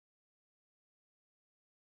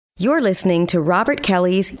You're listening to Robert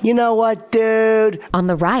Kelly's You Know What, Dude? on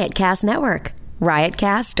the Riotcast Network,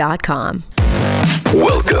 riotcast.com.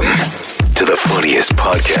 Welcome to the funniest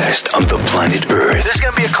podcast on the planet Earth. This is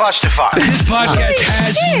going to be a clusterfuck. This podcast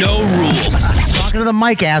has no rules. Talking to the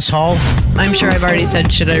mic, asshole. I'm sure I've already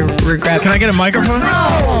said, should I regret? Can I get a microphone?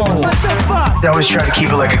 What the fuck? I always try to keep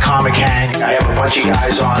it like a comic hang. I have a bunch of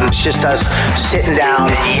guys on. It's just us sitting down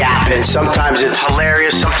and yapping. Sometimes it's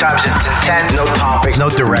hilarious. Sometimes it's intent. No topics. No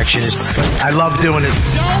directions. I love doing it.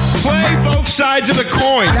 Play both sides of the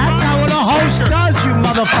coin. That's how a host does, you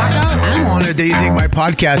motherfucker. I'm honored that you think my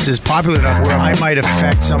podcast is popular enough where I might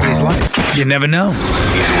affect somebody's life. You never know.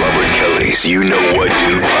 It's Robert Kelly's You Know What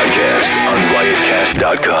Dude podcast on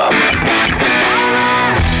riotcast.com.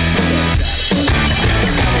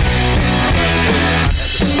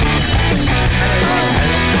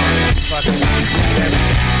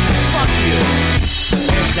 Fuck you.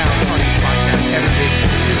 Hands down, funny podcast. Everything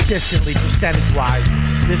consistently, percentage-wise,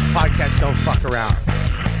 this podcast don't fuck around.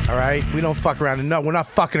 All right? We don't fuck around. And no, we're not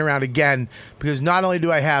fucking around again because not only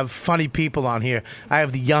do I have funny people on here, I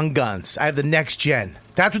have the young guns. I have the next gen.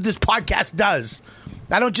 That's what this podcast does.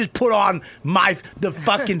 I don't just put on the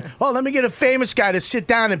fucking, let me get a famous guy to sit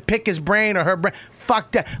down and pick his brain or her brain.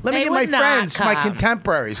 Fuck that. Let me get my friends, my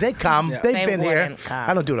contemporaries. They come. They've been here.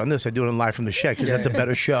 I don't do it on this. I do it on Live from the Shed because that's a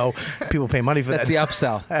better show. People pay money for that. That's the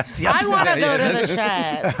upsell. I want to go to the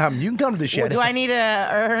Shed. You can come to the Shed. Do I need to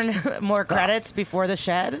earn more credits before the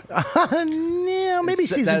Shed? Yeah, maybe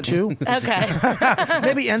season 2. Okay.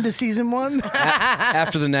 Maybe end of season 1.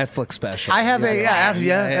 After the Netflix special. I have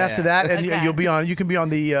after that, and Okay. you'll be on. You can be on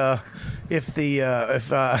the. If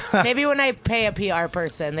Maybe when I pay a PR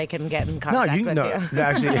person, they can get in contact with you.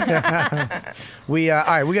 Actually, all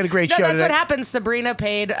right. We got a great No, show that's today. what happened. Sabrina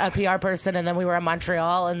paid a PR person, and then we were in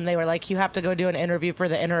Montreal, and they were like, "You have to go do an interview for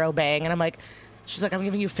the Inner Obang," and I'm like. She's like, I'm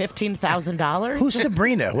giving you $15,000. Who's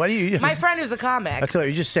Sabrina? What do you? My friend who's a comic. That's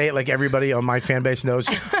you just say it like everybody on my fan base knows.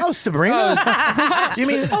 Oh, Sabrina. You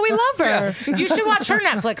mean? Oh, we love her. You should watch her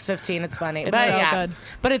Netflix 15. It's funny. But so yeah, good.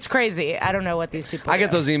 But it's crazy. I don't know what these people I get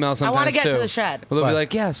do. those emails sometimes I want to get too. to the Shed. Well, they'll What? be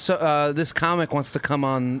like, yeah, so this comic wants to come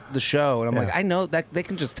on the show. And I'm like, I know that they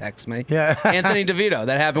can just text me. Yeah. Anthony DeVito,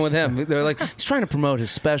 that happened with him. They're like, he's trying to promote his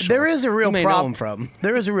special. There is a real you may problem. know him from.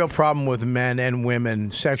 There is a real problem with men and women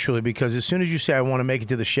sexually because as soon as you say I want to make it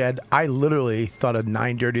to the Shed, I literally thought of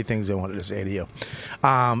 9 dirty things I wanted to say to you,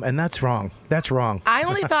 and that's wrong. That's wrong. I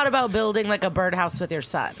only thought about building like a birdhouse with your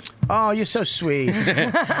son. Oh, you're so sweet.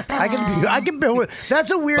 I can build. That's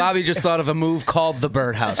a weird. Bobby just thought of a move called the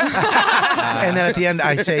Birdhouse. And then at the end,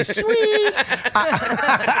 I say, "Sweet."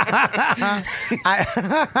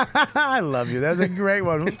 I love you. That's a great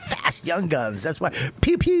one. Fast young guns. That's why.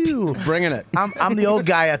 Pew pew. Bringing it. I'm the old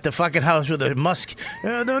guy at the fucking house with a musk.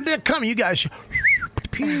 They're coming, you guys.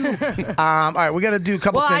 Pew. All right, we got to do a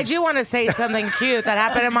couple Well, things. I do want to say something cute that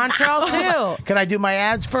happened in Montreal too. Can I do my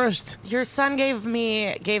ads first? Your son gave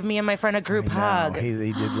me and my friend a group hug. He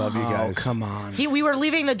did love you guys. Oh, come on. We were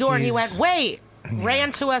leaving the door and he went, wait.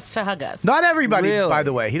 Ran to us to hug us. Not everybody, Really? by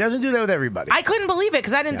the way. He doesn't do that with everybody. I couldn't believe it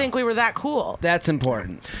because I didn't think we were that cool. That's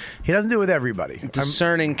important. He doesn't do it with everybody.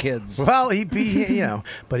 Discerning kids. Well, he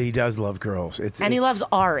but he does love girls. And he loves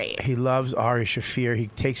Ari. He loves Ari Shafir. He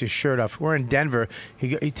takes his shirt off. We're in Denver.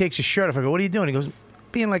 He takes his shirt off. I go, what are you doing? He goes,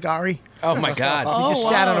 being like Ari. Oh, my God. He just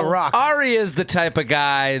sat on a rock. Ari is the type of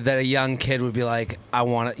guy that a young kid would be like, I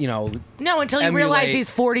want to, No, until you emulate. realize he's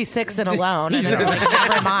 46 and alone. And then you're like,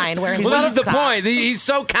 never mind. Wearing Well, weed that's the socks. point. He's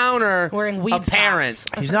so counter Wearing weed a parent.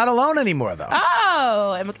 socks. He's not alone anymore, though.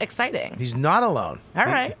 Oh, exciting. He's not alone. All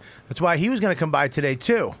right. That's why he was going to come by today,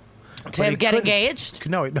 too. To him get engaged?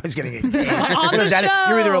 No, he's getting engaged. On the show.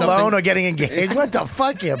 You're either alone or getting engaged. What the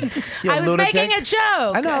fuck, you I was lunatic. making a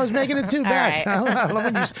joke. I know, I was making it too back. All right. I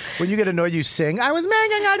love when you get annoyed, you sing, I was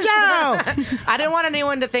making a joke. I didn't want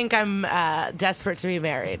anyone to think I'm desperate to be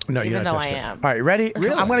married. No, you're even not though I desperate. am. All right, ready?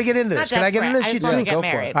 I'm going to get into Not this. Can I get into desperate. this? I just You want too? to get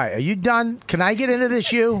married. All right, are you done? Can I get into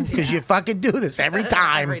this, you? Because you fucking do this every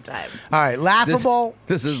time. Every time. All right, laughable.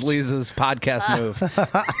 This is Lisa's podcast move.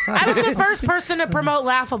 I was the first person to promote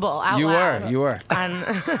Laughable out loud. You were. On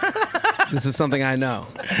This is something I know.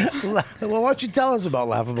 Well, why don't you tell us about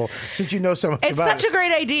laughable since you know so much It's about such it? a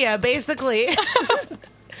great idea. Basically,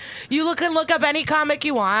 you can look up any comic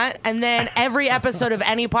you want, and then every episode of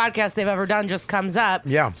any podcast they've ever done just comes up.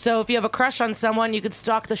 Yeah. So if you have a crush on someone, you could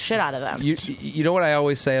stalk the shit out of them. You know what I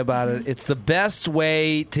always say about it? It's the best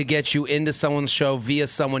way to get you into someone's show via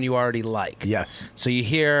someone you already like. Yes. So you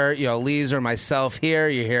hear, Lisa or myself here,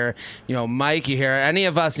 you hear, Mike, you hear any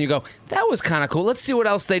of us, and you go, that was kind of cool. Let's see what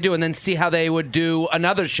else they do, and then see how they would do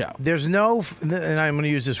another show. There's no, and I'm going to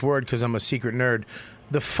use this word because I'm a secret nerd.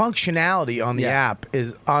 the functionality on the app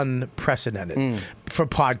is unprecedented for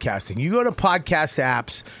podcasting. You go to podcast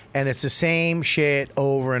apps, and it's the same shit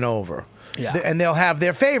over and over. Yeah. And they'll have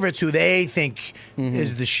their favorites who they think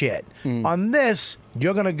is the shit. On this,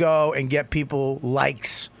 you're going to go and get people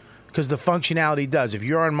likes because the functionality does. If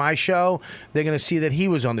you're on my show, they're going to see that he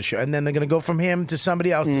was on the show, and then they're going to go from him to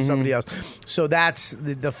somebody else to somebody else. So that's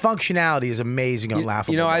the functionality is amazing on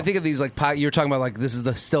Laughable. You know, I think of these like you're talking about like this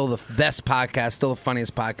is still the best podcast, still the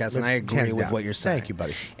funniest podcast, and I agree Hands with down. what you're saying. Thank you,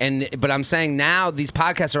 buddy. But I'm saying now these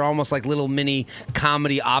podcasts are almost like little mini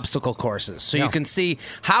comedy obstacle courses. So you can see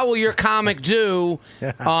how will your comic do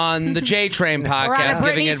on the J Train podcast Britney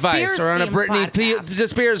giving advice, Spears or on a themed Britney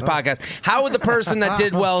Spears podcast. How would the person that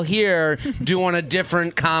did well here do on a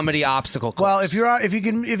different comedy obstacle course? Well, if you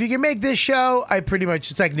can make this show, I pretty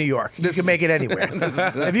much it's like New York. You can make it anywhere.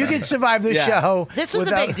 If you can survive this show, This was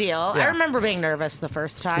a without- big deal. Yeah. I remember being nervous the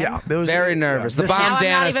first time. Yeah, there was very nervous. The This- Now I'm not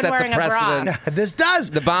Bombdana even sets a wearing a bra. precedent. This does.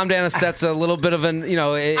 The Bombdana sets a little bit of an, I've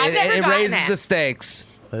never it gotten raises it. the stakes.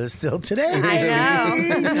 It's still today. I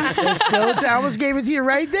know. It's still. I almost gave it to you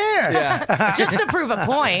right there. Yeah. Just to prove a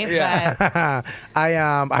point. But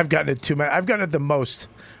I've gotten it too much. I've gotten it the most.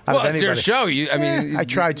 Out Well, of it's your anybody. show. I mean, I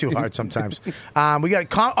try too hard sometimes. We got.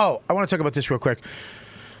 I want to talk about this real quick.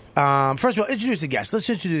 First of all, introduce the guests. Let's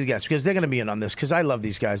introduce the guests because they're going to be in on this because I love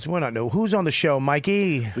these guys. We're not new. Who's on the show,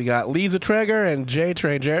 Mikey? We got Lisa Traeger and J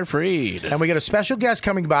Train Jared Freed. And we got a special guest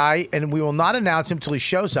coming by, and we will not announce him till he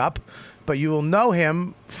shows up, but you will know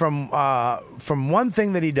him from one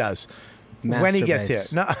thing that he does. When he gets here.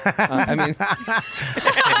 Masturbates. No, I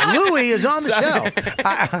mean, Louis is on the show.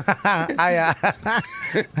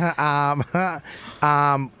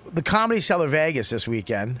 The Comedy Cellar Vegas this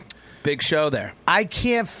weekend. big show there. I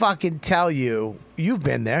can't fucking tell you. You've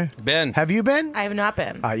been there. Been. Have you been? I have not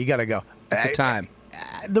been. You got to go. It's a time.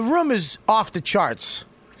 The room is off the charts.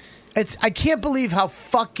 I can't believe how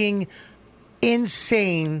fucking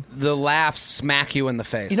insane. The laughs smack you in the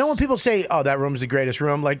face. You know when people say, "Oh, that room's the greatest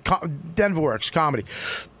room," like Denver Works Comedy,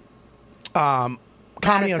 Comedy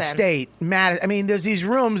on Madison. State, I mean, there's these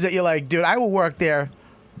rooms that you're like, dude, I will work there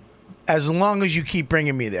as long as you keep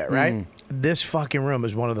bringing me there, right? This fucking room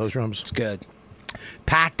is one of those rooms. It's good.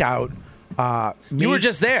 Packed out. You were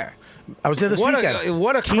just there. I was there this weekend.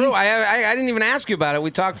 What a crew! I didn't even ask you about it.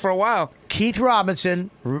 We talked for a while. Keith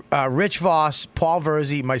Robinson, Rich Voss, Paul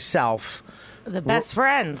Verzi, myself. The best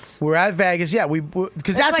friends. We're at Vegas. Yeah, because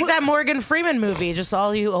It's that's like what, that Morgan Freeman movie. Just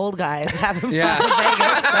all you old guys having Yeah. fun in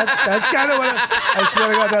Vegas. That's kind of what I swear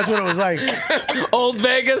to God, that's what it was like. Old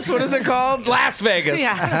Vegas. What is it called? Las Vegas.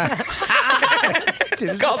 Yeah.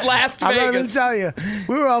 It's called Las I'm not even Vegas. telling you.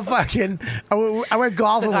 We were all fucking. I went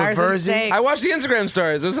golfing Cigars with and Verzi. steak. I watched the Instagram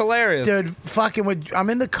stories. It was hilarious. Dude, fucking I'm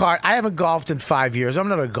in the cart. I haven't golfed in 5 years. I'm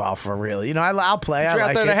not a golfer, really. You know, I'll play. I You're out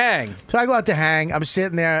like there to it. hang. So I go out to hang. I'm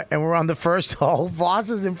sitting there, and we're on the first hole. Voss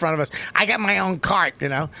is in front of us. I got my own cart, you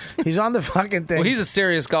know. He's on the fucking thing. Well, he's a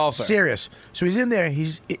serious golfer. Serious. So he's in there.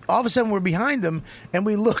 All of a sudden we're behind him, and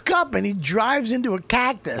we look up, and he drives into a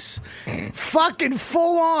cactus, fucking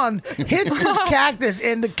full on, hits this cactus,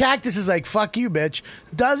 and the cactus is like, "Fuck you, bitch."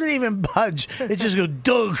 Doesn't even budge. It just goes,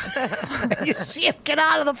 "Doug." And you see him get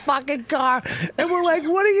out of the fucking car, and we're like,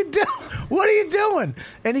 "What are you doing? What are you doing?"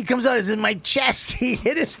 And he comes out. It's in my chest. He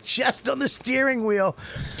hit his chest on the steering wheel.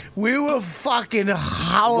 We were fucking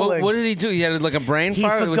howling. What did he do? He had like a brain He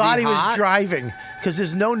fart? forgot he was hot? driving because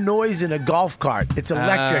there's no noise in a golf cart. It's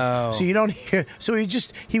electric, Oh. so you don't hear. So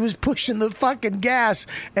he was pushing the fucking gas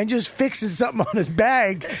and just fixing something on his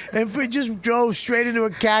bag, and we just drove straight into a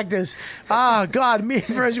cactus. Oh God, me and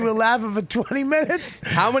Verzi were laughing for 20 minutes.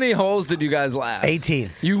 How many holes did you guys last?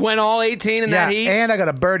 18. You went all 18 in that heat? and I got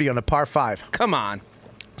a birdie on a par 5. Come on.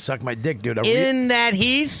 Suck my dick, dude. In that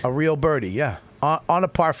heat? A real birdie, yeah, on a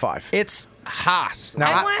par 5. It's hot.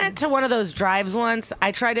 Now, I went to one of those drives once.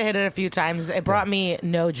 I tried to hit it a few times. It brought me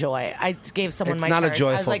no joy. I gave someone It's my not a cards. I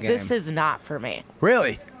was joyful like, this game. is not for me.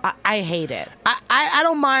 Really? I hate it. I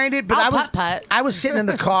don't mind it, but I'll I was putt-putt. I was sitting in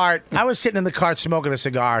the cart. I was sitting in the cart smoking a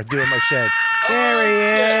cigar, doing my shit. There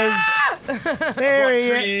he is. There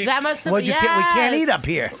he is. That must have What been. we can't eat up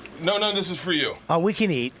here. No, this is for you. Oh, we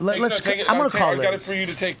can eat. No, Let's. take it. I'm gonna call I got it it. for you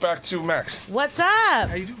to take back to Max. What's up?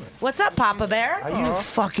 How you doing? What's up, Papa Bear? Are you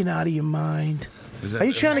fucking out of your mind? Are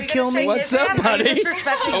you trying to kill me? What's up, buddy?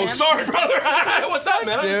 Oh, sorry, brother. What's up,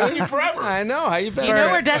 man? I've been seeing you forever. I know. How you been? You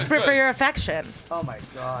know we're desperate for your affection. Oh my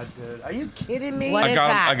god, dude! Are you kidding me? What I is got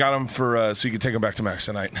that? him. I got him for so you can take him back to Max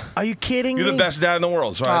tonight. Are you kidding You're me? the best dad in the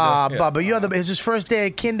world. So Ah, I had to, Bubba, you're the. It's his first day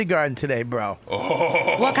of kindergarten today, bro.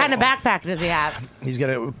 What kind of backpack does he have? He's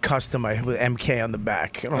got a custom with MK on the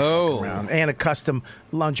back. I don't Oh. fuck around. And a custom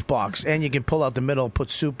lunchbox, and you can pull out the middle,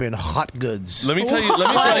 put soup in, hot goods. Let me tell you.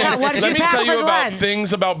 What did you pack for about lunch?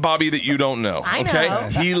 things about Bobby that you don't know. I Okay, know.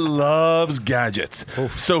 he loves gadgets.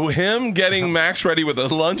 So him getting Max ready with a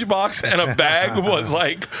lunchbox and a bag was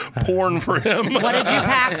like porn for him. What did you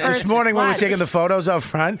pack for This morning when we were lunch? taking the photos up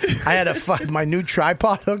front, I had my new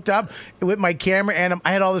tripod hooked up with my camera, and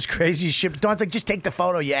I had all this crazy shit. Dawn's like, just take the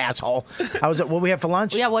photo, you asshole. I was like, what do we have for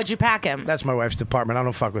lunch? Yeah, what'd you pack him? That's my wife's department. I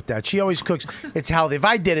don't fuck with that. She always cooks. It's healthy. If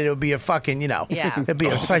I did it, it would be a fucking, Yeah. it'd be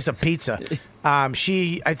a slice of pizza. I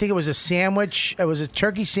think it was a sandwich. It was a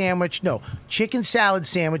turkey sandwich. No, chicken salad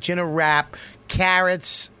sandwich in a wrap,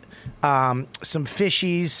 carrots, some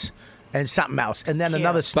fishies, and something else. And then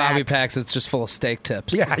another snack. Bobby packs, it's just full of steak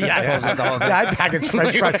tips. Yeah. I package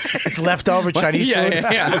French fries. It's leftover Chinese food.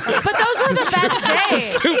 Yeah. But those were the best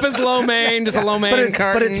days. Soup is lo mein, just a lo mein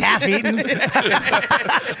carton. But it's half eaten.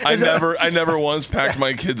 I never once packed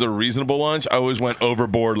my kids a reasonable lunch. I always went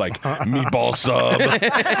overboard, like meatball sub,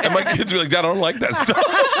 and my kids were like, "Dad, I don't like that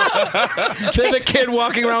stuff." There's a kid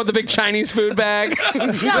walking around with a big Chinese food bag.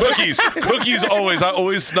 Cookies always. I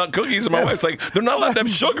always snuck cookies, and my wife's like, "They're not allowed to have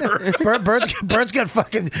sugar." Bert's got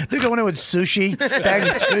fucking. They're going in with sushi bags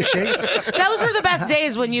of sushi. Those were the best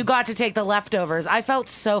days when you got to take the leftovers. I felt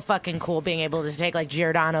so fucking cool being able to take like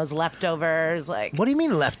Giordano's leftovers. Like, what do you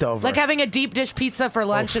mean leftover? Like having a deep dish pizza for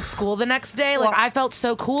lunch at school the next day. Like, I felt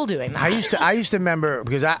so cool doing that. I used to remember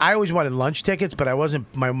because I always wanted lunch tickets, but I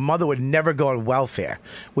wasn't. My mother would never go on welfare,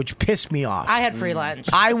 which pissed me off. I had free lunch.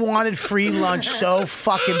 I wanted free lunch so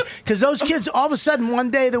fucking because those kids all of a sudden one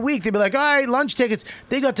day of the week they'd be like, all right, lunch tickets.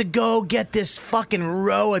 They got to go get this fucking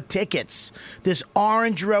row of tickets, this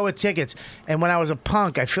orange row of tickets. And when I was a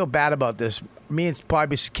punk, I feel bad about this. Me and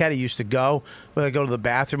Bobby Sacchetti used to go. We'd go to the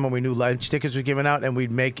bathroom when we knew lunch tickets were given out, and we'd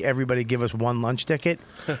make everybody give us one lunch ticket.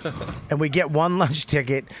 And we'd get one lunch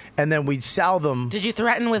ticket, and then we'd sell them. Did you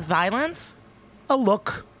threaten with violence? A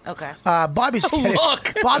look. Okay. Bobby Sacchetti.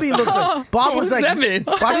 Look. Bobby looked like. Bob What was does like. that mean?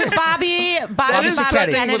 Who's Bobby? That is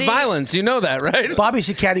threatening Kennedy? with violence. You know that, right? Bobby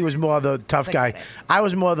Sacchetti was more the tough guy. I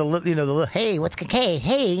was more the hey, what's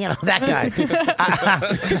hey, that guy. Put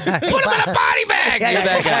him in a body bag. You're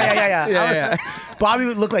that guy. Yeah. Bobby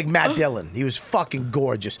looked like Matt Dillon. He was fucking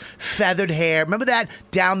gorgeous. Feathered hair. Remember that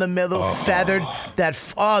down the middle, feathered. That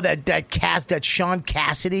Sean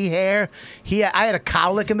Cassidy hair. I had a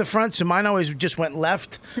cowlick in the front, so mine always just went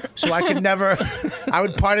left. So I could never. I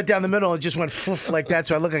would part it down the middle and just went foof like that.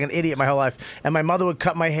 So I looked like an idiot my whole life. And my mother would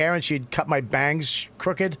cut my hair and she'd cut my bangs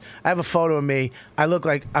crooked. I have a photo of me. I look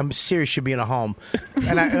like I'm serious. Should be in a home.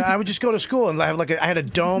 And I would just go to school and have I had a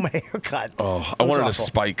dome haircut. Oh, I wanted a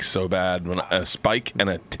spike so bad. A spike and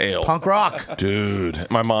a tail. Punk rock. Dude.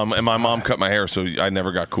 My mom cut my hair, so I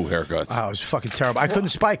never got cool haircuts. Oh, it was fucking terrible. I couldn't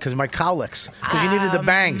spike because of my cowlicks. Because you needed the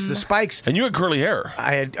bangs, the spikes. And you had curly hair.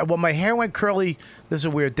 My hair went curly. This is a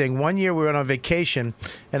weird thing. One year we went on vacation,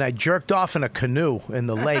 and I jerked off in a canoe in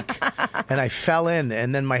the lake, and I fell in,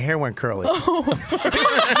 and then my hair went curly. What?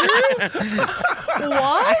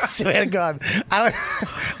 I swear to God.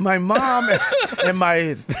 My mom and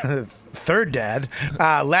my third dad,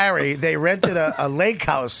 Larry, they rented a lake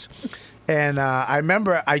house. And I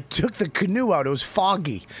remember I took the canoe out. It was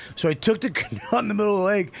foggy. So I took the canoe out in the middle of the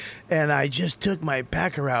lake, and I just took my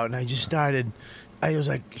pecker out, and I just started... I was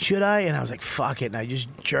like, should I? And I was like, fuck it. And I just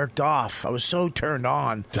jerked off. I was so turned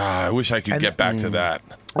on. I wish I could get back to that.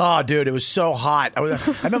 Oh, dude, it was so hot. I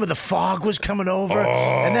remember the fog was coming over.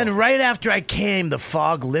 And then right after I came, the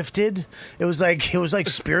fog lifted. It was like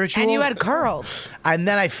spiritual. And you had curls. And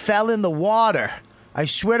then I fell in the water. I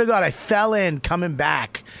swear to God, I fell in coming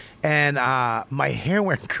back. And my hair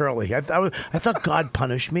went curly. I thought God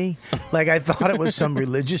punished me. Like, I thought it was some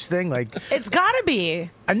religious thing. Like, it's gotta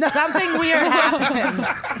be. Something weird happened.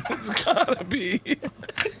 It's gotta be.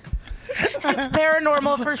 It's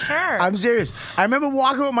paranormal for sure. I'm serious. I remember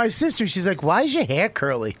walking with my sister. She's like, why is your hair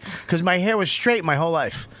curly? Because my hair was straight my whole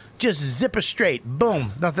life. Just zipper straight.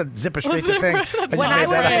 Boom. Not that zipper straight's a thing. When I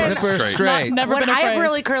was Zipper straight. Never when been a I have phrase.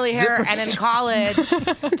 really curly hair, and in college,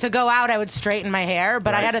 to go out, I would straighten my hair.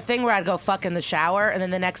 But I had a thing where I'd go fuck in the shower, and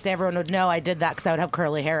then the next day everyone would know I did that because I would have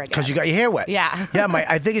curly hair again. Because you got your hair wet. Yeah. Yeah,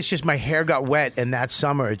 I think it's just my hair got wet, and that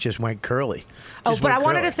summer it just went curly. Oh, Just but went I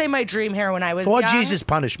wanted curly. to say my dream hair when I was Or young. Jesus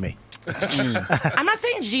punished me. I'm not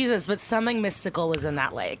saying Jesus, but something mystical was in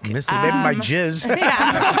that lake. Maybe my jizz.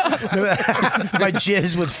 Yeah. My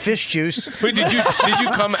jizz with fish juice. Wait, did you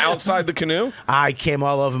come outside the canoe? I came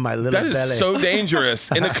all over my little That is belly. so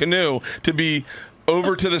dangerous in a canoe to be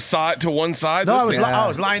over to the side, to one side. No, Those I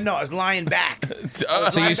was things- lying back.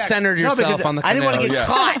 So you centered yourself because on the I didn't want to canal. get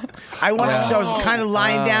caught. I wanted, so I was kind of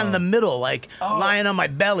lying down in the middle, like lying on my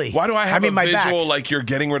belly. Why do I have my a back. visual like you're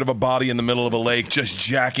getting rid of a body in the middle of a lake, just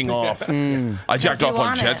jacking off? I jacked you off on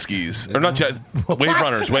want jet it. skis, or not jet, wave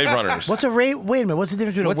runners. Wave runners. What's a wait a minute? What's the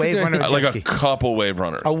difference between What's a the wave runner and a Like jet a ski? couple wave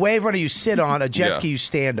runners. A wave runner you sit on, a jet Yeah. ski you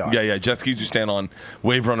stand on. Yeah, jet skis you stand on.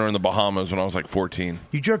 Wave runner in the Bahamas when I was like 14.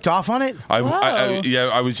 You jerked off on it? I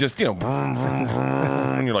was just, vroom, vroom, vroom,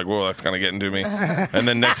 and you're like, whoa, that's kind of getting to me. And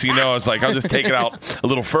then next thing you know, I was like, I'll just take it out a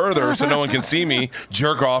little further so no one can see me,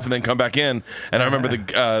 jerk off, and then come back in. And I remember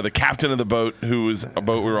the captain of the boat, who was a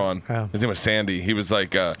boat we were on, his name was Sandy. He was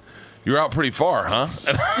like, you're out pretty far, huh?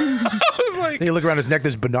 And I was like, You look around his neck,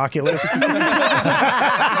 there's binoculars.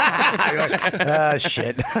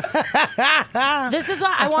 Shit. This is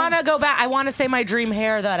what I want to go back. I want to say my dream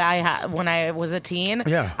hair that I had when I was a teen.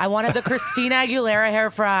 Yeah. I wanted the Christina Aguilera hair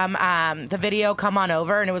from the video Come On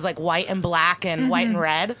Over, and it was like white and black and white and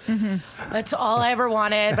red. That's all I ever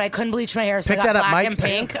wanted, but I couldn't bleach my hair, so Pick I got that up, black Mike. and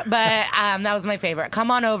pink. But that was my favorite.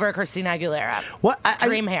 Come On Over, Christina Aguilera.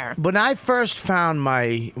 Dream hair. When I first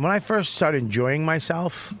started enjoying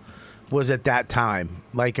myself was at that time,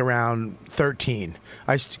 like around 13.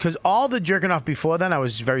 Because all the jerking off before then, I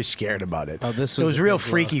was very scared about it. Oh, this it was was a real big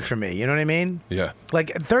freaky look. for me. You know what I mean? yeah.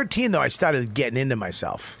 Like at 13, though, I started getting into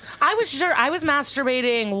myself. I was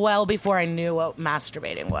masturbating well before I knew what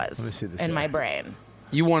masturbating was see this in hair. my brain.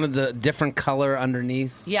 You wanted the different color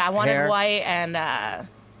underneath. Yeah, I wanted hair? white and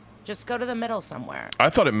just go to the middle somewhere. I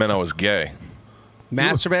thought it meant I was gay.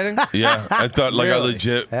 Masturbating? Yeah, I thought I Really?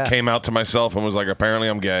 legit came out to myself and was like, apparently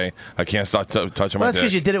I'm gay. I can't stop touching Well, my that's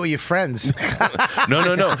because you dick. did it with your friends. No.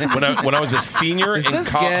 When I was a senior in this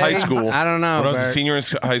gay? high school, I don't know, When I was a Bert. senior in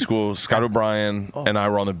high school, Scott O'Brien and I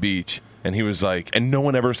were on the beach, and he was like, and no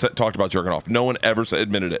one ever talked about jerking off. No one ever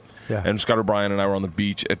admitted it. Yeah. And Scott O'Brien and I were on the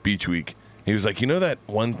beach at Beach Week. He was like, you know that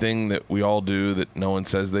one thing that we all do that no one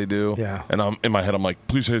says they do? Yeah. And I'm in my head, I'm like,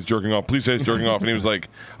 please say it's jerking off. Please say it's jerking off. And he was like,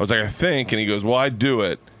 I was like, I think. And he goes, well, I do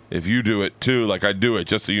it. If you do it too, like I do it,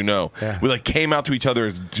 just so you know. Yeah. We like came out to each other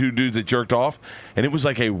as two dudes that jerked off, and it was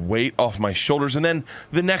like a weight off my shoulders. And then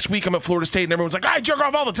the next week I'm at Florida State, and everyone's like, I jerk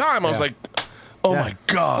off all the time. I was Yeah. like, oh my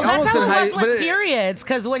God. Well, that's Almost how in it high- was but with it- periods.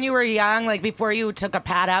 Because when you were young, like before you took a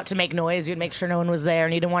pad out to make noise, you'd make sure no one was there,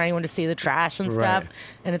 and you didn't want anyone to see the trash and stuff. Right.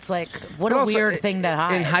 And it's like, what But a also, weird thing to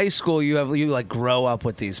hide. In high school, you like grow up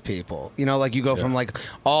with these people. You know, like you go from like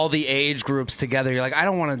all the age groups together. You're like, I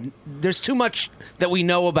don't want to. There's too much that we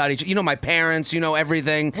know about each. You know, my parents. You know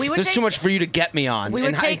everything. We would There's take- too much for you to get me on. we would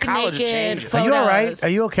In take college, it naked changes. photos. Are you all right? Are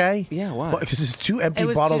you okay? Yeah, why? Because there's two empty It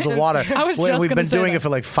was bottles too of water. sincere. I was We've just been gonna say doing that. it for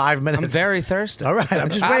like 5 minutes. I'm very thirsty. All right, I'm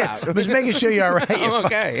just Shout making sure you're all right. I'm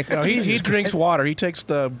okay. No, he drinks water. He takes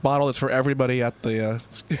the bottle that's for everybody at the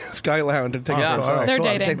Sky Lounge and takes it Yeah. for himself. They're cool.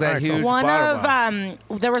 dating. Take that huge One bottle.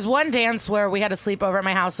 of there was one dance where we had a sleepover at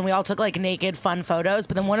my house and we all took like naked fun photos,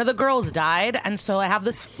 but then one of the girls died, and so I have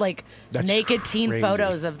this like That's naked teen crazy.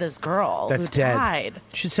 photos of this girl That's who dead. died.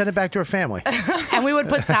 You should send it back to her family. And we would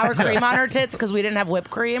put sour cream on her tits because we didn't have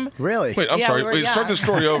whipped cream. Really? Wait, I'm Yeah, sorry. we were Wait, start young. the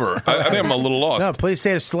story over. I think I'm a little lost. No, please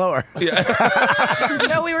say it slower.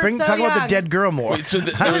 No, we were so Talk young. about the dead girl more. Wait, so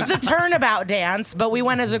It was the turnabout dance, but we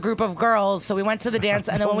went as a group of girls. So we went to the dance,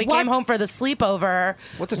 and then when we came home for the sleepover,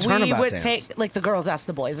 What's a we turnabout would dance? take like the girls asked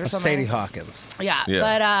the boys or something. Sadie Hawkins. Yeah, yeah.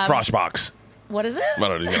 but Frostbox. what is it? I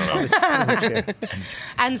don't know.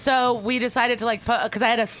 And so we decided to like put because I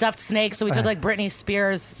had a stuffed snake, so we took like Britney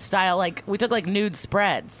Spears style, like we took like nude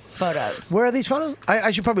spreads photos. Where are these photos?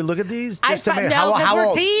 I should probably look at these. Just to no, make, because how we're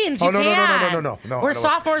old? teens. Oh You no, can't. no. We're No.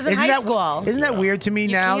 sophomores in Isn't high that- school. Isn't that weird to me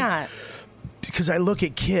You now? can't. Because I look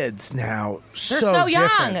at kids now, They're so young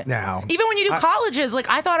different now. Even when you do colleges, like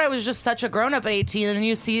I thought I was just such a grown up at 18, and then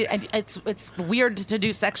you see, and it's weird to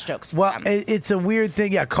do sex jokes. For Well, them. it's a weird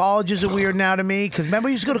thing. Yeah, colleges are weird now to me. Because remember,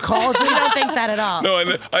 we used to go to colleges. We don't think that at all. No,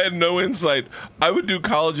 I had no insight. I would do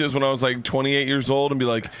colleges when I was like 28 years old and be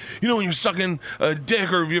like, you know, when you're sucking a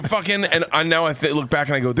dick or if you're fucking, and now I look back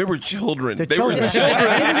and I go, they were children. They're They children. were children.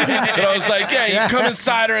 And I was like, yeah, you come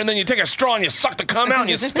inside her and then you take a straw and you suck the cum out and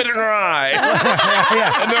you spit it in her eye.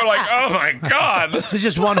 And they're like, oh my God. There's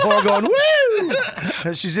just one whore going,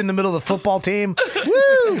 woo! She's in the middle of the football team.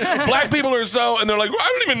 Woo! Black people are so, and they're like,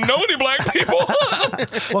 I don't even know any black people.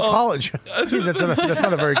 What college? Jeez, that's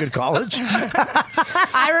not a very good college.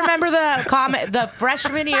 I remember the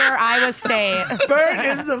freshman year Iowa State. Bert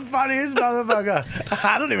is the funniest motherfucker.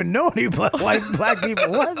 I don't even know any black people.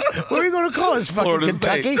 What? Where are you going to college? Fucking Florida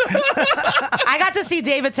Kentucky? State. I got to see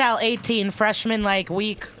Dave Attell 18 freshman like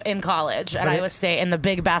week in college, at Iowa State in the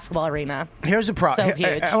big basketball arena. Here's the problem. So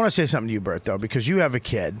huge. I want to say something to you, Bert, though, because you have a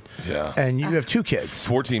kid. Yeah. And you have 2 kids.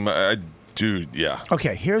 14. Dude, yeah.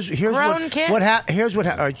 Okay, here's Grown what kids? here's what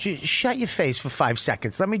all right, shut your face for 5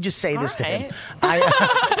 seconds. Let me just say this to him. right.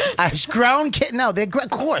 I grown kid. No, they're of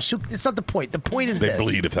course. It's not the point. The point is They this.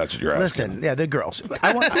 bleed if that's what you're asking. Listen, yeah, they're girls.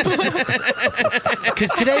 I want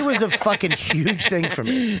because today was a fucking huge thing for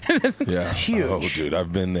me. Yeah. Huge. Oh, dude,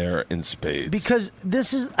 I've been there in spades. Because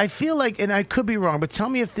this is, I feel like, and I could be wrong, but tell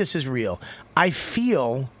me if this is real. I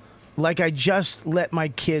feel like I just let my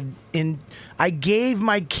kid in. I gave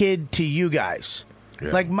my kid to you guys.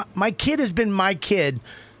 Yeah. Like my kid has been my kid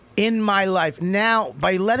in my life. Now,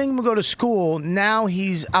 by letting him go to school, now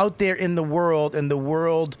he's out there in the world, and the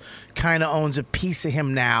world kind of owns a piece of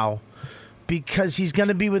him now because he's going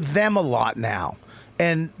to be with them a lot now.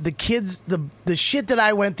 And the kids, the shit that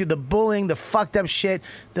I went through, the bullying, the fucked up shit,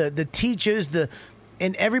 the teachers,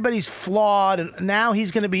 and everybody's flawed, and now he's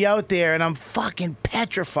going to be out there, and I'm fucking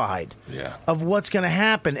petrified of what's going to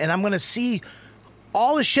happen. And I'm going to see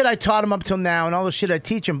all the shit I taught him up till now and all the shit I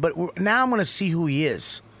teach him, but now I'm going to see who he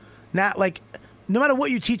is. Now, like, no matter what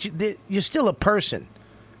you teach, you're still a person.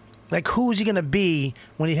 Like, who is he going to be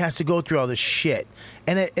when he has to go through all this shit?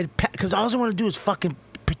 And because all I want to do is fucking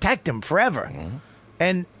protect him forever. Mm-hmm.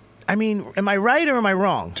 And, I mean, am I right or am I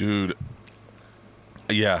wrong? Dude.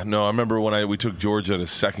 Yeah, no, I remember when we took Georgia to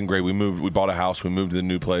 2nd grade. We bought a house, we moved to the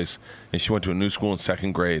new place, and she went to a new school in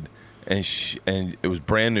 2nd grade, and it was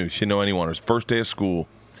brand new. She didn't know anyone. It was first day of school,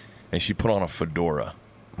 and she put on a fedora,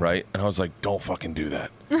 right? And I was like, don't fucking do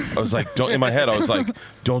that. I was like, don't. In my head, I was like,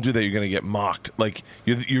 don't do that. You're gonna get mocked. Like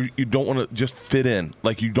you don't want to just fit in.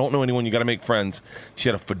 Like you don't know anyone. You got to make friends. She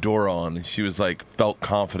had a fedora on, and she was like, felt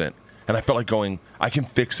confident, and I felt like going, I can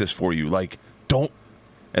fix this for you. Like don't.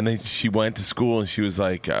 And then she went to school, and she was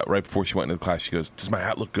like, right before she went into the class, she goes, does my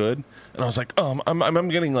hat look good? And I was like, I'm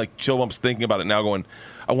getting like chill bumps thinking about it now, going,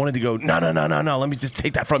 I wanted to go, no, let me just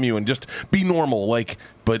take that from you and just be normal. Like,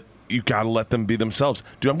 but you got to let them be themselves.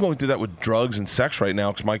 Dude, I'm going through that with drugs and sex right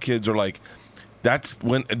now because my kids are like, that's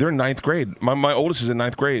when they're in 9th grade. My oldest is in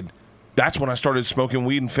 9th grade. That's when I started smoking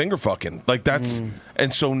weed and finger fucking. Like, that's,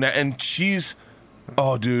 and so now, and she's,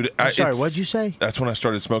 oh, dude. I'm sorry, what'd you say? That's when I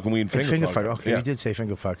started smoking weed and finger fucking. Okay, Yeah. you did say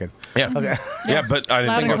finger fucking. Yeah. Okay. Yeah, but I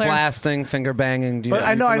didn't think Finger blasting, finger banging. But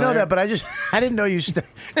I know that, but I didn't know you.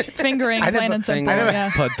 Fingering, plain and simple. Yeah.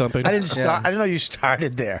 Putt thumping. I didn't didn't know you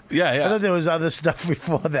started there. Yeah, yeah. I thought there was other stuff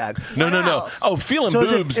before that. No. Oh, feeling So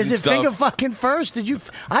boobs is and it stuff. finger fucking first? Did you?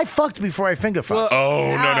 I fucked before I finger fucked.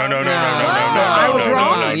 Oh, no. I was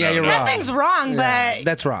wrong. Yeah, you're wrong. Nothing's wrong, but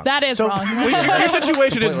That's wrong. That is wrong. Your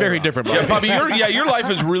situation is very different, Bobby. Yeah, Bobby, your life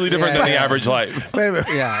is really different than the average life. Wait a minute.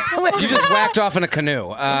 Yeah. You just whacked off in a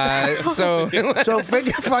canoe. So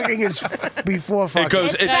finger fucking is before fucking. It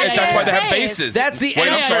goes. That's why they have bases. That's the Wait,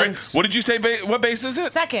 I'm sorry. entrance. What did you say? What base is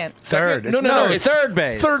it? second. Third. No. it's third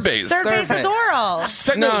base. Third base. Third base is oral. No,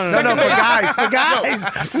 Second for base. guys. For guys.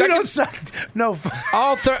 We Second- don't suck. No.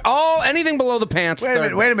 All anything below the pants. Wait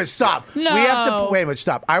a minute. Stop. No. We have to. Wait a minute.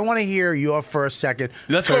 Stop. I want to hear your first, second.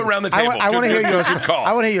 Let's go third. around the table. I want to hear yours. Good call.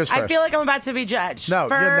 I want to hear yours first. I feel like I'm about to be judged. No, you'll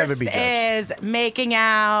First never be judged. is making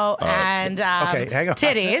out and Okay, hang on.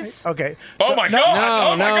 titties. Okay. Oh my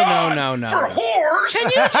god! No. For whores. Can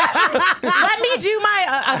you just let me do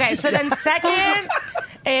my? Okay, so then second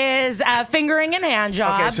is fingering and hand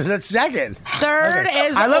jobs. Okay, so that's second. Third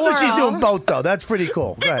is I love that she's oral. doing both, though. That's pretty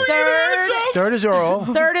cool. Go ahead. Third is oral.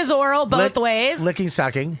 Third is oral, both ways. Licking,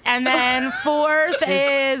 sucking. And then fourth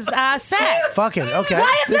is sex. Fucking. Okay.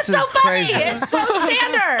 Why is This this so is funny? crazy. It's so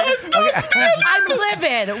standard. I'm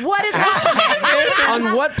livid. What is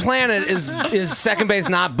happening? On what planet is second base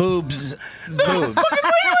not boobs? Boobs.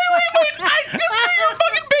 Wait! Just say your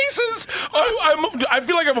fucking bases. I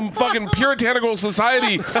feel like I'm a fucking puritanical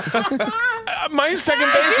society. My second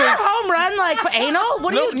base Is your was home run like anal?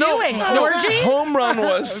 What are you doing? Orgies? Home run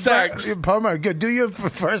was sex. Palmer, good. Do your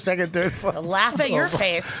first, second, third, fourth. Laugh at your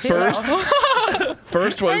face, too.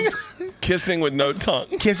 First was kissing with no tongue.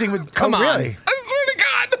 Kissing with. Come on. Really? I swear to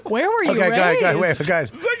God. Where were you Okay, raised? go ahead. Wait, go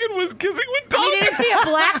ahead. Second was kissing with tongue. You didn't see a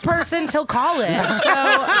black person till college, so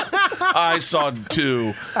I saw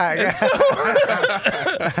two.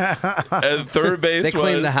 And third base They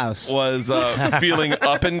cleaned the house. was feeling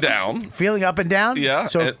up and down. Feeling up and down? Yeah.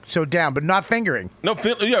 So down, but not fingering. No,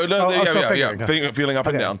 still fingering. feeling up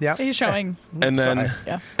and down. Yeah. He's showing. And then,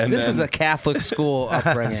 Yeah. and This then, is a Catholic school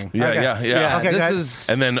upbringing. yeah, Okay. yeah. Okay, this guys. is.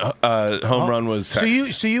 And then home run was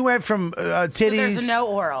sex. So you went from titties there's no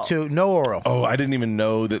oral. to no oral. Oh, I didn't even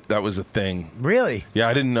know that was a thing. Really? Yeah,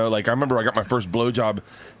 I didn't know. Like, I remember I got my first blowjob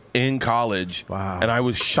in college. Wow. And I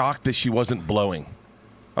was shocked that she wasn't blowing.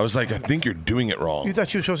 I was like, I think you're doing it wrong. You thought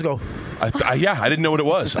she was supposed to go. I didn't know what it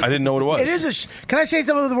was. I didn't know what it was. It is Can I say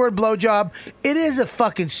something with the word blowjob? It is a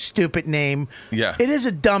fucking stupid name. Yeah. It is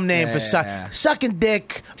a dumb name for sucking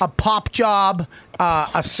dick. A pop job.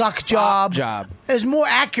 A suck job. Is more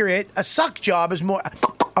accurate. A suck job is more.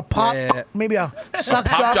 A pop. Maybe a suck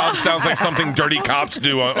job. Pop job sounds like something dirty cops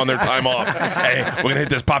do on their time off. Hey, we're gonna hit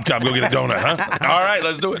this pop job. Go get a donut, huh? All right,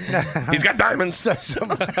 let's do it. He's got diamonds.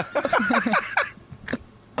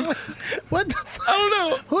 What the fuck? I don't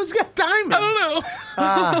know. Who's got diamonds? I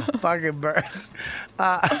don't know. Fucking bird.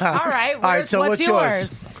 All right. So what's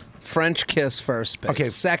yours? French kiss first base. Okay.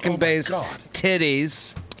 Second base,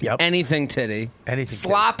 titties. Yep. Anything titty. Anything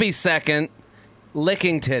Sloppy second,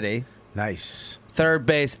 licking titty. Nice. Third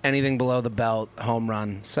base, anything below the belt, home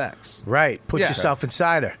run, sex. Right. Put yourself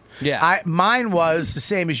inside her. Yeah. Mine was the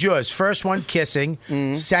same as yours. First one, kissing.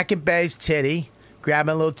 Second base, titty.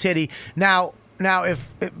 Grabbing a little titty. Now,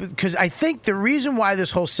 because I think the reason why this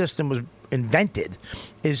whole system was invented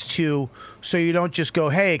is so you don't just go,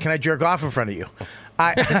 hey, can I jerk off in front of you?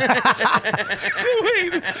 I'm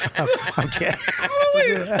kidding.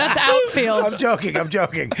 That's outfield. I'm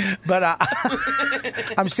joking. But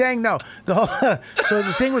I'm saying no. So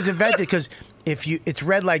the thing was invented because it's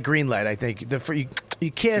red light, green light. I think you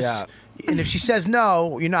kiss, and if she says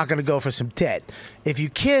no, you're not going to go for some tit. If you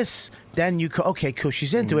kiss, then you okay, cool.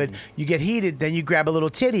 She's into it. You get heated, then you grab a little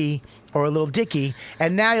titty or a little dicky,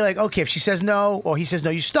 and now you're like, okay, if she says no or he says no,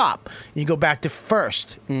 you stop. You go back to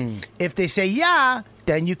first. If they say yeah,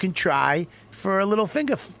 then you can try for a little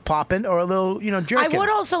finger popping or a little, jerking. I would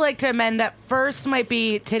also like to amend that first might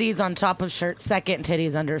be titties on top of shirt, second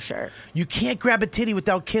titties under shirt. You can't grab a titty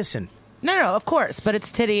without kissing. No, of course, but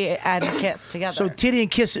it's titty and kiss together. So titty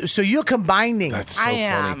and kiss. So you're combining. That's so I funny.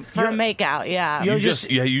 am for a makeout. Yeah. You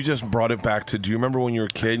just brought it back to. Do you remember when you were a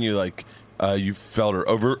kid and you felt her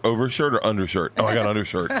overshirt or undershirt? Oh, I got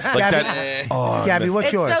undershirt. Like Gabby, that. Oh, Gabby, what's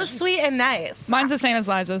it's yours? so sweet and nice. Mine's the same as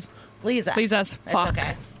Liza's. Liza's. Fuck. It's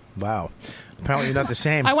okay. Wow. Apparently you're not the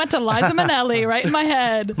same. I went to Liza Minnelli right in my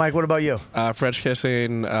head. Mike, what about you? French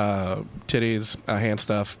kissing, titties, hand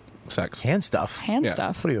stuff, sex. Hand stuff? Hand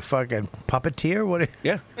stuff. What are you, a fucking puppeteer? What?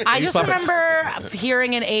 Yeah. I just remember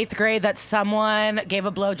hearing in 8th grade that someone gave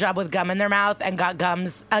a blowjob with gum in their mouth and got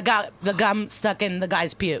the gum stuck in the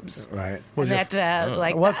guy's pubes. Right. And they had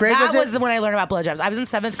to, what grade that was it? when I learned about blowjobs. I was in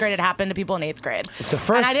 7th grade. It happened to people in 8th grade.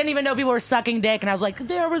 And I didn't even know people were sucking dick. And I was like,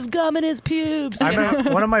 there was gum in his pubes. I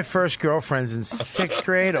remember one of my first girlfriends in 6th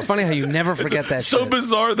grade. Funny how you never forget that So shit.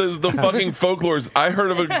 bizarre. There's the fucking folklores. I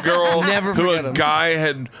heard of a girl who a guy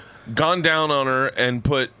had gone down on her and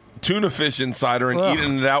put tuna fish inside her and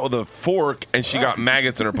eaten it out with a fork, and she got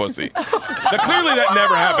maggots in her pussy. Now, clearly that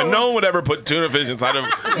never happened. No one would ever put tuna fish inside of.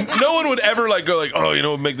 No one would ever go oh, what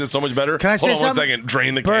would make this so much better? Can I say Hold on something? 1 second.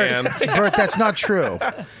 Drain the Bert, can. Bert, that's not true.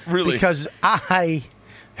 Really? Because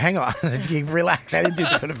hang on, relax. I didn't do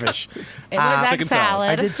tuna fish. It was egg salad.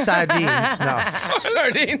 I did sardines. No,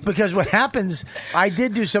 Sardines. because what happens? I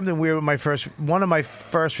did do something weird with one of my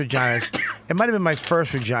first vaginas. It might have been my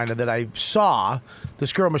first vagina that I saw.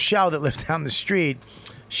 This girl Michelle that lived down the street.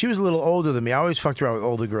 She was a little older than me. I always fucked around with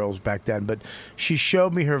older girls back then, but she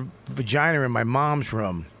showed me her vagina in my mom's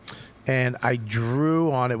room. And I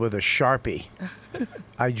drew on it with a Sharpie.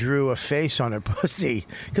 I drew a face on her pussy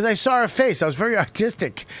because I saw her face. I was very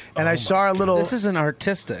artistic, and I saw a little. This isn't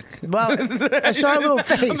artistic. Well, I saw a little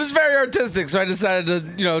face. This is very artistic, so I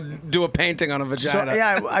decided to, do a painting on a vagina. So,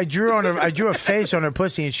 yeah, I drew on her. I drew a face on her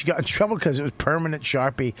pussy, and she got in trouble because it was permanent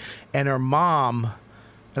Sharpie. And her mom.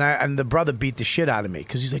 And the brother beat the shit out of me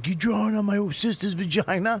because he's like, "You drawing on my sister's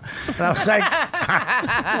vagina?" And I was like,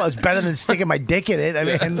 "Well, it's better than sticking my dick in it." I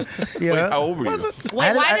mean, Wait, how old were you?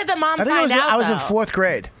 Why did the mom I think find out? I was in though? 4th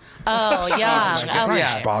grade. Oh, yeah.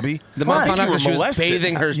 Christ, Bobby. The mom What? found out You were because she was molested.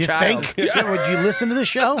 bathing her You child. think? Yeah. Would you listen to the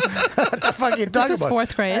show? What the fuck are you talking was about?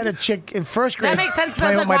 4th grade. I had a chick in 1st grade. That makes sense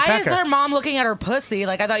because I playing was with like, my why is pecker. her mom looking at her pussy?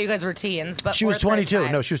 Like, I thought you guys were teens. But She was 4th grade 22.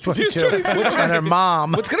 time. No, she was 22. And her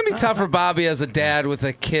mom. What's going to be tough for Bobby as a dad with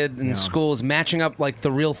a kid in school is matching up like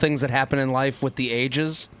the real things that happen in life with the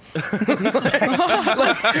ages. like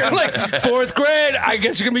 4th grade, I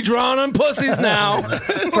guess you're gonna be drawing on pussies now.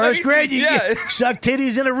 1st grade, you get suck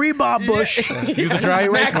titties in a rebar bush. Use a dry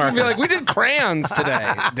erase Max would marker. be like, we did crayons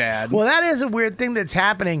today, Dad. Well, that is a weird thing that's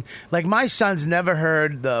happening. Like, my son's never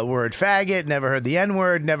heard the word faggot, never heard the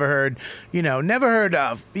N-word, never heard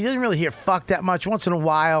of. He doesn't really hear fuck that much. Once in a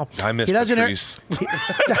while. I miss he doesn't Patrice.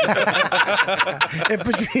 If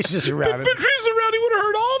Patrice is around. If Patrice around, he would have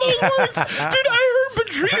heard all those words. Dude, I heard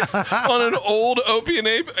Patrice on an old Opie and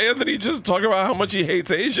Anthony just talk about how much he hates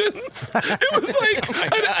Asians. It was like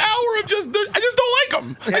an hour of I just don't like them.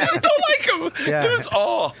 him. I just don't like him. Yeah. That's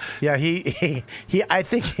all. Yeah, he. I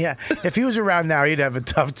think if he was around now, he'd have a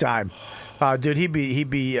tough time. Dude, he'd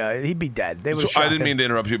be dead. They would. So I didn't mean to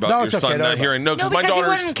interrupt you about No, your it's okay, son don't not worry. hearing. No, No, because my because he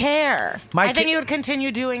daughter's. wouldn't care. My I think kid- he would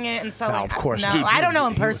continue doing it, and so No, like, of course no, not. Dude, I don't know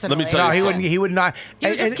him personally. let me tell No, you he would not. He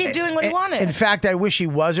would just keep doing what he wanted. In fact, I wish he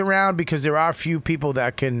was around because there are a few people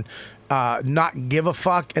that can not give a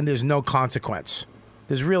fuck, and there's no consequence.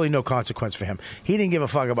 There's really no consequence for him. He didn't give a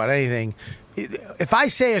fuck about anything. If I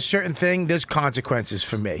say a certain thing, there's consequences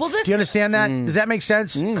for me. Well, this- Do you understand that? Does that make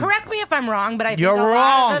sense? Correct me if I'm wrong, but I think You're a lot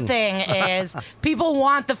wrong. of the thing is people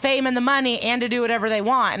want the fame and the money and to do whatever they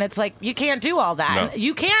want, and it's like you can't do all that. No.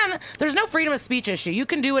 You can. There's no freedom of speech issue. You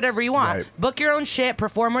can do whatever you want. Right. Book your own shit.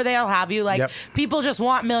 Perform where they'll have you. Like Yep. people just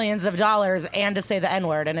want millions of dollars and to say the N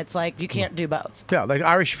word, and it's like you can't do both. Yeah, like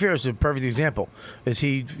Ari Shaffir is a perfect example. Is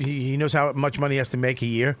he knows how much money he has to make a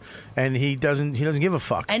year, and he doesn't give a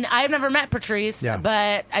fuck. And I've never met Patrice, Yeah.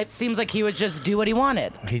 but it seems like he would just do what he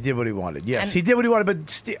wanted. He did what he wanted. Yes, And- he did what he wanted.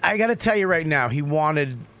 But I got to tell you right now, he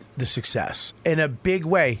wanted the success in a big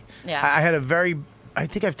way. Yeah. I had a very. I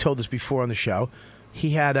think I've told this before on the show.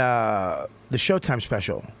 He had the Showtime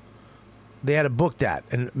special. They had to book that,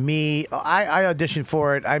 and I auditioned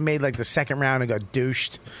for it. I made like the second round and got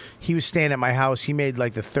douched. He was staying at my house. He made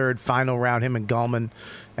like the third final round. Him and Gulman,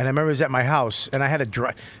 and I remember it was at my house, and I had to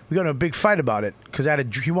drive. We got in a big fight about it because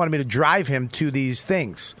he wanted me to drive him to these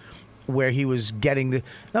things where he was getting the.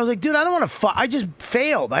 And I was like, dude, I don't want to. I just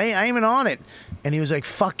failed. I ain't even on it. And he was like,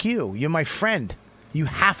 fuck you. You're my friend. You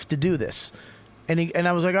have to do this. And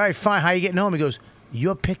I was like, all right, fine. How you getting home? He goes,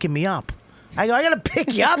 you're picking me up. I go, I gotta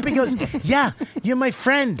pick you up. He goes, yeah, you're my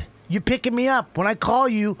friend. You're picking me up. When I call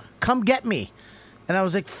you, come get me. And I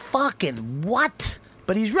was like, fucking what?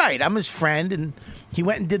 But he's right. I'm his friend. And he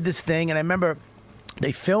went and did this thing. And I remember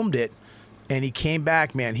they filmed it. And he came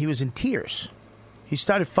back, man. He was in tears. He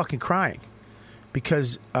started fucking crying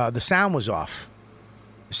because the sound was off.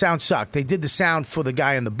 The sound sucked. They did the sound for the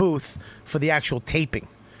guy in the booth for the actual taping,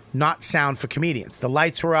 not sound for comedians. The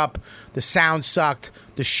lights were up. The sound sucked.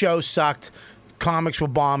 The show sucked. Comics were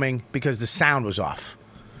bombing because the sound was off.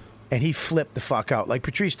 And he flipped the fuck out like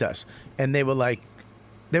Patrice does. And they were like,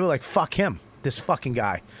 fuck him, this fucking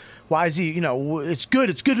guy. Why is he, it's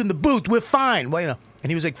good in the booth. We're fine. Well, And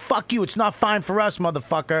he was like, fuck you. It's not fine for us,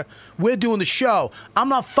 motherfucker. We're doing the show. I'm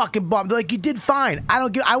not fucking bummed. They're like, you did fine. I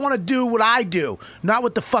want to do what I do, not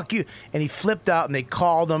what the fuck you. And he flipped out and they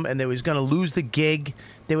called him and they was going to lose the gig.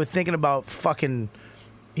 They were thinking about fucking,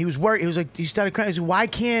 he was worried. He was like, he started crying. He said, why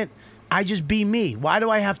can't I just be me? Why do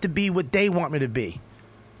I have to be what they want me to be?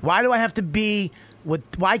 Why do I have to be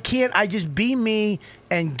why can't I just be me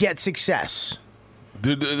and get success?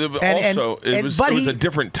 Dude, it was a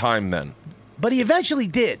different time then. But he eventually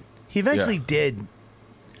did. He eventually did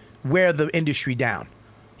wear the industry down.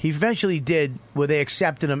 He eventually did where they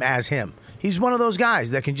accepted him as him. He's one of those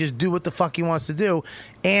guys that can just do what the fuck he wants to do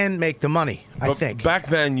and make the money, I think. Back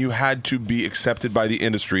then, you had to be accepted by the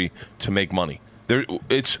industry to make money.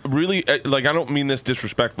 It's really, like, I don't mean this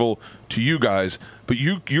disrespectful to you guys, but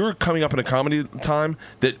you're coming up in a comedy time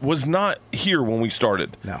that was not here when we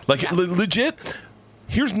started. No. Like, legit,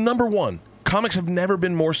 here's number one. Comics have never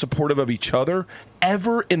been more supportive of each other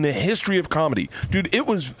ever in the history of comedy. Dude, it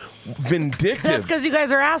was vindictive. That's because you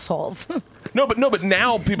guys are assholes. No, but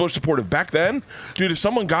now people are supportive. Back then, dude, if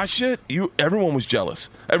someone got shit, everyone was jealous.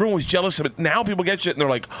 Everyone was jealous of it. Now people get shit and they're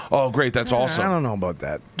like, "Oh, great, that's awesome." I don't know about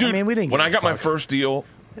that, dude. I mean, we didn't. When I got my first deal,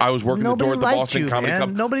 I was working the door at the Boston Comedy Club.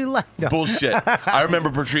 Nobody liked you. Bullshit. I remember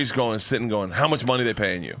Patrice going, "How much money they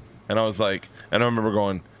paying you?" And I was like, and I remember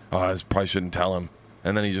going, "Oh, I probably shouldn't tell him."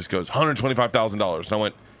 And then he just goes, $125,000. And I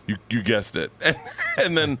went, you guessed it.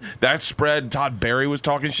 And then that spread. Todd Barry was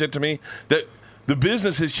talking shit to me. That the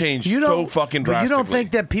business has changed so fucking drastically. You don't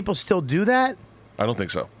think that people still do that? I don't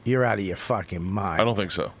think so. You're out of your fucking mind. I don't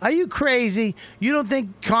think so. Are you crazy? You don't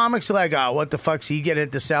think comics are like, oh, what the fuck's he getting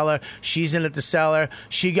at the cellar? She's in at the cellar.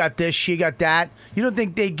 She got this. She got that. You don't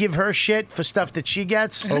think they give her shit for stuff that she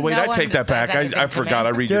gets? Oh, wait, I take that back. I forgot. I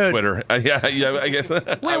read your Twitter. Yeah, I guess.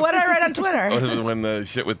 Wait, what did I write on Twitter? When the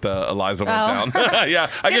shit with Eliza went down.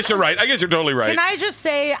 Yeah, I guess you're right. I guess you're totally right. Can I just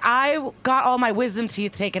say I got all my wisdom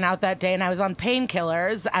teeth taken out that day, and I was on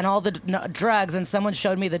painkillers and all the drugs, and someone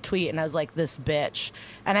showed me the tweet, and I was like, this bitch.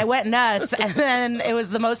 And I went nuts, and then it was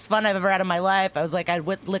the most fun I've ever had in my life. I was like, I had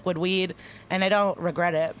liquid weed, and I don't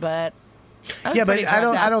regret it, but... Yeah, but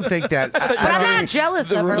I don't think that. But I'm not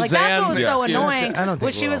jealous of her. Like, that's what was so annoying. I don't think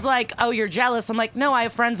was she was like, "Oh, you're jealous." I'm like, "No, I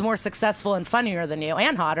have friends more successful and funnier than you,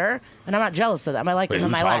 and hotter, and I'm not jealous of them. I like them in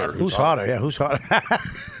my life." Who's hotter? Yeah, who's hotter?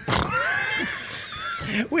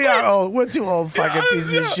 We are old. We're too old fucking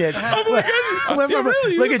pieces of shit. I'm went from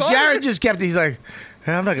really, he look was at on Jared it. just kept. He's like,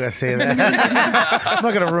 I'm not gonna say that. I'm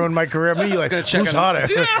not gonna ruin my career. Me, you're like, who's hotter?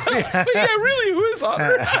 Yeah, really, who is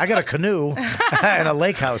hotter? I got a canoe and a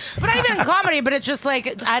lake house. But not even in comedy. But it's just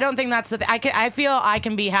like I don't think that's the. I feel I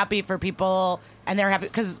can be happy for people and they're happy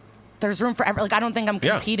because there's room for every. Like I don't think I'm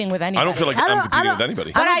competing with anybody. I don't feel like I'm competing with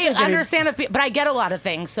anybody. But I understand but I get a lot of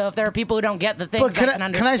things. So if there are people who don't get the things, But can I can I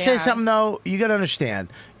understand. say something though? You got to understand.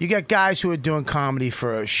 You got guys who are doing comedy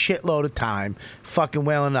for a shitload of time, fucking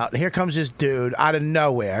wailing out. Here comes this dude out of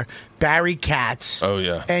nowhere, Barry Katz. Oh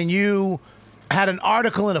yeah. And you had an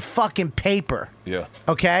article in a fucking paper. Yeah.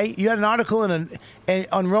 Okay, you had an article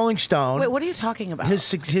on Rolling Stone. Wait, what are you talking about?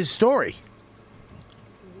 His story.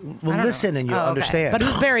 Well, listen and you'll understand. But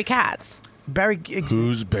who's Barry Katz?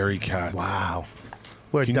 Who's Barry Katz? Wow.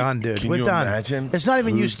 We're Can done, you- dude. can We're you done. imagine It's not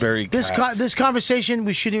even who's used. Barry This Katz? this conversation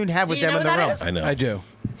we shouldn't even have with Do you them in know the who that room. is? I know. I do.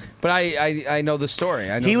 But I know the story.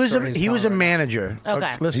 I know He the was story a he's he was a telling. manager.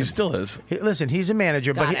 Okay. Listen, He still is. listen, he's a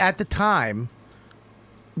manager, but Got it. at the time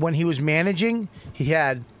when he was managing, he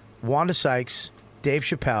had Wanda Sykes, Dave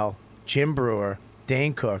Chappelle, Jim Brewer,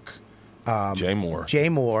 Dane Cook, Jay Moore.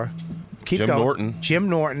 Jim Jim Norton. Jim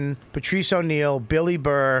Norton, Patrice O'Neill, Billy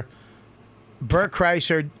Burr, Burt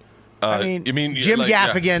Kreischer. I mean, you mean Jim like, yeah.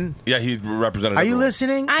 Gaffigan. Yeah, he represented. Are you everyone.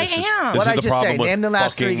 listening? I This is- am. This What is I the just say? problem with Name the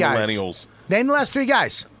last three fucking guys. millennials. Name the last three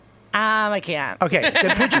guys. I can't. Okay,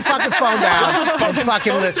 then put your fucking phone down and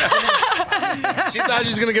fucking listen. She thought she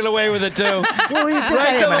was gonna get away with it too. Well, you did Right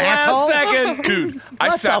that, to him, the an last asshole. second. Dude,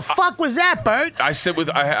 What the fuck was that, Bert? I sit with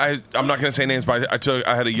I'm not gonna say names, but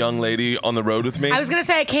I had a young lady on the road with me. I was gonna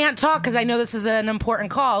say I can't talk because I know this is an important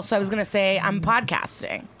call. So I was gonna say I'm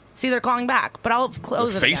podcasting. See, they're calling back, but I'll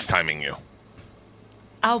close it. again. FaceTiming you.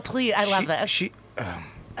 Oh, please! I love this.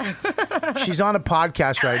 She's on a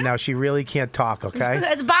podcast right now. She really can't talk. Okay.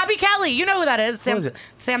 It's Bobby Kelly. You know who that is? Sam, is it?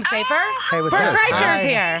 Sam Safer. Hey, what's Bert up? Kreischer's Hi.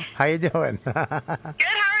 here. How you doing? Good, how are you?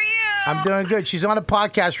 I'm doing good. She's on a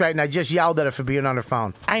podcast right now. I just yelled at her for being on her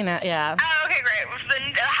phone. I know. Yeah. Oh, okay, great. Well,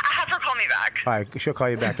 then have her call me back. All right, she'll call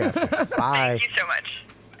you back after. Bye. Thank you so much.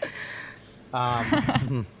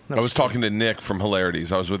 I was talking to Nick from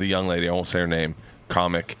Hilarities. I was with a young lady. I won't say her name.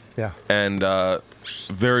 Comic. Yeah. And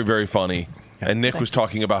very, very funny. And Nick was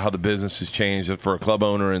talking about how the business has changed for a club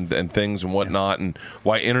owner and things and whatnot, and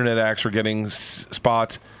why internet acts are getting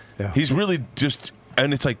spots. Yeah. He's really just,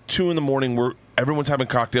 and it's like 2 a.m. where everyone's having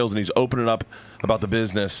cocktails, and he's opening up about the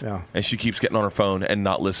business. Yeah. And she keeps getting on her phone and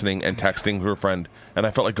not listening and texting her friend. And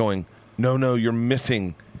I felt like going, no, you're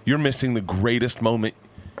missing the greatest moment.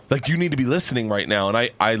 Like, you need to be listening right now. And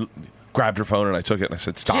I grabbed her phone and I took it and I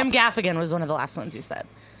said, stop. Jim Gaffigan was one of the last ones you said.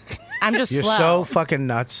 I'm just You're slow. so fucking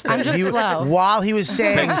nuts. I'm that just slow. While he was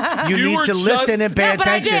saying you You need were to listen and pay No, but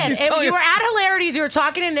I attention. did. If you were at Hilarities, you were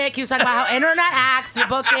talking to Nick. He was talking about how internet acts, the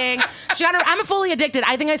booking. I'm fully addicted.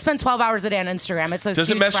 I think I spend 12 hours a day on Instagram. It's a Does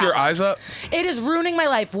it huge mess your problem. eyes up? It is ruining my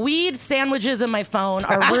life. Weed sandwiches in my phone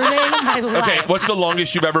are ruining my life. Okay, what's the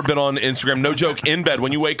longest you've ever been on Instagram? No joke, in bed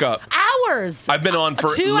when you wake up. Hours. I've been on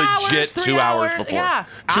for 2 hours, legit 3 2 hours hours, before. Yeah.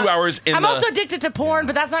 2 hours in I'm the. also addicted to porn,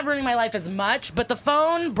 but that's not ruining my life as much. But the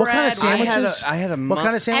phone, What bread, kind of sandwiches? I had a What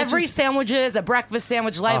kind of sandwiches? every sandwiches, a breakfast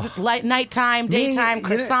sandwich, light, nighttime, Me, daytime, you know-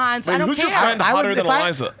 croissants. Wait, I don't who's care. your friend I would- hotter than if I-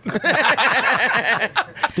 Eliza?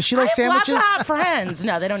 Does she like I have sandwiches? lots of hot friends.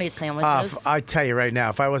 No, they don't eat sandwiches. I tell you right now,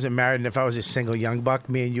 if I wasn't married and if I was a single young buck,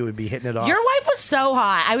 me and you would be hitting it off. Your wife was so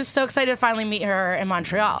hot. I was so excited to finally meet her in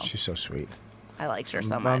Montreal. She's so sweet. I liked her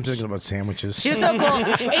so I'm much. thinking about sandwiches. She was so cool.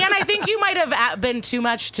 And I think you might have been too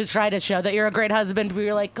much to try to show that you're a great husband. We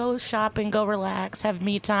were like, go shopping, go relax, have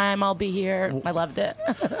me time. I'll be here. I loved it.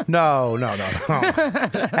 No.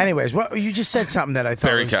 Anyways, what you just said something that I thought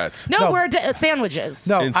Barry was, Katz. No, we're sandwiches.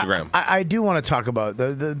 No, Instagram. I do want to talk about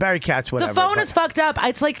the Barry Katz. Whatever. The phone but- is fucked up.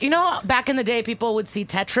 It's like, back in the day, people would see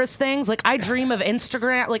Tetris things. Like, I dream of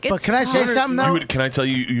Instagram. Like, it's But can I say something though? Can I tell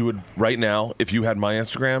you, you would right now, if you had my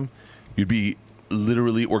Instagram, you'd be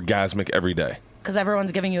literally orgasmic every day. Because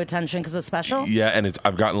everyone's giving you attention because it's special? Yeah, and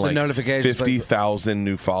I've gotten like notifications, 50,000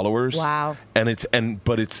 new followers. Wow. But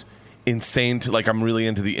it's insane to I'm really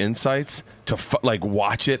into the insights to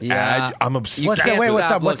watch it. Yeah. I'm obsessed. What's that? Wait, what's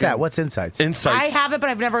stop up? What's that? looking. What's insights? Insights. I have it, but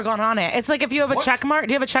I've never gone on it. It's like if you have a check mark.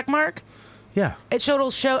 Do you have a check mark? Yeah.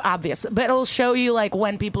 It'll show obvious, but it'll show you like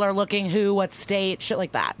when people are looking, who, what state, shit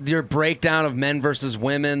like that. Your breakdown of men versus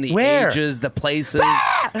women, the Where? ages, the places.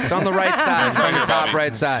 It's on the right side. It's on the top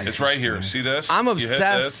right side. It's right here. See this? I'm You hit this,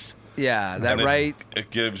 obsessed. Yeah, that and right. It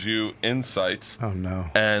gives you insights. Oh no.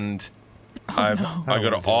 And I go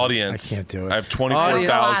to audience. I can't do it. I have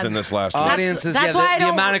 24,000 this last week. Audiences. That's yeah, why I the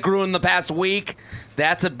don't- amount it grew in the past week.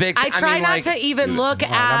 That's a big. I try mean, not like, to even look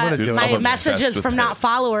I'm at gonna do it. my I'm obsessed messages with from it. not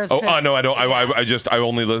followers. Oh, 'cause- no, I don't. I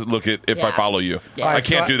only look at if I Yeah. follow you. Yeah. I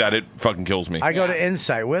can't so do that. It fucking kills me. I go to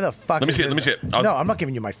Insight. Where the fuck? Let me is see it, this? let me see it. No, I'm not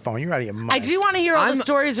giving you my phone. You're out of your mind. I do want to hear all the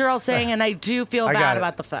stories you're all saying, and I do feel I got bad it.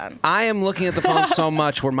 about the phone. I am looking at the phone so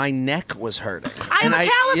much where my neck was hurting. I have a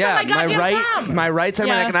callus on my goddamn thumb. my right side of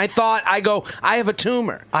my Yeah. neck, and I thought, I have a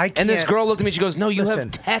tumor. And this can't- girl looked at me. She goes, "No, you Listen.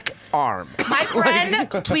 have tech arm." My friend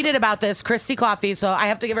tweeted about this, Christy Coffee, so I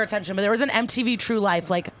have to give her attention. But there was an MTV True Life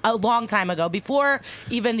like a long time ago, before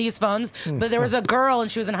even these phones. But there was a girl, and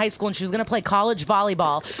she was in high school, and she was going to play college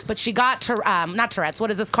volleyball. But she got not Tourette's.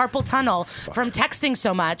 What is this? Carpal tunnel from texting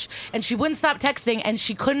so much, and she wouldn't stop texting, and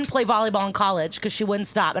she couldn't play volleyball in college because she wouldn't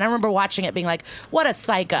stop. And I remember watching it, being like, "What a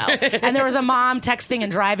psycho!" And there was a mom texting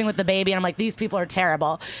and driving with the baby, and I'm like, "These people are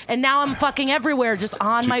terrible." And now I'm fucking everywhere, just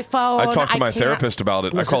on my phone. I talked to my can't- therapist about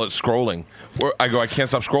it. I call it scrolling. Where I go, I can't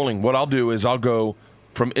stop scrolling. What I'll do is I'll go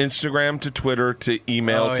from Instagram to Twitter to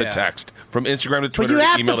email to text. From Instagram to But Twitter you to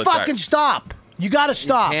have email to to fucking text. stop. You got to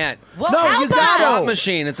stop. can't. Well, no, how you about- got Slot to.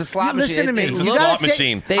 machine. It's a slot machine. Listen to me. It's a You slot gotta say-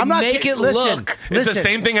 machine. They I'm not make kid- it listen, look. It's the listen.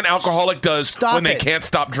 same thing an alcoholic does Stop when they it. can't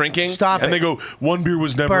stop drinking. Stop and it. they go, one beer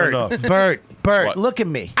was never Bert, enough. Bert, What? look at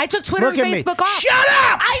me. I took Twitter Look and at me. Facebook off. Shut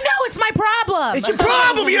up! I know, it's my problem. It's your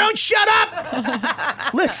problem. You don't shut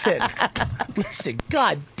up. Listen,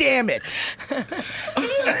 God damn it.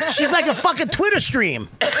 She's like a fucking Twitter stream.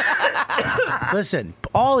 Listen,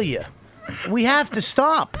 all of you, we have to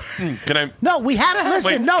stop. Can I? No, we have.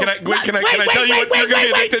 Listen, Wait, no. Can I tell you what you're going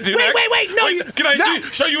to be addicted to next? Wait. No, you. Can I no.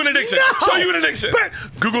 show you an addiction? No. Show you an addiction.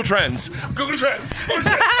 Google Trends. Google Trends.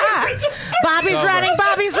 Bobby's running.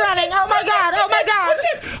 Bobby's running. Oh my god. Oh my god.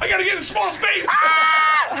 I got to get a small space.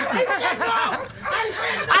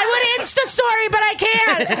 I would Insta story, but I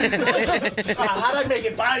can't. How'd I make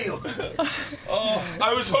it by you? Oh,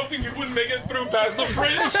 I was hoping you wouldn't make it through past the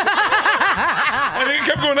fridge. And he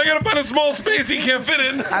kept going, I got to find a small space he can't fit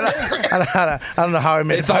in. I don't know how I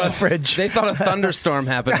made it by the fridge. They thought a thunderstorm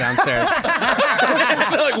happened downstairs.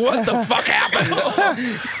 They're like, what the fuck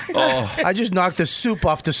happened? I just knocked the soup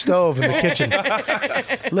off the stove in the kitchen.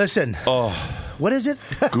 Listen. What is it?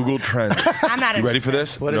 Google Trends. I'm not You ready for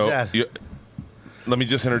this? What is that? Let me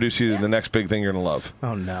just introduce you to the next big thing you're going to love.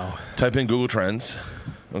 Oh, no. Type in Google Trends,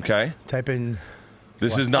 okay? Type in.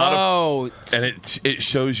 This What? is not Oh. and it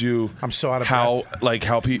shows you I'm so out of how breath. like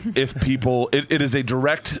how if people it is a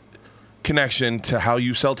direct connection to how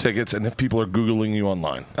you sell tickets and if people are Googling you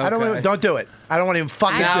online. I don't do it. I don't want to even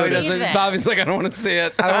fucking Now do he this. doesn't. Bobby's like, I don't want to see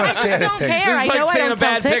it. I don't want I to say just don't anything. care. I It's like know I seeing don't a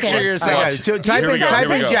bad sell picture of tickets. yourself. Okay, so type Here we in, go, type here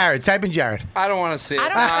we in go. Jared. Type in Jared. I don't want to see it. I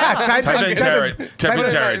don't Type Type in Jared. Type in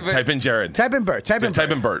in- Jared. Type in Jared. Type in Bert. Type in Type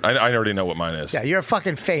Bert. in Bert. I already know what mine is. Yeah, you're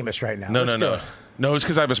fucking famous right now. No, Let's do no. it. No, it's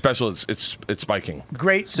because I have a special. It's spiking.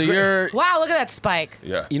 Great. So great. you're. Wow, look at that spike.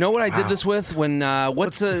 Yeah. You know what I did this with when?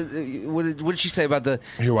 What did she say about the?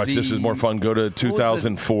 Here, watch. the- This is more fun. Go to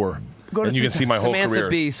 2004. Go to and you can see my whole Samantha career.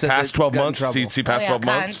 Bee said Past that 12 got in months. trouble. See past 12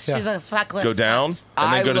 months. She's a feckless. Go down cunt.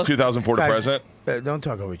 and then I go to look- 2004 to Guys, present. Don't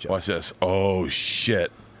talk over each other. Watch this. Oh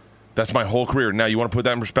shit. That's my whole career. Now you want to put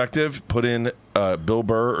that in perspective? Put in Bill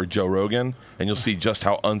Burr or Joe Rogan, and you'll see just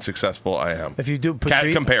how unsuccessful I am. If you do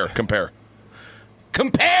Compare.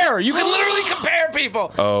 Compare. You can literally compare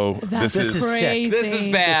people. Oh, That's this is crazy. This is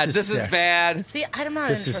bad. This This is is sick. bad. See, I'm not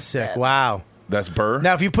This is interested. sick. Wow. that's Burr.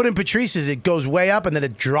 Now, if you put in Patrice's, it goes way up and then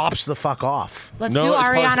it drops the fuck off. Let's No, do it's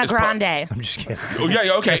Ariana it's part- Grande. I'm just kidding. Oh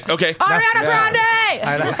yeah. Okay. Ariana Grande.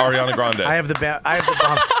 Ariana Grande. I have the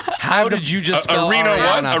bomb. How did you just spell Arena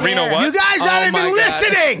what? Ariana? Arena what? You guys aren't Oh even my God.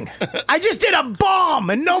 listening. I just did a bomb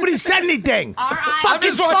and nobody said anything. All right. I'm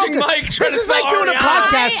just watching focus. Mike try This to is like spell doing a Ariana.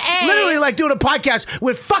 podcast. I-A. Literally like doing a podcast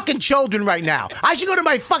with fucking children right now. I should go to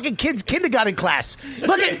my fucking kids' kindergarten class.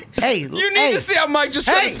 Look at You need to see how Mike just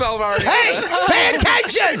tried to spell Ariana. Hey, pay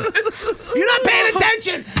attention. You're not paying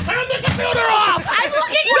attention. Turn the computer off. I'm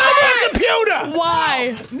looking No at more computer.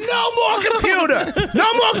 Why? No more computer.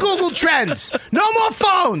 No more Google Trends. No more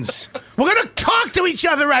phones. We're going to talk to each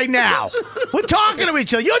other right now. We're talking to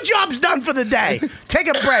each other. Your job's done for the day. Take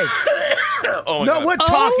a break. Oh my No, God. we're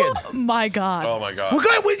talking. Oh my god. Oh my God. We're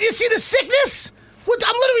going. You see the sickness?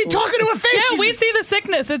 I'm literally talking to her face. Yeah, She's- we see the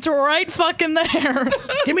sickness. It's right fucking there.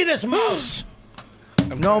 Give me this mouse.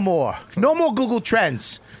 No more. No more Google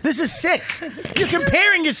Trends. This is sick. You're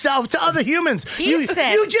comparing yourself to other humans. He's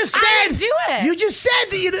sick. You just said. I didn't do it. You just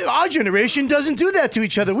said that our generation doesn't do that to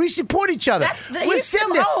each other. We support each other. We're he's sitting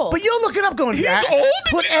still there. old. But you're looking up going, He's "Ah, old?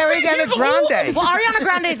 put Did you say Ariana he's Grande. Well, Ariana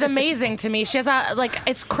Grande is amazing to me. She has a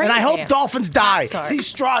it's crazy. And I hope dolphins die. Sorry. These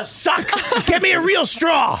straws suck. Get me a real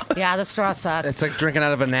straw. Yeah, the straw sucks. It's like drinking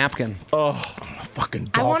out of a napkin. Oh,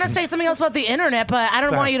 fucking I want to dolphins. say something else about the internet, but I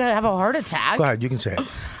don't Go want ahead. you to have a heart attack. Go ahead, you can say it.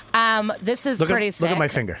 This is Look pretty at, sick. Look at my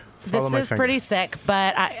finger. Follow This my is finger. pretty sick,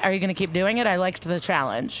 but are you going to keep doing it? I liked the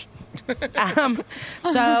challenge.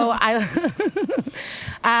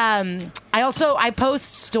 So I post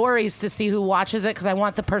stories to see who watches it because I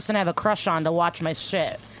want the person I have a crush on to watch my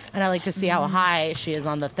shit. And I like to see how high she is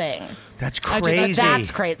on the thing. That's crazy.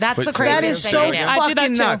 That's crazy. That's the craziest That is thing so I do.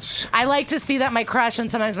 fucking nuts. I like to see that my crush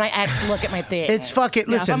and sometimes my ex look at my thing. It's fucking.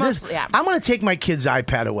 Listen, I'm going to take my kid's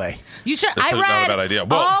iPad away. You should. That's I not read a bad idea.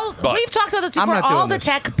 we've talked about this I'm before. not doing All the this.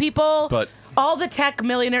 tech people, But- all the tech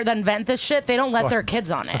millionaires that invent this shit, they don't let their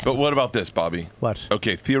kids on it. But what about this, Bobby? What?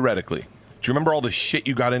 Okay, theoretically. Do you remember all the shit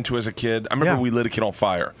you got into as a kid? I remember we lit a kid on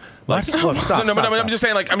fire. What? Well, stop, no, stop, I'm stop.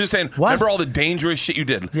 just saying. What? Remember all the dangerous shit you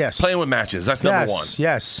did? Yes. Playing with matches. That's number one.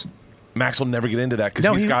 Yes. Max will never get into that because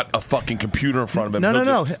No, he's he- got a fucking computer in front of him. No.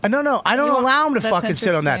 He'll just- I don't allow him to That's fucking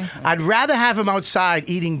sit on that. interesting. I'd rather have him outside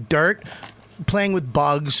eating dirt, playing with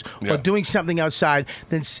bugs, Yeah. or doing something outside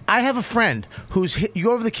than I have a friend who's you go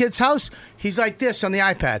over to the kid's house. He's like this on the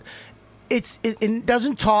iPad. It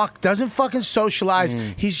doesn't talk, doesn't fucking socialize.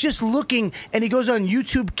 He's just looking, and he goes on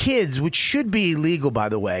YouTube Kids, which should be illegal, by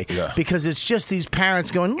the way, because it's just these parents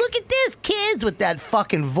going, "Look at this, kids," with that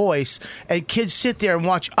fucking voice, and kids sit there and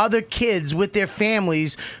watch other kids with their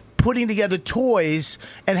families putting together toys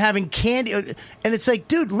and having candy, and it's like,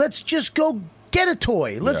 dude, let's just go get a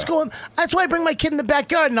toy. Let's go. That's why I bring my kid in the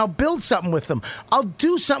backyard and I'll build something with them. I'll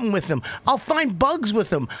do something with them. I'll find bugs with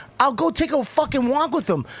them. I'll go take a fucking walk with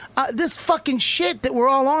them. This fucking shit that we're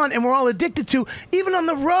all on and we're all addicted to, even on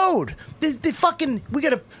the road. They fucking, we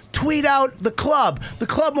got to tweet out the club. The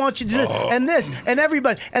club wants you to do this and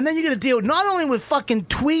everybody. And then you got to deal not only with fucking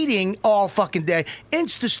tweeting all fucking day,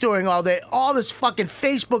 Insta storying all day, all this fucking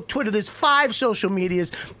Facebook, Twitter. There's 5 social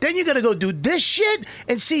medias. Then you got to go do this shit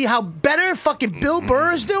and see how better fucking Bill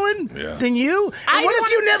Burr is doing than you. And what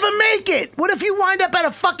if you never make it? What if you wind up at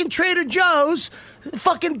a fucking Trader Joe's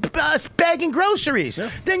fucking bagging groceries?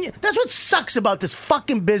 Then that's what sucks about this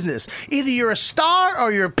fucking business. Either you're a star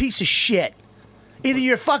or you're a piece of shit. Either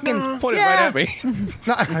you're fucking Point it right at me.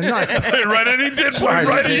 right at he did Sorry, point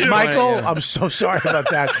right at you. Michael, I'm so sorry about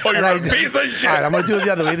that. Oh, you're And a piece of shit. All right, I'm going to do it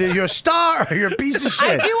the other way. Either you're a star or you're a piece of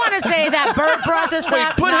shit. I do want to say that Bert brought this Wait,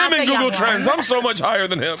 up. put not him in the Google young Trends. ones. I'm so much higher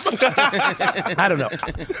than him. I don't know.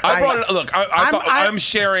 I brought it. Look,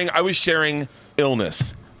 I was sharing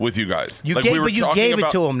illness with you guys. You Like, gave, we were but you talking gave it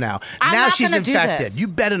about- to him now. I'm Now not she's gonna do infected. this. You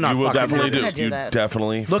better not. You will fucking definitely I'm not do. gonna do You this.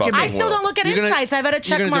 definitely. Look at fucking me. I still will. don't look at You're gonna- insights. I've had a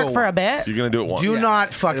check you're gonna mark do for it a bit. You're gonna do it once. Do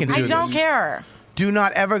not fucking do I this. don't care. Do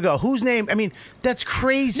not ever go. Whose name? I mean, that's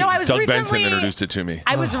crazy. No, I was Doug recently. Benson introduced it to me.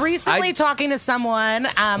 I was recently talking to someone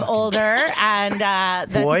older and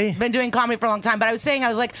that's Boy. been doing comedy for a long time. But I was saying, I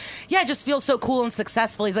was like, yeah, I just feel so cool and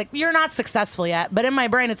successful. He's like, you're not successful yet. But in my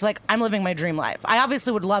brain, it's like, I'm living my dream life. I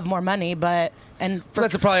obviously would love more money, but. And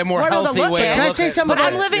That's probably a more people to healthy look way to at. Can I look say at- something But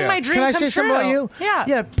about I'm living my dream Can I come say something about true. you? Yeah.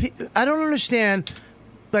 Yeah. I don't understand,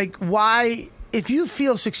 like, why, if you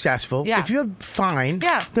feel successful, Yeah. if you're fine,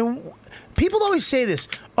 Yeah. then people always say this,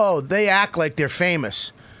 oh, they act like they're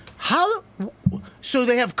famous. How? So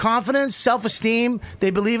they have confidence, self-esteem, they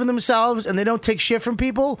believe in themselves, and they don't take shit from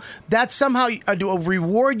people? That's somehow a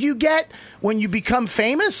reward you get when you become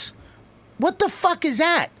famous? What the fuck is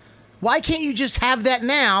that? Why can't you just have that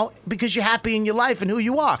now because you're happy in your life and who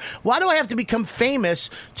you are? Why do I have to become famous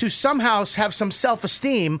to somehow have some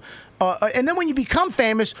self-esteem? And then when you become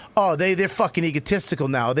famous, they're fucking egotistical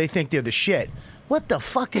now. They think they're the shit. What the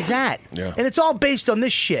fuck is that? Yeah. And it's all based on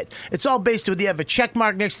this shit. It's all based on whether you have a check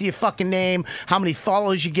mark next to your fucking name, how many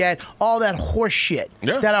followers you get, all that horse shit.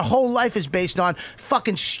 Yeah. That our whole life is based on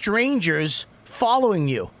fucking strangers following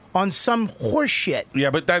you on some horse shit. Yeah,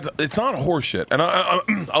 but it's not horseshit. And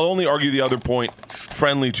I'll only argue the other point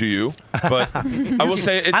friendly to you. But I will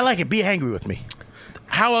say it's... I like it. Be angry with me.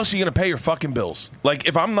 How else are you going to pay your fucking bills? Like,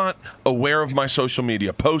 if I'm not aware of my social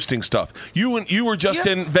media, posting stuff. You were just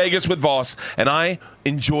in Vegas with Voss, and I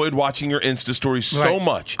enjoyed watching your Insta stories so Right.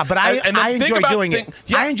 much. But I enjoy doing it.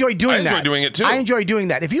 Yeah, I enjoy doing that. I enjoy doing it, too. I enjoy doing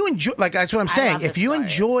that. If you enjoy, like, that's what I'm saying. love If the you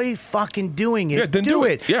stories. enjoy fucking doing it, Yeah, then do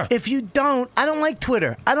it. Yeah. If you don't, I don't like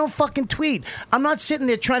Twitter. I don't fucking tweet. I'm not sitting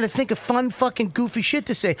there trying to think of fun fucking goofy shit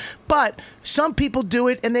to say. But some people do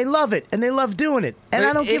it, and they love it, and they love doing it. And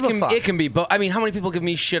I don't give a fuck. It can be both. I mean, how many people give give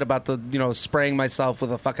me shit about the spraying myself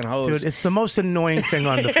with a fucking hose. Dude, it's the most annoying thing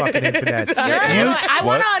on the fucking internet. I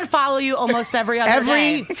want to unfollow you almost every other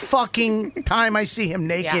day. Every fucking time I see him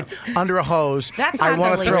naked under a hose, That's I not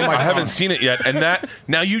want the to throw least. my I phone. haven't seen it yet, and that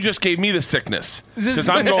now you just gave me the sickness because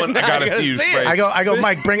I'm going. I gotta see you spray. I go,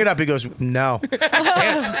 Mike, bring it up. He goes, no. He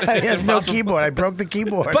has no keyboard. I broke the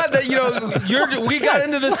keyboard. But we got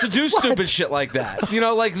into this to do stupid shit like that.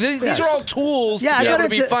 Like these are all tools to be able to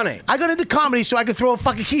be funny. I got into comedy so I could throw a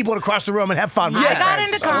fucking keyboard across the room and have fun. I got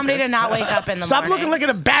into comedy to not wake up in the Stop morning. looking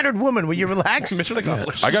like a battered woman. Will you relax? Mission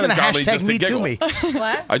accomplished. I got into comedy hashtag just to me to giggle. me.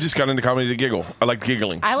 What? I just got into comedy to giggle. I like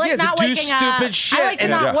giggling. I like not to do waking up. stupid shit. I like to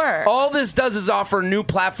and not work. All this does is offer new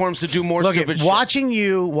platforms to do more Look, stupid shit. watching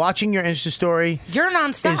your Insta story You're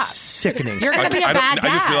nonstop. is sickening. You're going to be a bad I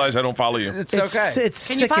just dad. realized I don't follow you. It's okay. It's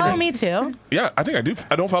Can you sickening. follow me too? Yeah, I think I do.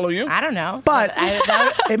 I don't follow you. I don't know. But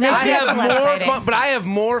it makes I me have less more exciting. fun, but I have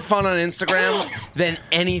more fun on Instagram than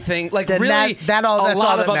anything. Like Then really, that's a all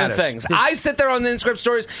lot that of other matters. things. This- I sit there on the Instagram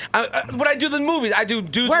stories. When I do the movies, I do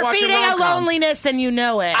dudes We're watching feeding a rom-coms. loneliness, and you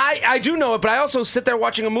know it. I do know it, but I also sit there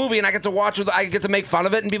watching a movie, and I get to make fun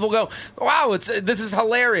of it, and people go, "Wow, this is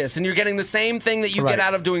hilarious!" And you're getting the same thing that you Right. get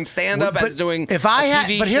out of doing stand up But as doing if I a had,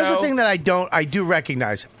 TV but here's show. the thing that I do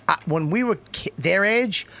recognize. When we were their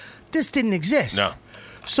age, this didn't exist. No.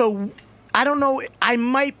 So I don't know. I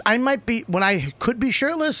might be when I could be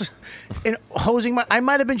shirtless and I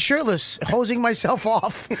might have been shirtless, hosing myself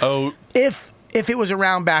off. Oh, if it was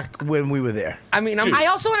around back when we were there. I mean, I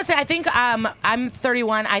also want to say, I think I'm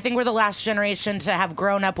 31. I think we're the last generation to have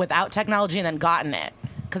grown up without technology and then gotten it.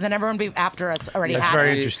 Because then everyone after us already That's had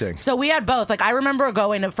very it. interesting. So we had both. Like I remember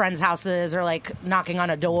going to friends' houses or like knocking on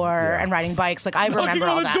a door and riding bikes. Like I remember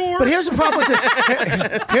all that. But here's the problem with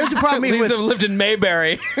this. Here's the problem with Lisa lived in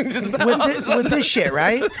Mayberry. with this shit,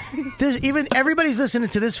 right? Even everybody's listening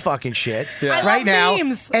to this fucking shit I right love now,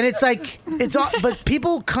 memes. and it's like it's all. But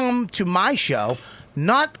people come to my show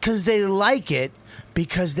not because they like it,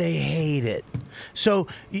 because they hate it. So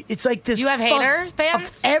it's like this. You have hater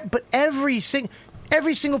fans? But every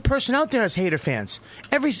single person out there has hater fans.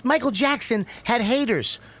 Michael Jackson had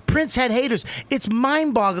haters. Prince had haters. It's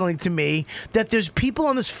mind-boggling to me that there's people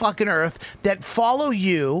on this fucking earth that follow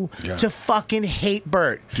you to fucking hate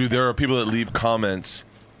Bert. dude, there are people that leave comments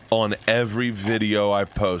on every video I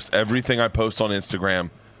post, everything I post on Instagram,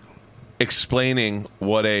 explaining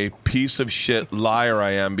what a piece of shit liar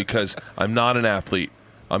I am because I'm not an athlete.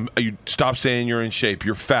 You stop saying you're in shape.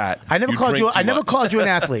 You're fat. I never called drink you. I too never much. called you an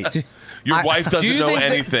athlete. Your wife Do doesn't you know think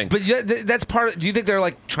anything. but that's part. Do you think they're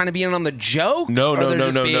like trying to be in on the joke? No, Or no, they're no,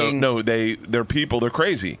 just no, being- no. They're people. They're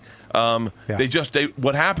crazy.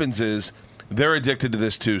 What happens is they're addicted to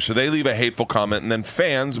this too. So they leave a hateful comment, and then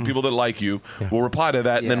fans, people that like you, will reply to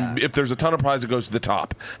that. And then if there's a ton of prize, it goes to the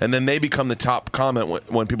top, and then they become the top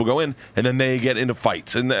comment when people go in, and then they get into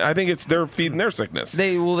fights. And I think they're feeding their sickness.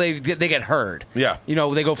 They get heard. Yeah.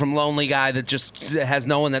 They go from lonely guy that just has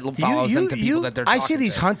no one that follows them to people that they're. I see talking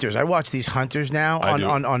these to. hunters. I watch these hunters now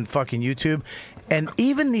on fucking YouTube, and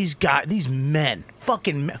even these men,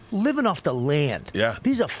 fucking men, living off the land. Yeah.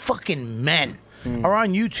 These are fucking men. Are on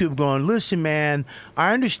YouTube going, listen, man,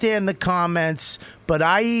 I understand the comments, but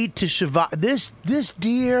I eat to survive. This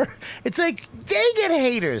deer, it's like they get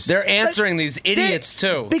haters. They're answering these idiots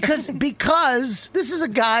too. Because this is a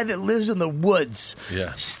guy that lives in the woods.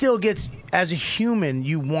 Yeah. Still gets, as a human,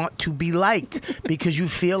 you want to be liked because you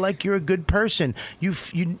feel like you're a good person. You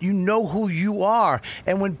know who you are.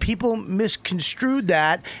 And when people misconstrue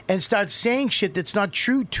that and start saying shit that's not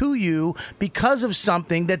true to you because of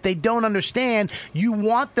something that they don't understand, you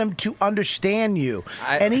want them to understand you.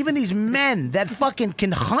 And even these men that fucking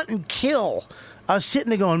can hunt and kill are sitting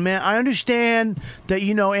there going, man, I understand that,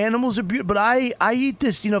 animals are beautiful, but I eat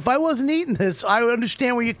this. If I wasn't eating this, I would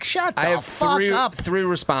understand where you shut the I have fuck up. three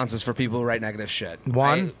responses for people who write negative shit.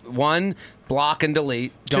 One, block and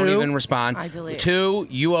delete. Don't Two, even respond. I delete. 2,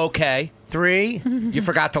 you okay. 3, You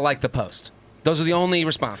forgot to like the post. Those are the only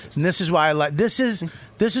responses. and this is why I like this is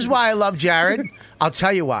why I love Jared. I'll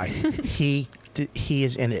tell you why. He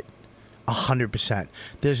is in it 100%.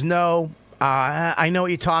 There's no I know what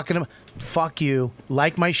you're talking about. Fuck you.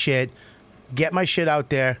 Like my shit. Get my shit out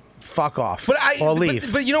there. Fuck off. Or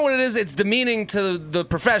leave. But you know what it is? It's demeaning to the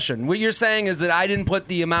profession. What you're saying is that I didn't put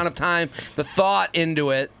the amount of time, the thought into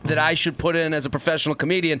it that I should put in as a professional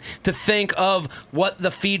comedian to think of what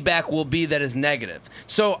the feedback will be that is negative.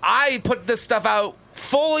 So I put this stuff out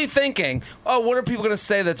fully thinking, what are people going to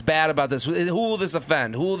say that's bad about this? Who will this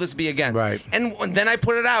offend? Who will this be against? Right. And then I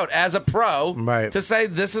put it out as a pro Right. to say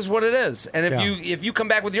this is what it is. And if Yeah. you come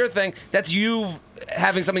back with your thing, that's you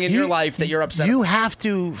having something in your life that you're upset. You have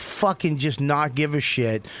to fucking just not give a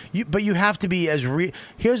shit. But you have to be as real.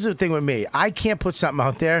 Here's the thing with me. I can't put something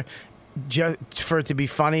out there just for it to be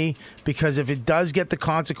funny, because if it does get the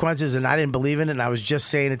consequences and I didn't believe in it and I was just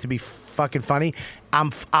saying it to be fucking funny,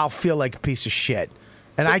 I'll feel like a piece of shit.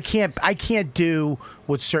 And I can't do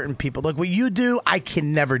what certain people like. What you do, I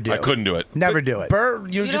can never do. I couldn't do it. Never do it. Burr,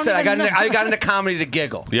 you just said I got into comedy to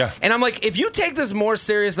giggle. Yeah. And I'm like, if you take this more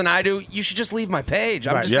serious than I do, you should just leave my page.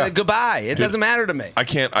 I'm Right. just Yeah. gonna goodbye. It Dude, doesn't matter to me. I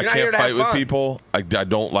can't You're not here to fight have with fun. people. I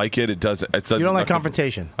don't like it. It doesn't. You You don't like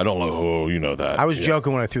confrontation. I don't like. Oh, you know that. I was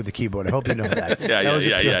joking when I threw the keyboard. I hope you know that. Yeah, That was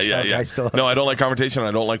a pure joke. I still No, I don't like confrontation.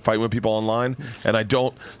 I don't like fighting with people online. And I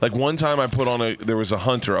don't like. One time I put on there was a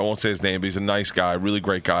hunter. I won't say his name, but he's a nice guy, really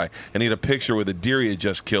great guy. And he had a picture with a deer he had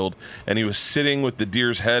just killed, and he was sitting with the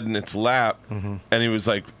deer's head in its lap, and he was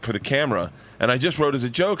like for the camera. And I just wrote as a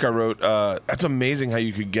joke. I wrote, "That's amazing how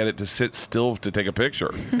you could get it to sit still to take a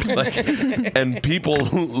picture." And people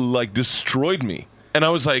like destroyed me. And I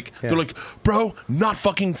was like, they're like, bro, not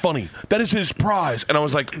fucking funny. That is his prize. And I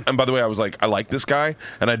was like, and by the way, I was like, I like this guy,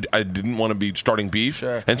 and I didn't want to be starting beef.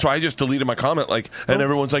 Sure. And so I just deleted my comment, and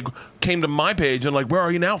everyone's like, came to my page and like, where are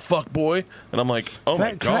you now, fuck boy? And I'm like, oh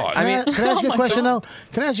my God. Can I ask you a question though?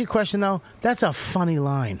 Can I ask you a question though? That's a funny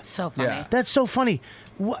line. So funny. Yeah. That's so funny.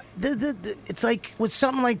 What? It's like with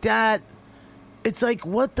something like that. It's like,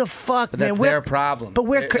 what the fuck, But man? that's We're- their problem. But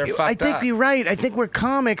we're. They're I fucked think up. you're right. I think we're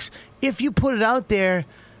comics. If you put it out there,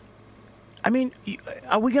 I mean,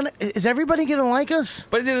 are we gonna? Is everybody gonna like us?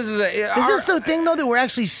 But this is Is this the thing though that we're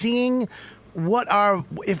actually seeing? What our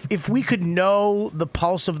if we could know the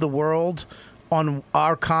pulse of the world on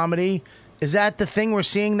our comedy, is that the thing we're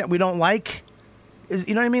seeing that we don't like?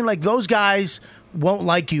 You know what I mean? Like those guys won't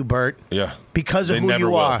like you, Bert. Yeah. Because of They who never you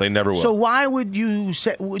will. are. They never will. So why would you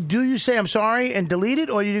say? Do you say I'm sorry and delete it,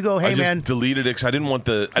 or do you go, hey I just man? deleted it because I didn't want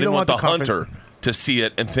the don't want the hunter to see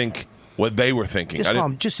it and think what they were thinking. Just I call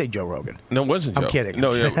didn't- him. Just say Joe Rogan. No, it wasn't Joe. I'm kidding.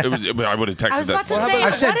 No, yeah, I would have texted I was that. about to to say,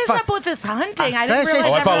 him. said what is fuck- up with this hunting? I Can I didn't say-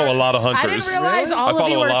 realize. Oh, I follow a lot of I hunters. didn't realize Really? all I of follow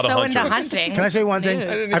you a were lot of so into hunters. hunting. Can I say one thing?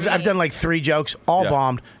 News. I've done like 3 jokes, all Yeah.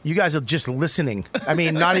 bombed. You guys are just listening. I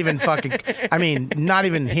mean, not even fucking. I mean, not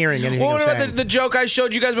even hearing anything. Well, I'm what about saying. the joke I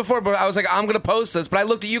showed you guys before? But I was like, I'm going to post this. But I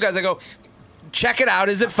looked at you guys. I go, check it out.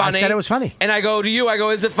 Is it funny? I said it was funny. And I go to you. I go,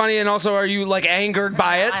 is it funny? And also, are you like angered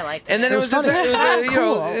by it? I liked And then it. it It was was just, funny. it was you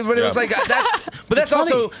know, Cool. but it was Yeah. like that's. But that's It's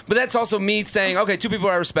funny. also me saying, okay, 2 people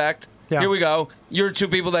I respect. Yeah. Here we go. You're 2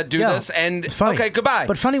 people that do Yeah. this, and It's funny. okay, goodbye.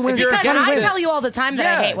 But funny wins. If you're a Because Funny I wins. tell you all the time that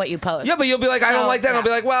I hate what you post. Yeah, but you'll be like, I don't So, like that. And I'll be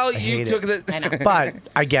yeah. like, well, hate you it. took the. I know. But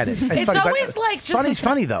I get it. It's funny, always but like just- funny's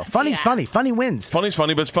funny though. Funny's Yeah. funny. Funny wins. Funny's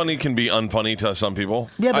funny, but funny can be unfunny to some people.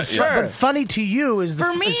 Yeah, but, Sure. but funny to you is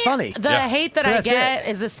For me, is funny. the Yeah. hate that So I that's get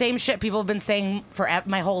is the same shit people have been saying for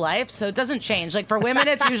my whole life. So it doesn't change. Like for women,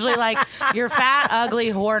 it's usually like you're fat,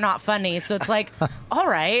 ugly, whore, not funny. So it's like, all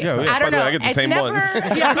right. Yeah, I by don't the way, know. I get the It's same never, ones.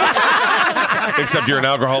 Yeah. Except you're an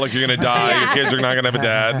alcoholic, you're gonna die. Yeah. Your kids are not gonna have a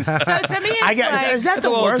dad, So to me, it's I get. like, Is that It's a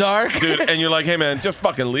the little worst? dark. dude. And you're like, hey man, just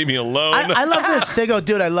fucking leave me alone. I love this. They go,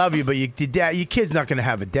 dude, I love you, but your dad, your kid's not going to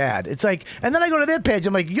have a dad. It's like, and then I go to their page.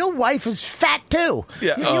 I'm like, your wife is fat too.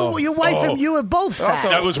 Yeah. Your wife Oh. and you are both fat. Also,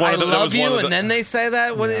 That was one I of the- that love was one you, of the- and then they say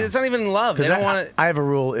that. Well, it's not even love. They Because don't want to. I have a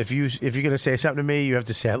rule: if you're gonna say something to me, you have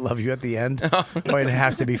to say I love you at the end, or it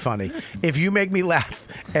has to be funny. If you make me laugh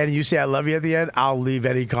and you say I love you at the end, I'll leave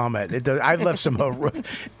any comment. It does, I've left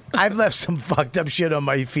some fucked up shit on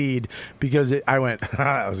my feed because I went.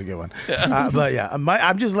 That was a good one. But yeah,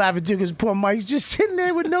 I'm just laughing too because poor Mike's just sitting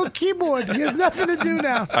there with no keyboard. He has nothing to do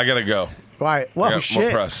now. I gotta go. All right. I Well, got shit. more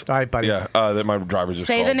press. All right, buddy. Yeah, that my driver's just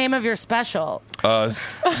say called. the name of your special. No,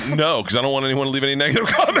 because I don't want anyone to leave any negative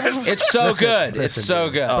comments. It's so Listen, good. listen, It's so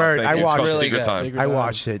dude. good. Bird, Thank I you. It's watched called it. Really Secret good. Time. I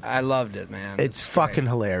watched it. I loved it, man. It's fucking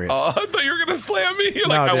hilarious. Oh, I thought you were gonna slam me. You're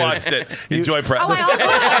No, like, I dude. watched it. Enjoy press. Oh, I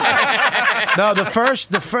also No, the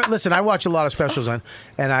first. Listen, I watch a lot of specials on,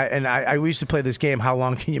 and I used to play this game. How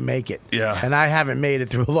long can you make it? Yeah. And I haven't made it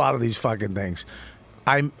through a lot of these fucking things.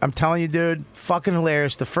 I'm telling you, dude, fucking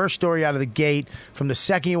hilarious. The first story out of the gate, from the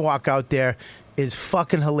second you walk out there, is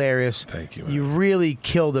fucking hilarious. Thank you, man. You really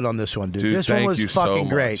killed it on this one, dude. Dude, This one thank was you so fucking much.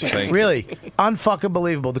 great. Thank you. Really, unfucking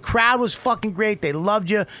believable. The crowd was fucking great. They loved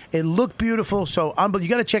you. It looked beautiful. So, you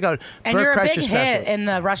got to check out. and Bert you're a Kreischer big special. hit in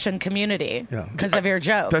the Russian community Yeah. because of your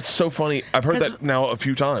joke. That's so funny. I've heard 'Cause- that now a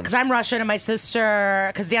few times. Because I'm Russian and my sister,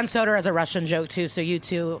 because Dan Soder has a Russian joke too, so you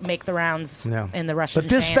two make the rounds Yeah. in the Russian But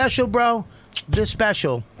this chain. special, bro, this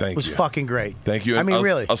special Thank was you. fucking great. Thank you. I mean, I'll,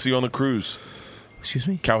 really. I'll see you on the cruise. Excuse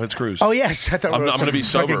me? Cowheads Cruise. Oh, yes. I thought I'm we were going to be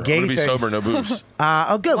some sober. fucking I'm going to gay be thing. sober, no booze.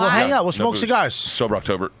 Oh, good. We'll hang out. We'll smoke booze. cigars. Sober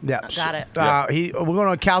October. Yeah. Got it. We're going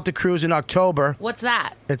on Calta Cruise in October. What's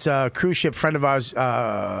that? It's a cruise ship friend of ours.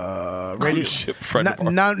 Radio, ship friend of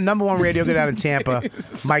ours. Number one radio go down in Tampa.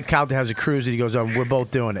 Mike Calta has a cruise that he goes on. We're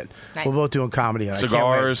both doing it. Nice. We're both doing comedy. I can't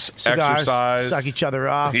Cigars, wait. exercise. Suck each other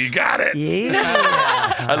off. You got it.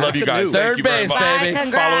 Yeah. I love you guys. Thank Third you very base, much. baby.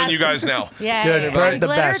 Congrats. Following you guys now. Yeah. Good. Bert, the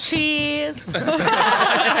glitter best. cheese.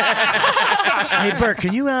 Hey, Bert,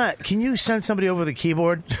 can you send somebody over the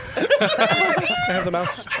keyboard? I have the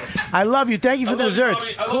mouse. I love you. Thank you for the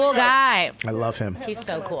desserts. Cool guy. I love him. He's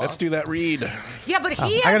so cool. Let's do that read. Yeah, but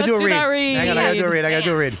he. I gotta do a do read. that read. Hang on, I gotta do a read. I gotta do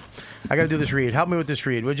a Damn. read. I gotta do this read. Help me with this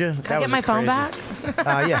read, would you? Can I get my phone back?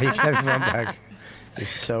 Yeah, you get his phone back. It's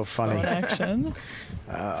so funny. Action.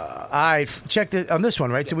 All right, check on this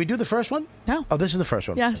one, right? Did we do the first one? No. Oh, this is the first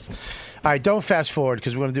one. Yes. All right, don't fast forward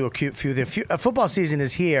because we're going to do a cute few things. Football season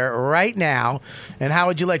is here right now. And how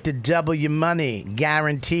would you like to double your money?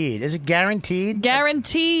 Guaranteed. Is it guaranteed?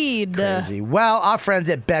 Guaranteed. Crazy. Well, our friends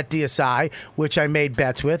at BetDSI, which I made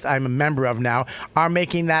bets with, I'm a member of now, are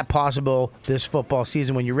making that possible this football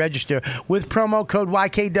season when you register with promo code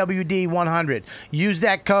YKWD100. Use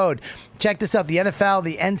that code. Check this out. The NFL,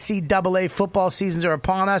 the NCAA football seasons are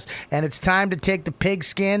upon us, and it's time to take the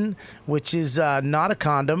pigskin, which is not a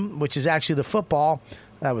condom, which is actually the football.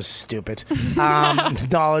 That was stupid.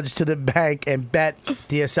 Knowledge to the bank and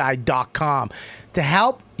betdsi.com. To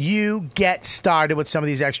help you get started with some of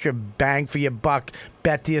these extra bang for your buck,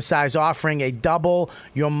 BetDSI is offering a double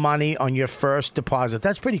your money on your first deposit.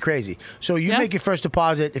 That's pretty crazy. So you make your first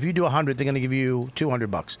deposit. If you do 100, they're going to give you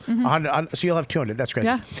 $200. 100, so you'll have 200. That's crazy.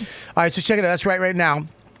 Yeah. All right, so check it out. That's right now.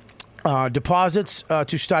 Deposits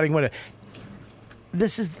to starting with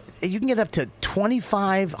you can get up to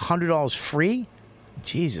 $2,500 free.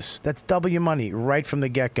 Jesus, that's double your money right from the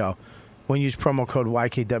get-go when you use promo code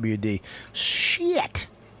YKWD. Shit.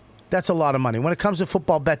 That's a lot of money. When it comes to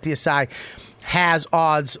football, BetDSI has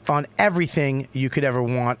odds on everything you could ever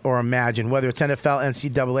want or imagine, whether it's NFL,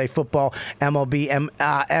 NCAA, football, MLB,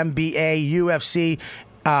 NBA, UFC.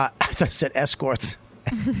 I thought I said escorts.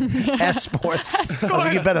 Sports. I was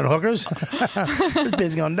like, you bet on hookers? This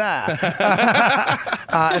bit's gonna die.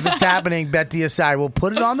 If it's happening, BetDSI will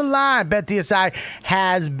put it on the line. BetDSI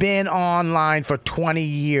has been online for 20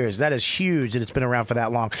 years. That is huge that it's been around for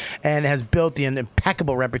that long, and has built an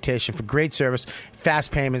impeccable reputation for great service,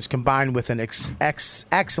 fast payments, combined with an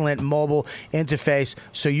excellent mobile interface,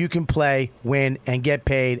 so you can play, win, and get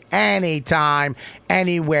paid anytime,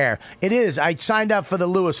 anywhere. It is. I signed up for the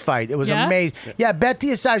Lewis fight. It was amazing. Yeah,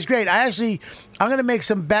 BetDSI is great. I'm going to make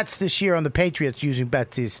some bets this year on the Patriots using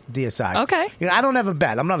BetDSI. Okay. I don't have a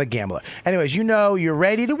bet. I'm not a gambler. Anyways, you're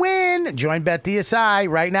ready to win. Join BetDSI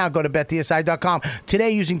right now. Go to BetDSI.com today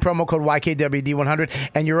using promo code YKWD100,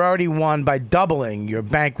 and you're already won by doubling your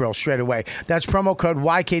bankroll straight away. That's promo code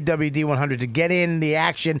YKWD100 to get in the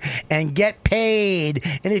action and get paid.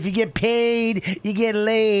 And if you get paid, you get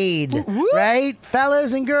laid. Woo-hoo. Right?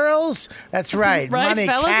 Fellas and girls? That's right. Right, Money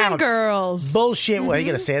fellas counts. and girls. Bullshit. Well, you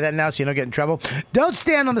got to say that now so you don't get in trouble. Don't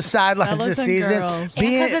stand on the sidelines Fellas this and season. girls.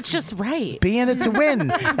 Because it's just right. Be in it to win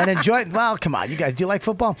and enjoy. Well, come on, you guys. Do you like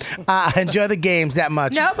football? Enjoy the games that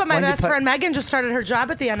much. No, but my When you best play- friend Megan just started her job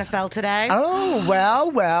at the NFL today. Oh,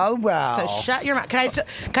 well. So shut your mouth. Can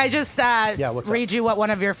I just what's up? read you what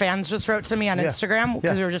one of your fans just wrote to me on Yeah. Instagram?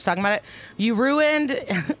 Because Yeah. we were just talking about it. You ruined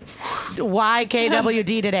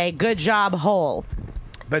YKWD today. Good job, hole.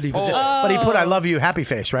 But he put "I love you" happy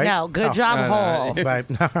face, right? No, good job, hole. Right.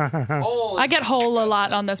 I get whole a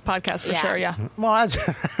lot on this podcast for sure. Yeah. Well, that's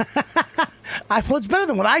well, it's better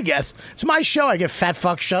than what I get. It's my show. I get fat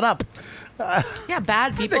fuck. Shut up. Yeah,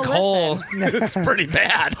 bad people listen. Hole. It's pretty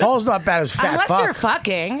bad. Hole's not bad as fat Unless fuck. you're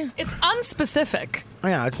fucking. It's unspecific.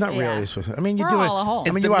 Yeah, it's not really. I mean, you're We're doing. all a hole. I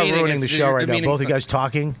mean, It's you are demeaning. ruining the It's- show you're right now. demeaning Both of you some- guys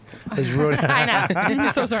talking is ruining. I know.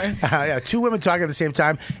 I'm so sorry. Yeah, two women talking at the same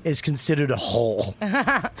time is considered a hole.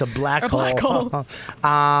 It's a black hole. black hole.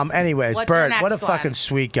 Anyways, What's your Bert, what a next one? fucking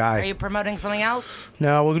sweet guy. Are you promoting something else?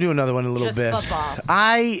 No, we'll do another one in a little Just bit. football.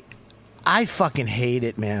 I fucking hate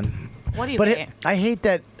it, man. What do you But hate? I hate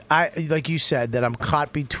that like you said, that I'm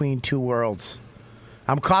caught between two worlds.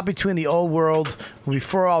 I'm caught between the old world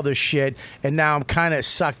before all this shit, and now I'm kind of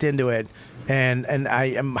sucked into it. And I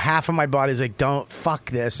am half of my body's like, don't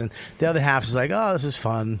fuck this, and the other half is like, oh, this is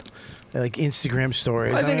fun. like Instagram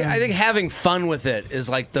stories. I think having fun with it is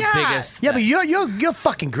like the biggest. Yeah, but you're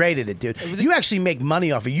fucking great at it, dude. You actually make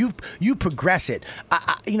money off it. You progress it.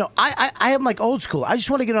 I am like old school. I just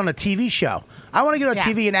want to get on a TV show. I want to get on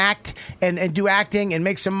TV and act and do acting and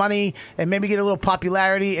make some money and maybe get a little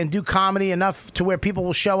popularity and do comedy enough to where people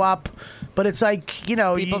will show up. But it's like,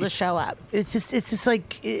 people to show up. It's just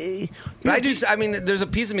like. But I mean, there's a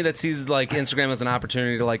piece of me that sees like Instagram as an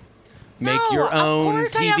opportunity to like make your own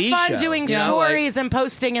Of course, TV I have fun show. doing stories and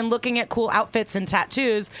posting and looking at cool outfits and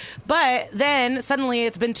tattoos. But then suddenly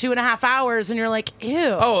it's been 2.5 hours, and you're like, ew.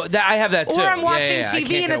 Oh, I have that too. Or I'm watching I TV, can't and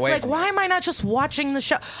get it's away like, from why am I not just watching the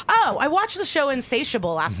show? Oh, I watched the show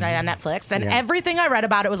Insatiable last night on Netflix, and everything I read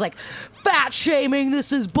about it was like, fat shaming.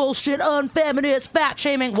 This is bullshit. Unfeminist fat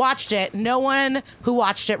shaming. Watched it. No one who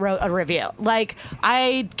watched it wrote a review. Like,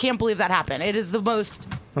 I can't believe that happened. It is the most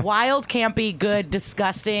wild, campy, good,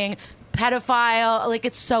 disgusting. Pedophile, like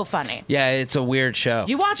it's so funny. Yeah, it's a weird show.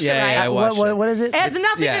 You watched it, right? Yeah, I watched it. What is it? It has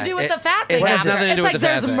nothing to do with the fat thing. It has nothing to It's do like with the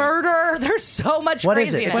fat there's thing. murder. There's so much What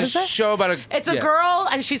is craziness. it? It's a show about a. It's a girl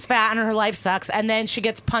and she's fat and her life sucks, and then she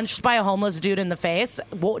gets punched by a homeless dude in the face,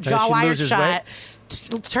 jaw she wired loses shut. weight?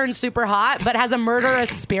 Turns super hot, but has a murderous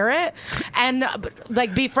spirit, and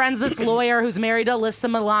like befriends this lawyer who's married to Alyssa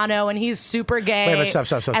Milano, and he's super gay. Wait, stop,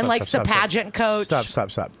 and likes the pageant coach.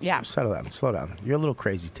 Stop. Yeah. Settle down. Slow down. You're a little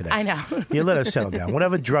crazy today. I know. You let us settle down.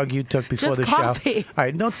 Whatever drug you took before Just the coffee. show. All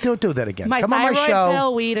right, don't do that again. My Come on my thyroid show.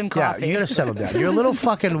 pill, weed, and coffee. Yeah, you gotta settle down. You're a little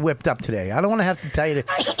fucking whipped up today. I don't want to have to tell you that.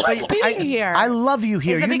 I just like being here. I love you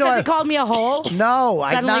here. Is it you because know he called me a hole? No,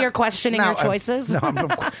 Suddenly you're questioning your choices?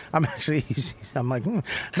 I'm actually. I'm like,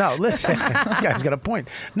 no. Listen, this guy's got a point.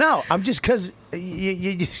 No, I'm just because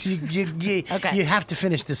you have to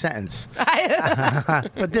finish the sentence.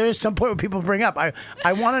 But there is some point where people bring up.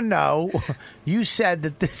 I want to know. You said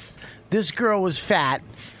that this girl was fat.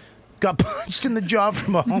 Got punched in the jaw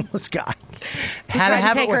from a homeless guy. Had to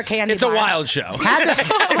have take her candy It's bar. a wild show. Had to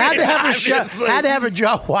have her had to have her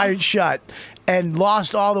jaw wired shut, and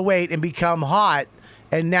lost all the weight and become hot,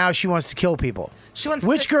 and now she wants to kill people. She wants.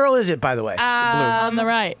 Which girl is it, by the way? On the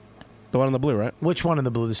right. The one in the blue, right? Which one in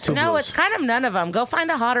the blue? There's two No, blues. it's kind of none of them. Go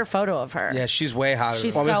find a hotter photo of her. Yeah, she's way hotter.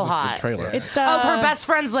 She's Well, this so is the hot. trailer. It's her best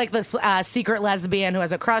friend's like this secret lesbian who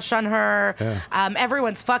has a crush on her. Yeah.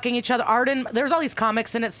 Everyone's fucking each other. Arden, there's all these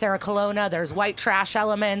comics in it. Sarah Colonna. There's white trash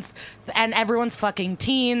elements, and everyone's fucking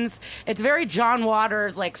teens. It's very John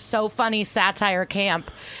Waters, like so funny satire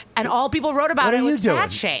camp, and all people wrote about What it are was you doing?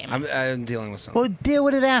 fat shame. I'm dealing with something. Well, deal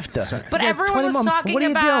with it after. But You got everyone 20 was more- talking what are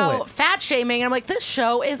you dealing about with? fat shaming, and I'm like, this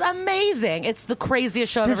show is amazing. It's the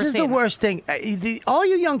craziest show I've This ever is seen. the worst thing. All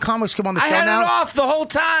you young comics come on the I show had now, it off the whole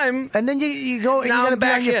time. and then you go and Now you gotta I'm be on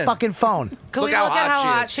back your in. fucking phone. Can we look at how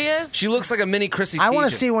hot she is? She looks like a mini Chrissy I want Teigen.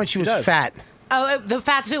 to see when she was fat. Oh, the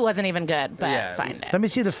fat suit wasn't even good, but Yeah. find it. Let me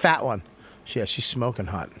see the fat one. Yeah, she's smoking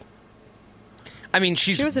hot. I mean,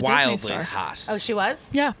 she's She was a Disney wildly star. hot. Oh, she was?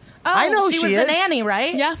 Yeah. Oh, I know she she was is. the nanny,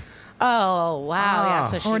 right? Yeah. Oh, wow. Yeah,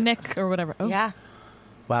 so she, Or Nick or whatever. Oh. yeah.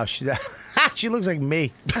 Wow, she looks like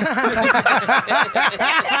me.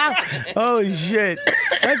 Holy shit.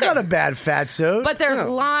 That's not a bad fat suit. But there's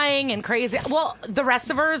lying and crazy. Well, the rest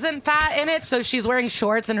of her isn't fat in it, so she's wearing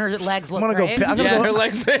shorts and her legs look I'm gonna great. go. I'm gonna Yeah, go. her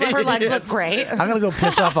legs. Her legs look great. I'm gonna go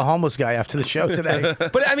piss off a homeless guy after the show today.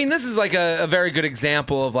 But I mean, this is like a very good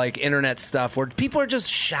example of like internet stuff where people are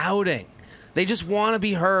just shouting. They just want to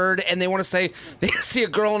be heard, and they want to say they see a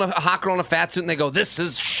hot girl in a fat suit, and they go, "This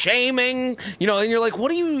is shaming," you know. And you're like,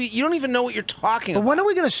 "What do you? You don't even know what you're talking But about." when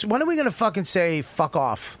are we gonna fucking say fuck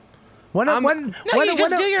off? When No, you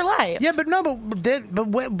just do your life. Yeah, but no,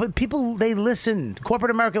 but people, they listen.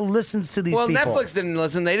 Corporate America listens to these Well, people. Netflix didn't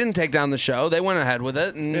listen. They didn't take down the show. They went ahead with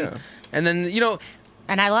it, and then you know.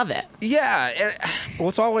 And I love it. Yeah. Well,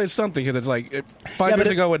 it's always something because it's like 5 years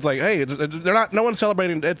ago. It's like, hey, they're not. No one's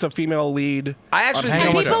celebrating. It's a female lead. I actually. Hang And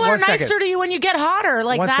on one people second. are One nicer second. to you when you get hotter.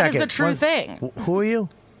 Like, One that is second. a true thing. Who are you?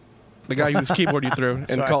 The guy whose keyboard you threw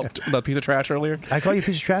and Sorry. called the piece of trash earlier. I call you a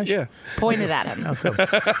piece of trash? Yeah. Pointed at him. No,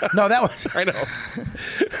 that was. I know.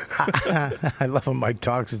 I love when Mike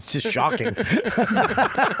talks. It's just shocking. Out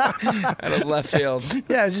of left field.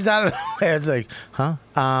 Yeah, it's just out of nowhere. It's like, huh?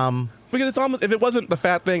 Because it's almost, if it wasn't the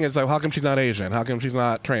fat thing, it's like, how come she's not Asian? How come she's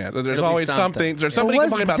not trans? There's It'll be always something. something. There's somebody But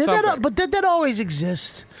complaining about did that- something. but did that always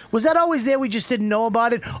exist? Was that always there? We just didn't know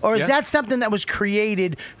about it, or is Yeah. that something that was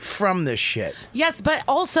created from this shit? Yes, but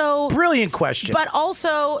also Brilliant question. But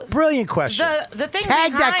also Brilliant question. the thing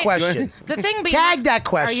Tag that behind- question. The thing behind, Tag that Are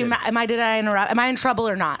question. you? Did I interrupt? Am I in trouble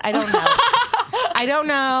or not? I don't know. I don't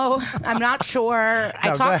know. I'm not sure. I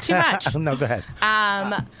No, go talk too ahead. much. No, go ahead.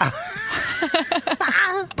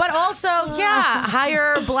 But also,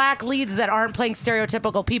 hire black leads that aren't playing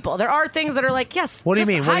stereotypical people. There are things that are like, yes, What do you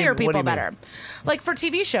just mean? What do you- hire what do people you mean? better. Like for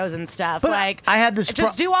TV shows and stuff. But like I had this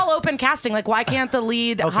just do all open casting. Like why can't the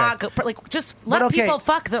lead like just let But okay. people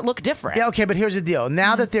fuck that look different? Yeah, okay, but here's the deal.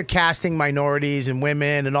 Now that they're casting minorities and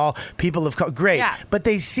women and all people of color, great. Yeah. But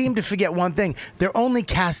they seem to forget one thing. They're only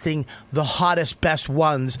casting the hottest, best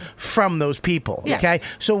ones from those people. Yes. Okay?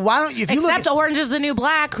 So why don't you, if you Except look at, Orange is the New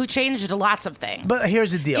Black, who changed lots of things. But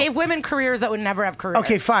here's the deal. Gave women careers that would never have careers.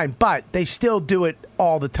 Okay, fine, but they still do it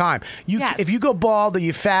all the time. Yes. If you go bald or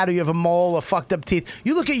you're fat or you have a mole or fucked up teeth,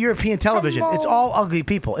 you look at European television. It's all ugly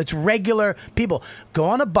people. It's regular people. Go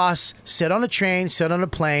on a bus, sit on a train, sit on a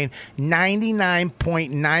plane.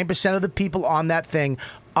 99.9% of the people on that thing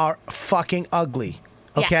are fucking ugly.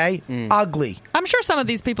 Okay? Ugly. I'm sure some of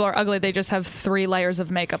these people are ugly. They just have 3 layers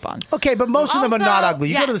of makeup on. Okay, but most of them are not Also, ugly.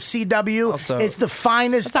 You go to the CW, it's the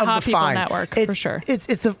finest It's a of hot the people fine. network, it's, for sure. It's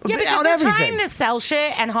the Yeah, because on they're everything. trying to sell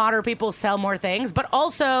shit, and hotter people sell more things. But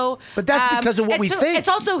also, But that's because of what we think. It's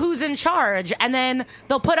also who's in charge, and then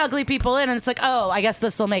they'll put ugly people in, and it's like, oh, I guess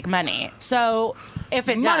this will make money. So if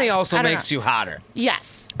it Money does, also I don't makes know. you hotter.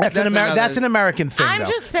 Yes. That's an American thing. I'm though.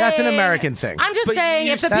 just saying. That's an American thing. I'm just But saying,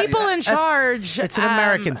 you if the said- people in charge, it's an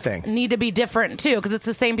American thing. need to be different too, because it's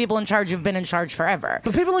the same people in charge who've been in charge forever.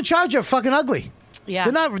 But people in charge are fucking ugly. Yeah.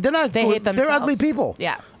 They're not. They hate They're themselves. ugly people.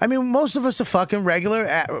 Yeah. I mean, most of us are fucking regular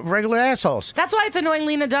assholes. That's why it's annoying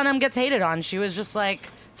Lena Dunham gets hated on. She was just like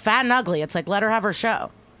fat and ugly. It's like, let her have her show.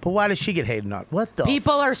 But why does she get hated on? What the?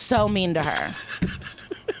 People are so mean to her.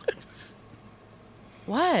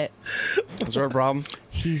 What? Is there a problem?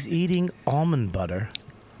 He's eating almond butter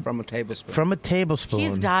From a tablespoon. from a tablespoon.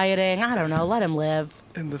 He's dieting. I don't know. Let him live.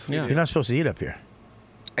 You're not supposed to eat up here.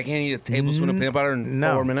 I can't eat a tablespoon of peanut butter in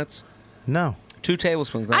no. 4 minutes. No. 2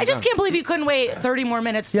 tablespoons. I just can't believe you couldn't wait 30 more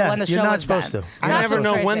minutes to Yeah, when the you're show not was supposed done. to. I Not never know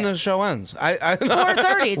supposed to when wait. the show ends.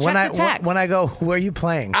 4:30. Check the text. When I go, where are you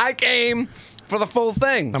playing? I came for the full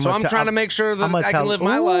thing, so I'm trying to make sure that I can live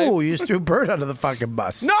my life. Ooh, you just threw Bert under the fucking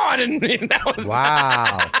bus. No, I didn't mean that. Was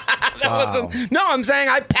Wow. that wasn't. No, I'm saying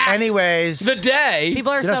I packed. Anyways, the day.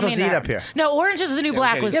 People are You're not so supposed mean to eat her. up here. No, Orange is the New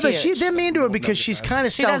Black was Yeah, but huge. they're mean to her because she's kind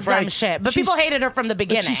of She does self-righteous. dumb shit, but She's- people hated her from the But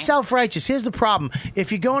beginning. she's self-righteous. Here's the problem.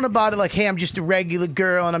 If you're going about it like, hey, I'm just a regular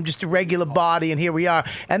girl and I'm just a regular body and here we are,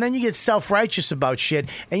 and then you get self-righteous about shit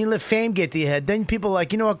and you let fame get to your head, then people are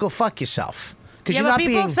like, you know what, go fuck yourself. Because Yeah, you're but not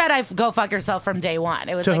people being... said I go fuck yourself from day one.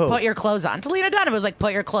 It was To like who? put your clothes on. To Lena Dunham, it was like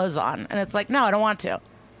put your clothes on, and it's like no, I don't want to.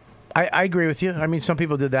 I agree with you. I mean, some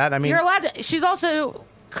people did that. I mean... You're allowed to. She's also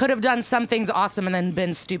could have done some things awesome and then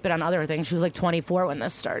been stupid on other things. She was like 24 when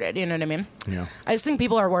this started. You know what I mean? Yeah. I just think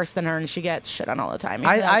people are worse than her, and she gets shit on all the time.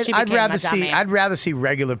 even though she I'd became rather a see dummy. I'd rather see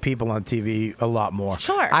regular people on TV a lot more.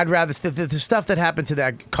 Sure. I'd rather the stuff that happened to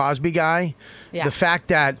that Cosby guy. Yeah. The fact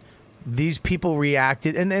that these people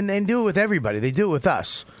reacted and do it with everybody. They do it with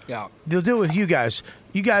us. Yeah. They'll do it with you guys.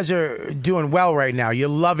 You guys are doing well right now. You're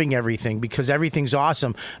loving everything because everything's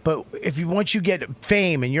awesome. But once you get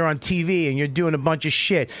fame and you're on TV and you're doing a bunch of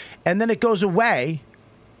shit and then it goes away,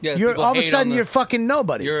 Yeah, you're people all of a hate sudden on the- you're fucking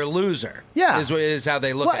nobody. You're a loser. Yeah. is how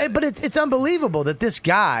they look Well, at it. but it's unbelievable that this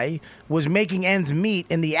guy was making ends meet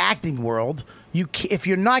in the acting world. If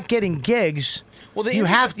you're not getting gigs, Well, the you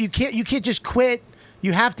interesting- you can't just quit.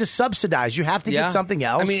 You have to subsidize. You have to Yeah. get something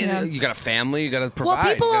else. I mean, you got a family. You got to provide.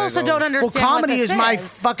 Well, people You gotta also go- don't well, understand. comedy what is this my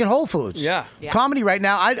fucking Whole Foods. Yeah. Comedy right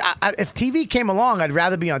now. If TV came along, I'd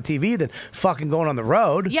rather be on TV than fucking going on the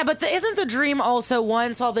road. Yeah, but isn't the dream also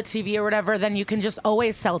once all the TV or whatever, then you can just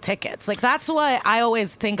always sell tickets? Like that's what I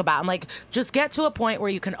always think about. I'm like, just get to a point where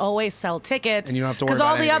you can always sell tickets, And you don't have to worry because all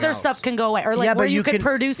about the anything other else. stuff can go away, or like yeah, where but you could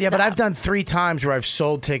produce. Yeah, but stuff. I've done 3 times where I've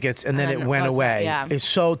sold tickets and then I it don't went know, away. yeah. It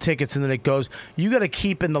sold tickets and then it goes. You got to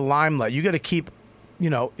keep in the limelight. You got to keep,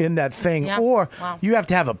 in that thing, Yeah. or Wow. you have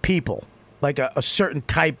to have a people. Like a certain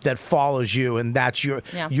type that follows you, and that's you're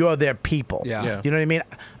their people. Yeah. You know what I mean?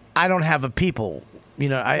 I don't have a people.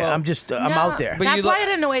 I'm just I'm No, out there. That's why it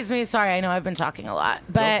annoys me. Sorry, I know I've been talking a lot,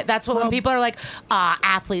 but that's what when people are like,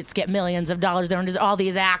 athletes get millions of dollars, they're all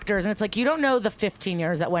these actors, and it's like you don't know the 15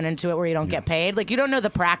 years that went into it where you don't get paid. Like you don't know the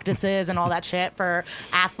practices and all that shit for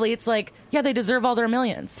athletes. Like, yeah, they deserve all their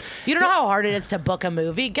millions. You don't know how hard it is to book a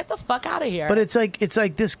movie. Get the fuck out of here. But it's like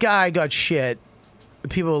this guy got shit.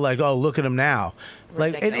 People are like, oh, look at him now.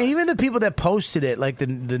 Like, and even the people that posted it, like the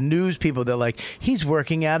news people, they're like, he's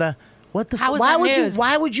working at a. What the? How is why that would news?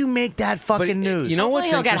 Why would you make that fucking news? You know Hopefully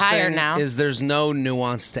what's he'll get interesting hired now. is there's no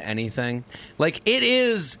nuance to anything. Like it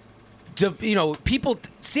is, people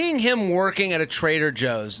seeing him working at a Trader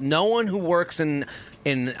Joe's. No one who works in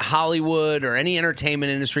in Hollywood or any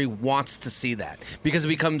entertainment industry wants to see that because it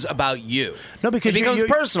becomes about you. No, because it becomes you're-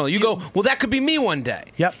 personal. You go, well, that could be me one day.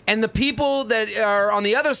 Yep. And the people that are on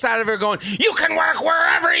the other side of it are going, you can work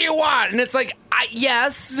wherever you want. And it's like,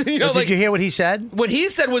 yes. You know, But like, did you hear what he said? what he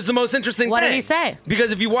said was the most interesting What thing. did he say?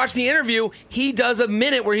 Because if you watch the interview, he does a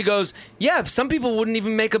minute where he goes, yeah, some people wouldn't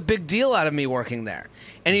even make a big deal out of me working there.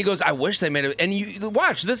 And he goes, I wish they made it. And you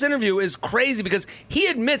watch, this interview is crazy because he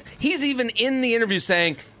admits, he's even in the interview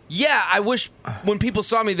saying, yeah, I wish when people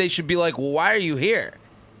saw me, they should be like, well, why are you here?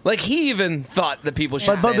 Like, he even thought that people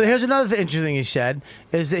should say But that. here's another interesting thing he said,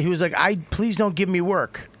 is that he was like, please don't give me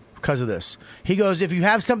work because of this. He goes, if you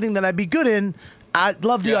have something that I'd be good in, I'd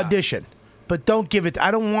love the audition. But don't give it.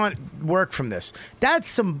 I don't want work from this. That's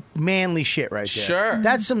some manly shit right there. Sure.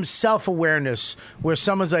 That's some self-awareness where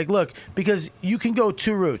someone's like, look, because you can go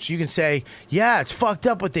two routes. You can say, yeah, it's fucked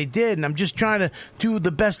up what they did, and I'm just trying to do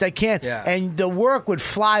the best I can. Yeah. And the work would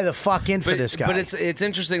fly the fuck in for this guy. But it's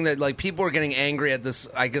interesting that like people are getting angry at this.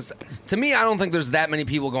 I guess to me, I don't think there's that many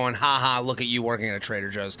people going, "Ha ha, look at you working at a Trader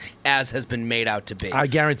Joe's," as has been made out to be. I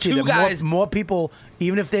guarantee Two that guys. more people,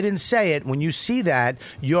 even if they didn't say it, when you see that,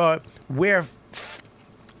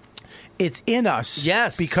 it's in us,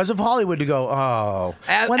 yes, because of Hollywood to go, oh,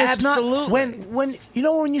 when it's absolutely. not, when you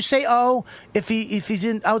know when you say, oh, if he's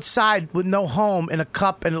in outside with no home and a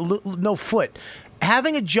cup and no foot,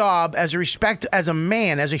 having a job as a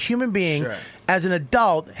man, as a human being, Sure. as an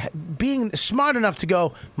adult, being smart enough to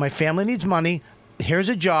go, my family needs money. Here's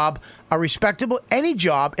a job, a respectable, any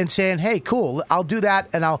job, and saying, hey, cool, I'll do that,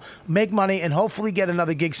 and I'll make money, and hopefully get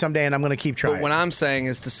another gig someday, and I'm going to keep trying. But what I'm saying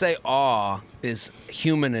is to say awe is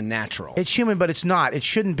human and natural. It's human, but it's not. It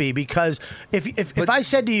shouldn't be, because if I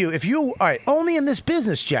said to you, all right, only in this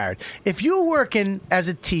business, Jared, if you were working as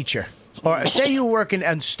a teacher, or say you were working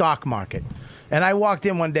in stock market, and I walked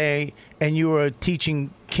in one day and you were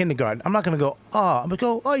teaching kindergarten, I'm not going to go, I'm going to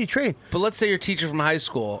go, oh, you trained. But let's say you're a teacher from high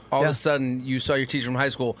school. All of a sudden, you saw your teacher from high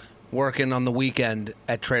school working on the weekend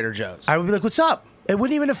at Trader Joe's. I would be like, what's up? It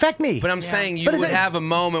wouldn't even affect me. But I'm saying you would have a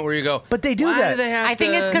moment where you go, but they do why that. do they have I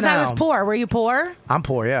think to- it's because I was No. poor. Were you poor? I'm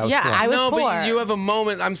poor, yeah. Yeah, poor. I was no, poor. but you have a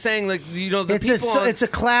moment. I'm saying, like, you know, the people. It's a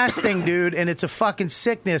class thing, dude, and it's a fucking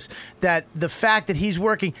sickness that the fact that he's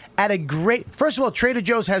working at a great. First of all, Trader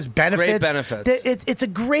Joe's has benefits. Great benefits. It's a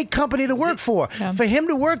great company to work for. Yeah. For him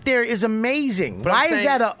to work there is amazing. But I'm Why is saying-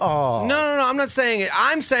 that a? Oh, No, I'm not saying it.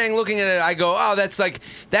 I'm saying, looking at it, I go, oh, that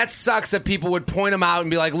sucks that people would point him out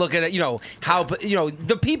and be like, look at it,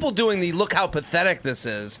 the people doing the look how pathetic this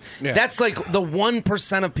is. Yeah. That's like the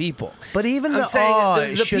 1% of people. But even I'm the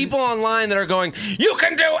saying the should- people online that are going, you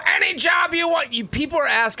can do any job you want. People are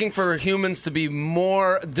asking for humans to be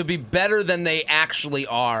better than they actually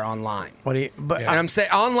are online. What do you? But And I'm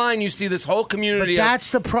saying online, you see this whole But community. that's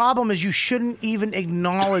the problem, is you shouldn't even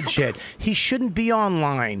acknowledge it. He shouldn't be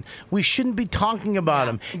online. We shouldn't be talking about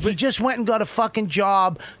him. He just went and got a fucking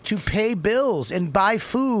job to pay bills and buy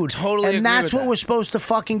food. Totally and agree that's with what that. we're supposed to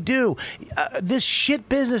fucking do. This shit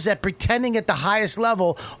business at pretending at the highest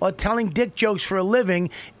level or telling dick jokes for a living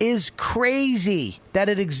is crazy that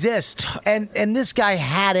it exists. And this guy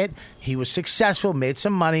had it. He was successful, made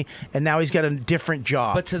some money, and now he's got a different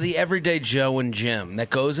job. But to the everyday Joe and Jim that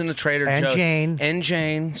goes into Trader And Joe's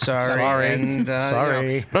Jane. sorry, and,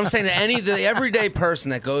 Sorry. But I'm saying to the everyday person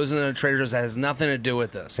that goes into Trader Joe's that has nothing to do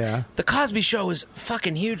with this. Yeah. The Cosby Show is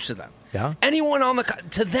fucking huge to them. Yeah. Anyone on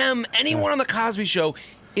the Cosby Show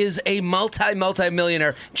is a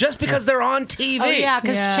multi-millionaire just because they're on TV. Oh yeah,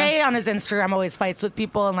 because Yeah. Che on his Instagram always fights with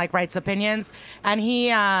people and like writes opinions, and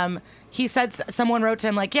he said someone wrote to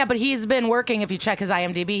him like, yeah, but he's been working. If you check his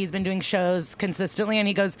IMDb, he's been doing shows consistently, and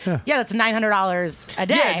he goes, yeah, that's $900 a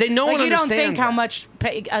day. Yeah, no like, one you don't understands think how that. much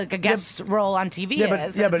a guest role on TV is.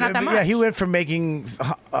 Yeah, It's not that much. he went from making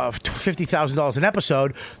 $50,000 an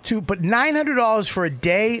episode but $900 for a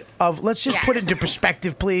day of. Let's just put it into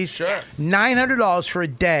perspective, please. Sure. $900 for a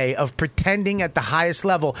day of pretending at the highest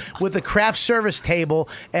level with a craft service table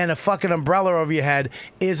and a fucking umbrella over your head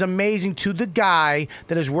is amazing to the guy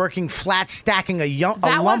that is working flat stacking a That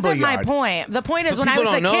lumber wasn't yard. my point. The point is, But when I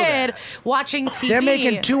people was a don't know kid that. watching TV, They're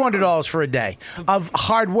making $200 for a day of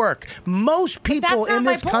hard work. Most people that's not in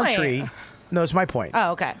my this point. country. No, it's my point.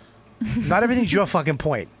 Oh, okay. Not everything's your fucking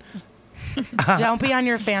point. Don't be on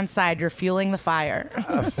your fan's side. You're fueling the fire.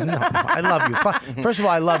 No, I love you. First of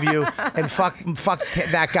all, I love you, and fuck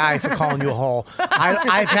that guy for calling you a hole.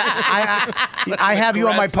 I have you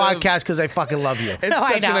on my podcast because I fucking love you. It's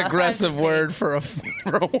such an aggressive word for a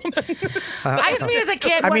woman. I used to be as a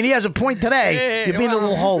kid. I mean, he has a point today. You're being a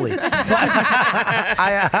little holy. No,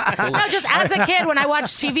 just as a kid, when I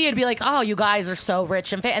watched TV, it'd be like, "Oh, you guys are so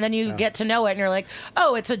rich and then you get to know it, and you're like,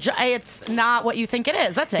 "Oh, it's not what you think it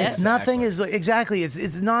is." That's it. It's nothing. Exactly.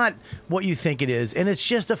 It's not what you think it is, and it's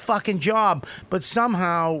just a fucking job. But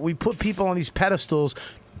somehow we put people on these pedestals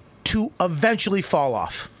to eventually fall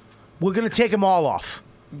off. We're gonna take them all off.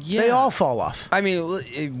 Yeah. They all fall off. I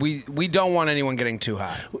mean, we don't want anyone getting too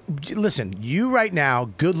high. Listen, you right now,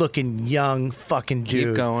 good-looking, young fucking dude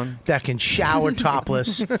Keep going. that can shower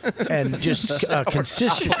topless and just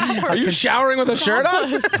consistent. Are you showering with a shirt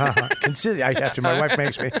on? After my wife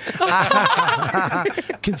makes me.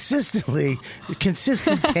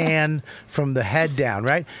 Consistent tan from the head down,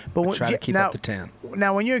 right? But Try to keep up the tan.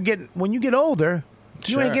 Now, when you get older,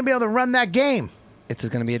 you Sure. ain't gonna be able to run that game. It's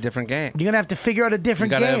going to be a different game. You're gonna have to figure out a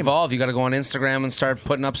different You got to game. evolve. You got to go on Instagram and start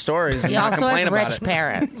putting up stories and He not also complain has about rich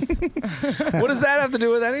it. parents. What does that have to do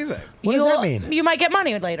with anything? What does that mean? You might get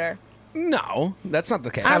money later. No, that's not the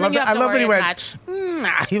case. I don't think you have to worry as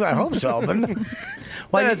much. I hope so, but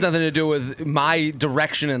That has nothing to do with my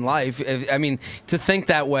direction in life. I mean, to think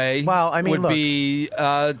that way would be,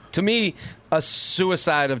 to me, a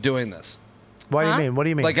suicide of doing this. What do you mean? What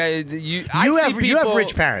do you mean? Like you have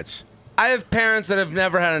rich parents. I have parents that have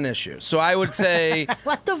never had an issue, so I would say.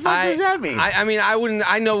 What the fuck does that mean? I mean, I wouldn't.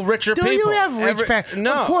 I know richer Do people. you have rich parents?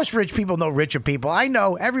 No, Of course, rich people know richer people. I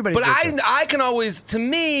know everybody. but I can always. To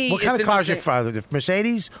me, What kind it's of car is your interesting- father?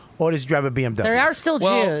 Mercedes, or does he drive a BMW? There are still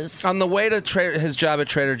Well, Jews. on the way to his job at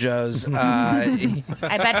Trader Joe's. I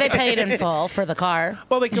bet they paid in full for the car.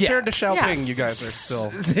 Well, they compared to Yeah. Xiaoping, you guys are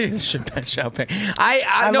still. Xiaoping.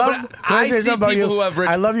 I know, love. but I say see something about people you? who have rich.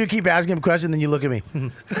 I love you. Keep asking him questions, then you look at me.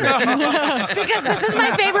 Because this is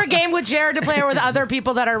my favorite game with Jared to play with other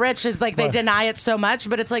people that are rich. Is like they deny it so much,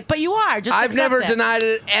 but it's like, but you are. Just I've accept never it. denied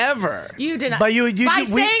it ever. You deny. But you by we-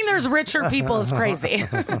 saying there's richer people is crazy.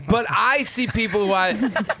 But I see people who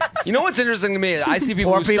you know what's interesting to me? I see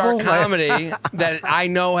people Poor who start people? comedy that I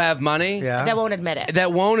know have money. That won't admit it.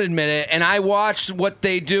 That won't admit it, and I watch what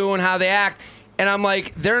they do and how they act, and I'm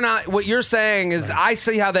like, they're not. What you're saying is, I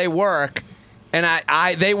see how they work, and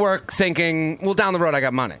they work thinking, well, down the road I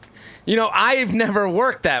got money. You know, I've never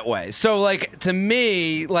worked that way. So, like, to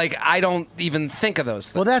me, like, I don't even think of those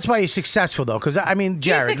things. Well, that's why he's successful, though. Because I mean,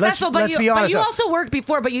 Jared, He's successful, let's be honest. but you also worked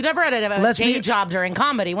before, but you never had a Let's day be- job during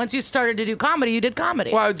comedy. Once you started to do comedy, you did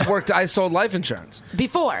comedy. Well, I sold life insurance.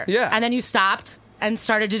 Before. Yeah. And then you stopped and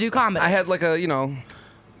started to do comedy. I had like a,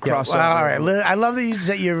 Yeah, crossover. well, all right. I love that you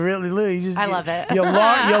said you're really. You just, I love it. You're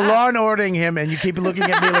law and ordering him, and you keep looking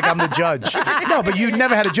at me like I'm the judge. No, but you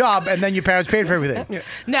never had a job, and then your parents paid for everything.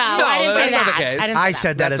 No, I didn't say that's not that. the case. I didn't say I that.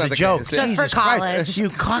 said that That's as not a the joke. case. Just Jesus for college. Christ, you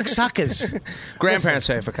cocksuckers. Grandparents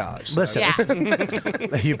pay for college. So. Listen,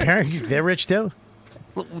 Yeah. your parents, they're rich too.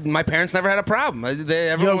 My parents never had a problem.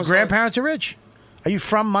 Everyone Your was grandparents are rich. Are you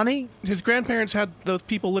from money? His grandparents had those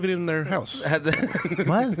people living in their house. What?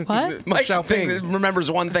 What? Mike Xiaoping.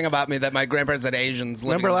 remembers one thing about me, that my grandparents had Asians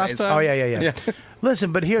living Remember in last my time? Oh yeah.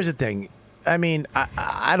 Listen, but here's the thing. I mean,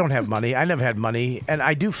 I don't have money. I never had money, and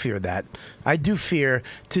I do fear that. I do fear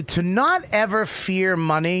to not ever fear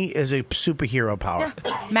money is a superhero power.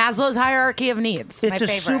 Maslow's hierarchy of needs. It's my a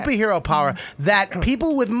favorite. superhero power that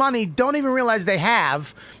people with money don't even realize they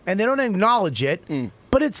have, and they don't acknowledge it.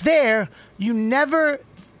 But it's there. You never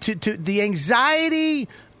to the anxiety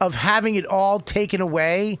of having it all taken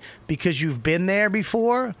away because you've been there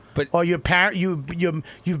before, or your parent you've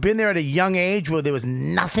been there at a young age where there was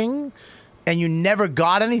nothing. And you never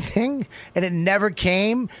got anything, and it never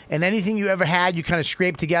came, and anything you ever had, you kind of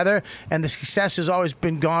scraped together, and the success has always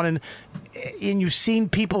been gone, and you've seen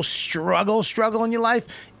people struggle in your life,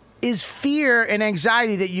 is fear and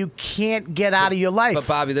anxiety that you can't get out of your life. But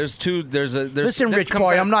Bobby, listen, Rich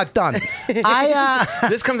Boy, I'm not done.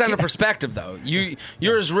 This comes down to perspective, though.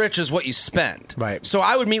 You're as rich as what you spend. Right. So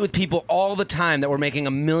I would meet with people all the time that were making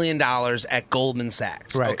 $1 million at Goldman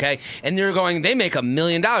Sachs. Right. Okay. And you're going, they make $1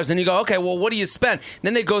 million, and you go, okay, well, what do you spend? And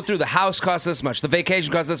then they go through the house costs this much, the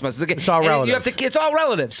vacation costs this much. It's all and relative. it's all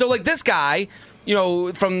relative. So like this guy,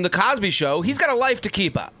 from the Cosby Show, he's got a life to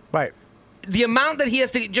keep up. Right. The amount that he has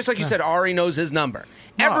to, just like you said, Ari knows his number.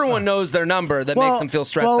 Everyone knows their number that makes them feel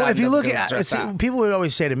stressed out. Well, if and you doesn't look feel at stressed out. people would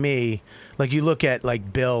always say to me, like you look at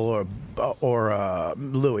like Bill or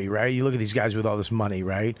Louis, right? You look at these guys with all this money,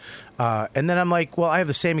 right? And then I'm like, well, I have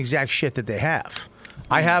the same exact shit that they have.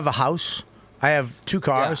 I have a house. I have 2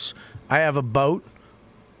 cars. I have a boat.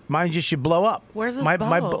 Mine just you blow up. Where's this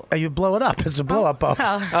boat? You blow it up. It's a blow up boat.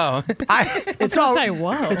 Oh.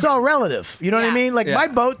 It's all relative. You know what I mean? Like my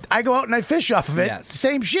boat, I go out and I fish off of it. Yes.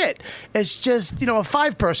 Same shit. It's just, a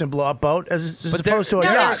 5-person blow up boat as opposed to a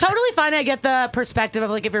No, yacht. it's totally fine. I get the perspective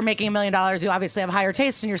of like if you're making $1 million, you obviously have higher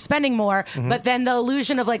taste and you're spending more. Mhm. But then the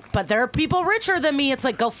illusion of like, but there are people richer than me. It's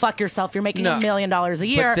like, go fuck yourself. You're making No. $1 million a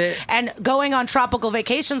year, and going on tropical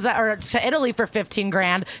vacations that are to Italy for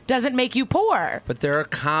 $15,000 doesn't make you poor. But there are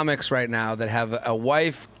comics right now that have a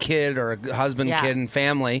wife, kid, or a husband, Yeah. kid, and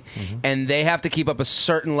family, and they have to keep up a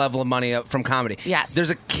certain level of money up from comedy. Yes.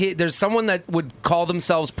 There's someone that would call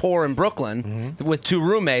themselves poor in Brooklyn with 2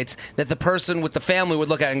 roommates that the person with the family would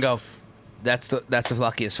look at and go, that's the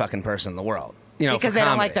luckiest fucking person in the world. Because for they don't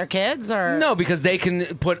comedy. like their kids, or No, because they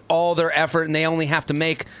can put all their effort and they only have to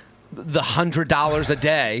make the $100 a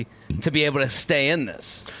day to be able to stay in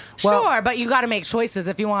this. Sure, but you got to make choices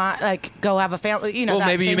if you want, like, go have a family. Well, that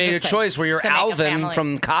maybe you made a changes choice things where you're to make a Alvin family.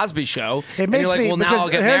 from Cosby Show. It and makes you're like, me well, now because I'll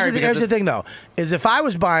get here's married. here's the thing though, is if I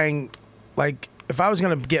was buying, like, if I was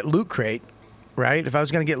going to get Loot Crate, right? If I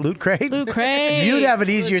was going to get Loot Crate, you'd have an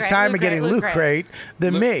easier time of getting Loot Crate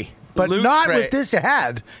than me. But Loot not Crate. with this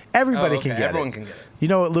ad. Everybody Oh, okay. can get Everyone it. can get it. You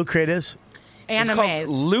know what Loot Crate is? It's called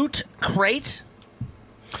Loot Crate.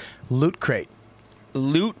 Loot Crate.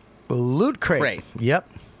 Loot Crate. Yep.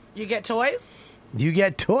 You get toys? You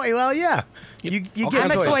get toy. Well, yeah. You get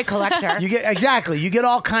I'm a toys. toy collector. You get exactly. You get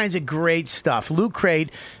all kinds of great stuff. Loot Crate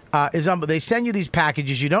is they send you these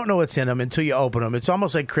packages. You don't know what's in them until you open them. It's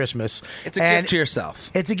almost like Christmas. It's a gift to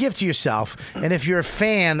yourself. It's a gift to yourself. And if you're a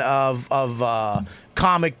fan of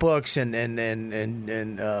comic books and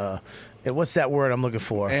what's that word I'm looking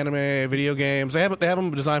for? Anime, video games. They have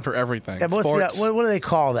them designed for everything. Yeah, but Sports. what do they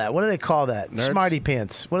call that? What do they call that? Nerds? Smarty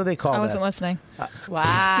pants. What do they call that? I wasn't listening. Wow.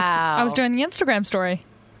 I was doing the Instagram story.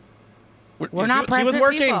 We're not She was present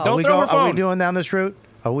working. people. Don't throw her Are we phone. doing down this route?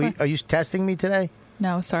 Are you testing me today?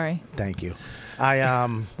 No, sorry. Thank you.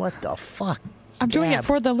 What the fuck? I'm doing Gab. it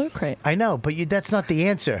for the Loot Crate. I know, but that's not the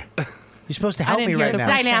answer. You're supposed to help me right now.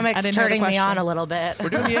 Dynamics didn't hear the turning me question. on a little bit. We're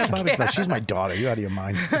doing the ad, Bobby. No, she's my daughter. You're out of your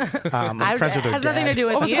mind. I'm I- friends with her it has dad. nothing to do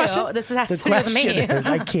with What was the you. question? This has The to do with question me. is,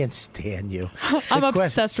 I can't stand you. I'm The que-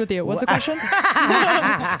 obsessed with you. What's the question?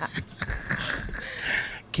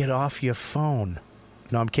 Get off your phone.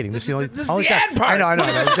 No, I'm kidding. This is the only. This is only the time- ad part. I know.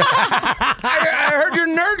 I heard your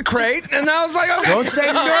Nerd Crate, and I was like, okay. Don't say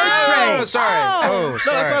Nerd Oh, Crate. sorry. No, that's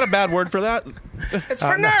not a bad word for that. It's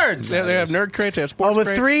for nerds. They have nerd crates. They have sports Over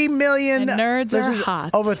crates. 3 million. And nerds this are is hot.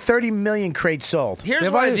 Over 30 million crates sold. Here's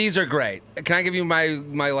They've why already- these are great. Can I give you my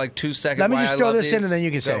like 2 seconds? Let me why just I throw love this in, these? and then you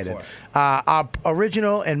can Go say for it. Our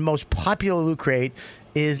original and most popular Loot Crate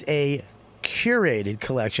is a curated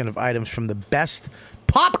collection of items from the best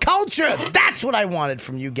pop culture. That's what I wanted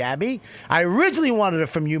from you, Gabby. I originally wanted it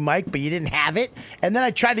from you, Mike, but you didn't have it. And then I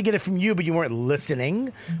tried to get it from you, but you weren't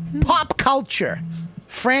listening. Pop culture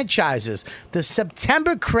franchises. The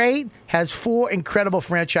September Crate has 4 incredible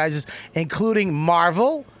franchises, including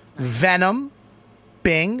Marvel, Venom,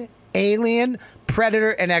 Bing, Alien,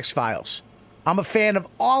 Predator, and X-Files. I'm a fan of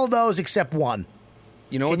all of those except one.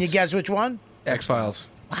 You know, Can you guess which one? X-Files.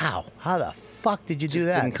 Wow. How the fuck did you do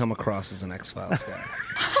that? Didn't come across as an X-Files guy.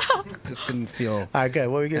 Just didn't feel. All right, good.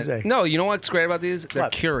 What were you going to say? No, you know what's great about these? They're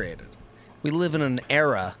What? curated. We live in an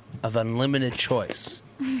era of unlimited choice.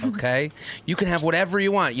 Okay, you can have whatever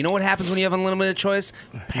you want. You know what happens when you have unlimited choice?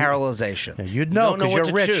 Paralyzation. Yeah, you'd You know don't know 'cause what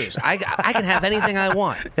you're to rich. choose. I can have anything I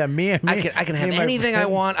want. Yeah, me. I can have me and my anything I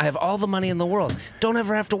friend- want. I have all the money in the world. Don't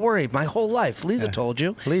ever have to worry. My whole life. Lisa told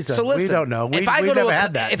you. Lisa, so we listen, don't know. If I We've go to never a,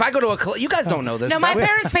 had that. If I go to a, you guys don't know this. No, my stuff.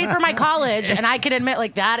 parents paid for my college, and I can admit,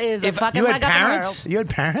 like, that is a fucking You had leg up in the parents? world. You had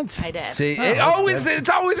parents? I did. See, Oh, it that's always good. it's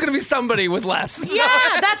always going to be somebody with less. Yeah,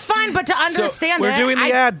 that's fine, but to understand We're it, doing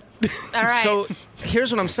the ad. All right. So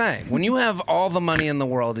here's what I'm saying: when you have all the money in the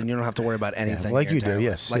world and you don't have to worry about anything, like your you do, entire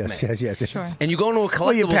yes, life, like yes, me. yes, yes, yes. Sure. And you go into a collectibles.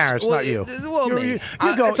 Well, your parents, not you. Well, You're- me.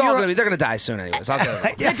 you go- It's all you're- gonna be. They're gonna die soon, anyways. I'll go.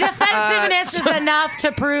 the defensiveness is enough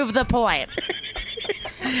to prove the point.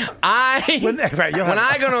 When- right, you'll when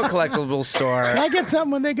have- I go to a collectible store. Can I get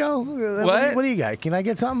something when they go? What? What do you got? Can I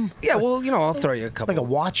get something? Yeah, well, I'll throw you a couple. Like a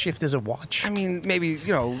watch, if there's a watch. I mean, maybe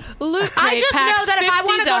Loot I Crate just packs know that if I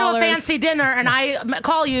want to go to a $50. fancy dinner and I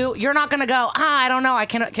call you, you're not going to go, I don't know, I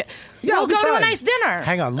cannot. Yeah, we'll I'll be go to a fine. nice dinner.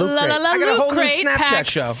 Hang on, Loot La La Crate. La I got a Loot whole new Crate Snapchat packs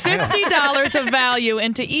show. $50 of value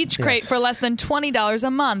into each crate for less than $20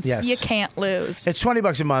 a month. Yes. You can't lose. It's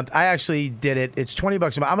 $20 a month. I actually did it. It's $20 a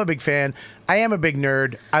month. I'm a big fan. I am a big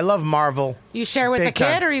nerd. I love Marvel. You share with Big the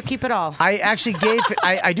kid time. or you keep it all? I actually gave.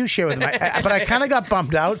 I do share with him, but I kind of got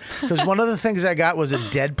bummed out because one of the things I got was a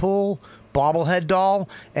Deadpool bobblehead doll,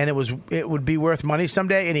 and it would be worth money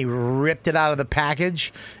someday. And he ripped it out of the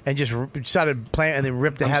package and just started playing, and then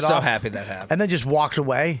ripped the I'm head so off. happy that happened. And then just walked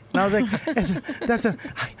away. And I was like, that's a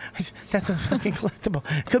fucking collectible.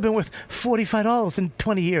 It could have been worth $45 in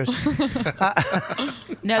 20 years.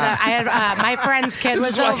 No, that I had my friend's kid This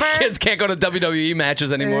was is why over. kids can't go to WWE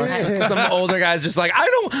matches anymore. Some older guys just like,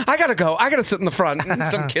 I gotta go. I gotta sit in the front. And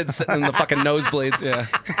some kids sitting in the fucking nosebleeds. Yeah.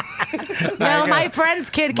 No, my friend's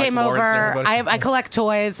kid came Lawrence and over. everybody. I collect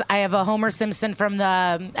toys. I have a Homer Simpson from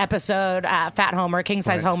the episode Fat Homer, King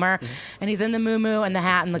Size Homer, and he's in the moo and the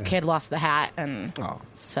hat, and the kid lost the hat, and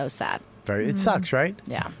so sad. It sucks, right?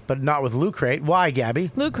 Yeah. But not with Loot Crate. Why,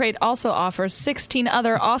 Gabby? Loot Crate also offers 16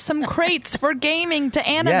 other awesome crates for gaming to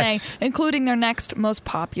anime, Yes. including their next most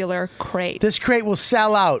popular crate. This crate will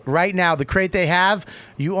sell out right now. The crate they have,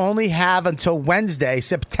 you only have until Wednesday,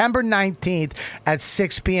 September 19th at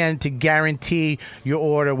 6 p.m. to guarantee your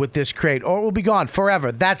order with this crate, or it will be gone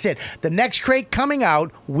forever. That's it. The next crate coming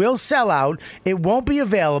out will sell out. It won't be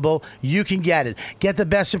available. You can get it. Get the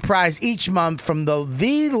best surprise each month from the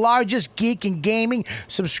largest geek and gaming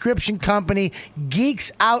subscription company,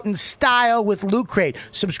 Geeks Out in Style with Loot Crate.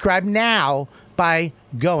 Subscribe now by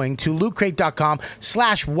going to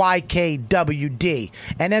lootcrate.com/YKWD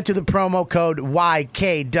and enter the promo code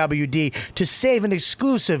YKWD to save an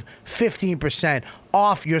exclusive 15%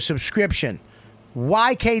 off your subscription.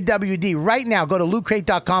 YKWD right now. Go to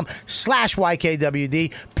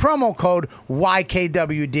lootcrate.com/YKWD. Promo code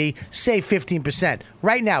YKWD. Save 15%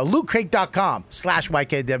 right now.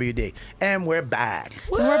 Lootcrate.com/YKWD. And we're back.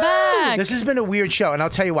 We're back. This has been a weird show, and I'll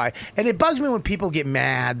tell you why. And it bugs me when people get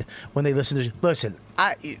mad when they listen to. Listen,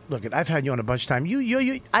 I've had you on a bunch of time.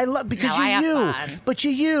 You. I love because No, I have you. fun. But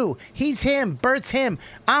you. He's him. Bert's him.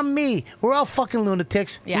 I'm me. We're all fucking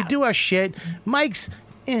lunatics. Yeah. We do our shit. Mike's.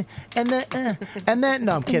 And then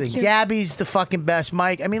no, I'm kidding. Gabby's the fucking best.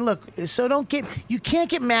 Mike, I mean, look. So you can't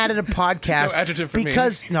get mad at a podcast No adjective for me.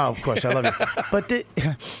 because no, of course I love you, but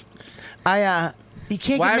you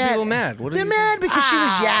can't. Why get are mad. people mad? What are They're you- mad because she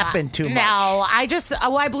was yapping too much. No, I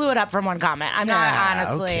blew it up from one comment. I'm not Yeah,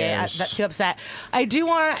 who honestly cares? too upset. I do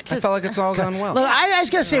want to. I felt like it's all gone well. Look, I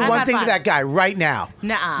just gotta say I've one had thing to fun. that guy right now.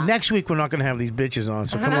 Nuh-uh. Next week we're not gonna have these bitches on,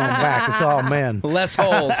 so come on back. It's all men. Less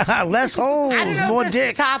holes. Less holes. I don't know More if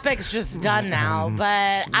this dicks. topic's just done now,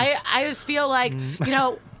 but I just feel like,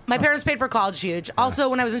 my parents paid for college huge. Also,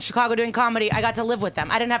 when I was in Chicago doing comedy, I got to live with them.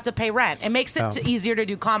 I didn't have to pay rent. It makes it easier to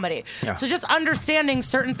do comedy. Yeah. So just understanding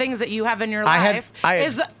certain things that you have in your I had- life I had-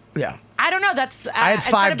 is, Yeah. I don't know, that's, I had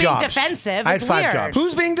instead 5 of being jobs. defensive, I had it's 5 weird. jobs.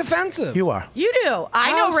 Who's being defensive? You are. You do.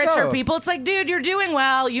 I know How richer so? people. It's like, dude, you're doing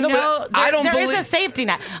well. You No, but know, I don't there is believe- a safety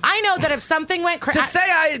net. I know that if something went crazy,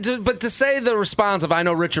 To say the response of I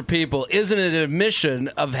know richer people isn't an admission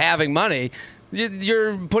of having money.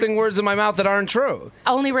 You're putting words in my mouth that aren't true.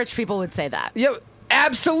 only rich people would say that. Yeah,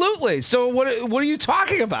 absolutely. So what are you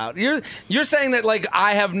talking about? You're saying that like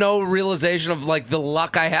I have no realization of like the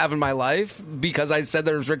luck I have in my life because I said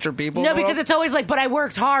there's richer people. No, in the because world? it's always like, but I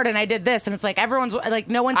worked hard and I did this, and it's like everyone's like,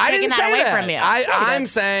 no one's I taking didn't that say away that. from you. I'm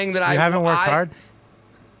saying that You haven't worked hard.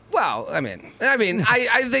 Well, I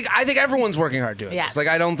think everyone's working hard doing Yes. this. Like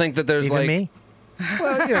I don't think that there's Even like me.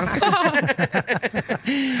 Well,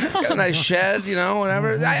 got a nice shed,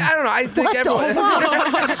 whatever. I don't know. I think everyone.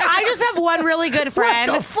 I just have one really good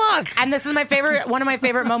friend. What the fuck? And this is one of my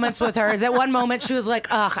favorite moments with her. Is at one moment she was like,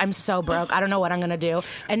 "Ugh, I'm so broke. I don't know what I'm gonna do."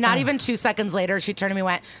 And not even 2 seconds later, she turned to me and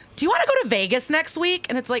went, "Do you want to go to Vegas next week?"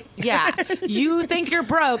 And it's like, yeah, you think you're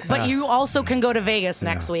broke, but you also can go to Vegas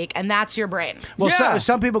next week, and that's your brain. Well, Yeah.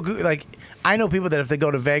 some people like I know people that if they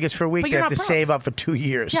go to Vegas for a week, But they you're have to not broke. save up for 2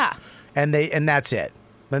 years. Yeah. and that's it.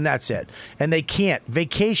 And that's it. And they can't.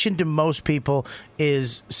 Vacation to most people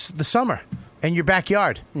is the summer and your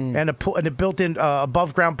backyard and a pool and a built-in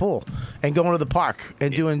above ground pool and going to the park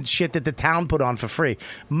and doing shit that the town put on for free.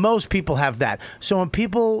 Most people have that. So when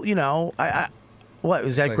people, what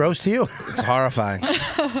is that gross to you? It's horrifying.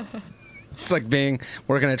 It's like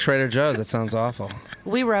working at Trader Joe's. That sounds awful.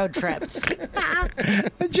 We road tripped.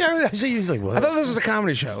 Jared, I see you like, what? I thought this was a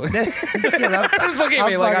comedy show. You know, Everyone's looking at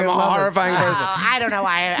me like I'm a horrifying person. I don't know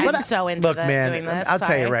why I'm so into Look, man, doing this. I'll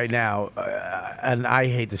tell you Sorry. right now, and I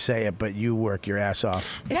hate to say it, but you work your ass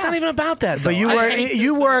off. It's not even about that. But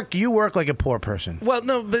though. you work like a poor person. Well,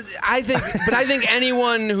 no, but I think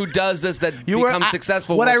anyone who does this that You were- becomes I-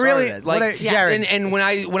 successful. what will I really- start it. what like, I- Jared- and when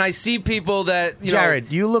I see people that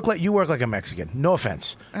Jared, you work like a Mexican. No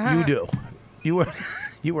offense, you do.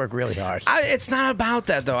 You work really hard. It's not about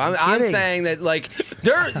that though. I'm kidding. saying that like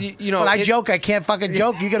you know. But I joke. I can't fucking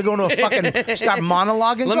joke. You got to go into a fucking start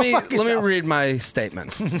monologuing. Let Go me fuck let me yourself. read my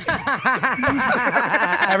statement.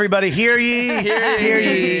 Everybody, hear ye, hear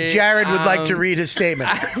ye. Jared would like to read his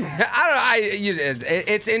statement.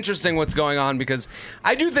 It's interesting what's going on because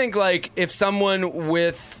I do think like if someone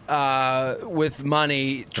with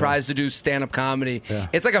money tries to do stand-up comedy,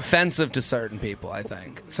 it's like offensive to certain people. I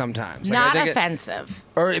think sometimes like, Not I think offensive.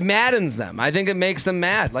 or it maddens them. I think it makes them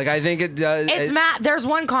mad. Like I think it does. It's Matt. There's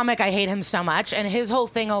one comic I hate him so much, and his whole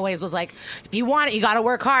thing always was like, "If you want it, you got to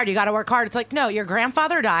work hard. You got to work hard." It's like, no, your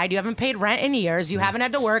grandfather died. You haven't paid rent in years. You haven't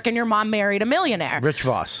had to work, and your mom married a millionaire. Rich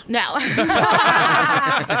Voss. No,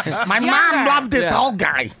 My mom loved this old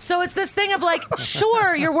guy. So it's this thing of like,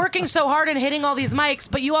 sure, you're working so hard and hitting all these mics,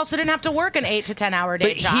 but you also didn't have to work an 8 to 10 hour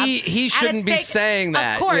day But job. he And shouldn't it's be saying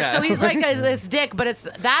that. Of course. Yeah. So he's like this dick, but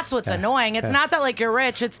that's what's annoying. It's not that like you're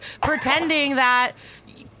rich. It's pretending that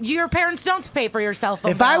your parents don't pay for your cell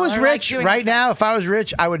phone. If I bill was or, like, rich doing right the- now, if I was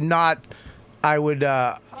rich, I would not have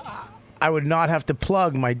to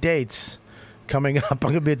plug my dates coming up. I'm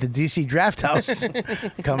going to be at the DC Draft House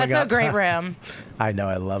coming That's up. a great room. I know,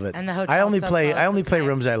 I love it. And the hotel's I only so play close,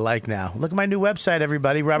 rooms I like now. Look at my new website,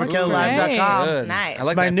 everybody. That's RobertKellyLive.com. great. Nice. I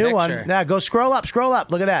like my that new picture. one. Yeah, go scroll up.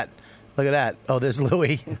 Look at that. Oh, there's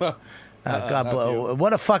Louis. God blow.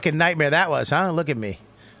 What a fucking nightmare that was, huh? Look at me.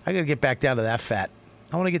 I got to get back down to that fat.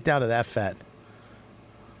 I want to get down to that fat.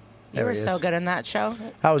 You There were he so is. good in that show.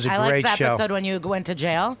 That was a I liked great the show. episode when you went to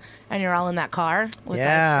jail and you're all in that car with ice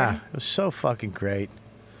Yeah, cream. it was so fucking great.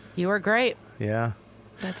 You were great. Yeah.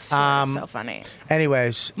 That's so funny.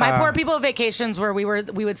 Anyways, My poor people vacations where we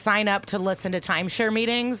would sign up to listen to timeshare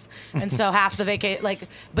meetings, and so half the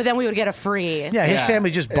but then we would get a free. Yeah, his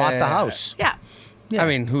family just bought the house. Yeah. I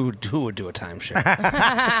mean, who would do a timeshare?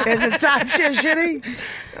 Is it timeshare shitty?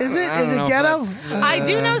 Is it? I Is don't know it if ghetto? that's, I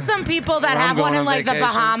do know some people that where I'm have one going in on like the vacation.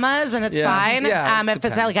 Bahamas, and it's Yeah. fine. Yeah, If it's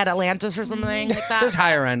depends. like at Atlantis or something like that. There's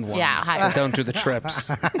higher end ones. Yeah, higher. that don't do the trips.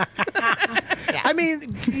 I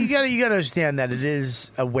mean, you gotta understand that it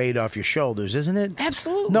is a weight off your shoulders, isn't it?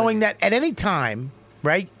 Absolutely. Knowing that at any time,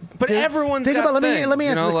 right? But everyone's think got about. Let me things, answer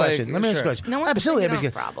you know, the question. like, Let me answer the sure. question. No one's Absolutely, saying you don't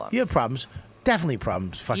everybody's have problems. You have problems. Definitely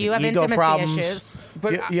problems. Fucking You have ego intimacy problems. issues.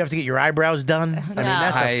 But you have to get your eyebrows done. I mean,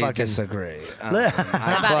 that's a I fucking. disagree.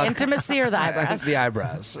 About intimacy or the eyebrows? The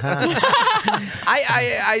eyebrows.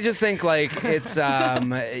 I just think like it's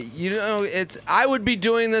it's I would be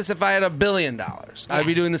doing this if I had $1 billion. I'd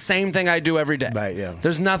be doing the same thing I do every day. Right, yeah.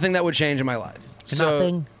 There's nothing that would change in my life. So,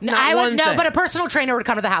 Nothing? No, not I one would no, thing. but a personal trainer would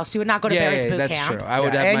come to the house. You would not go to Barry's boot that's camp. true. I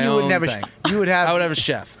would Yeah, have and my you would own never. thing. You would have. I would have a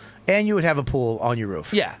chef. And you would have a pool on your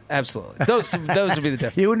roof. Yeah, absolutely. Those would be the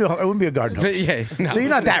difference. You wouldn't. It wouldn't be a garden hose. But, yeah, no. So you're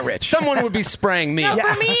not that rich. Someone would be spraying me. No,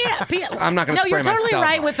 for me, I'm not gonna No, spray you're totally myself.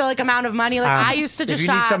 right with the amount of money. Like I used to just if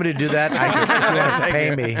you shop. need somebody to do that, I can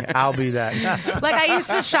pay me. I'll be that. Like I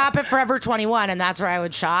used to shop at Forever 21, and that's where I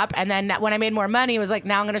would shop. And then when I made more money, it was like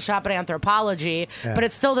now I'm going to shop at Anthropologie, Yeah. but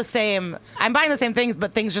it's still the same. I'm buying the same things,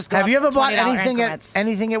 but things just go. Have up you ever bought $20 anything increments. at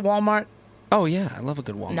Oh Walmart? yeah, I love a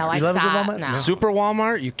good Walmart. No, I You love a good stopped. Walmart? No. Super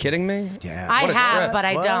Walmart? You kidding me? Yeah. I What a have, trip. but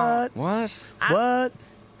I don't. What? What?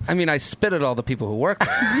 I mean, I spit at all the people who work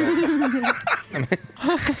there.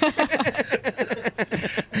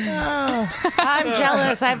 I'm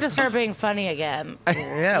jealous. I have to start being funny again.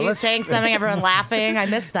 Yeah, You let's. saying something, everyone laughing. I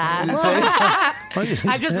missed that.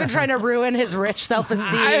 I've just been trying to ruin his rich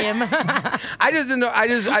self-esteem. I just didn't know.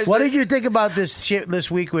 What did you think about this shit this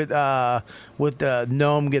week with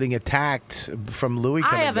Gnome getting attacked from Louis? I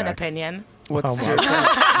coming have an back? opinion. What's your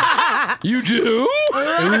You do?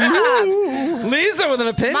 Lisa with an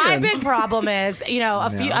opinion. My big problem is,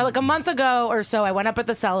 like a month ago or so, I went up at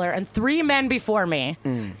the cellar and 3 men before me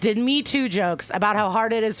did Me Too jokes about how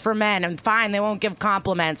hard it is for men and fine, they won't give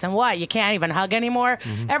compliments and what, you can't even hug anymore.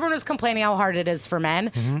 Everyone was complaining how hard it is for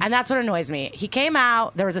men, and that's what annoys me. He came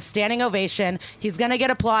out, there was a standing ovation. He's going to get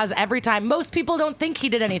applause every time. Most people don't think he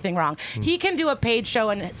did anything wrong. He can do a paid show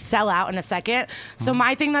and sell out in a second. So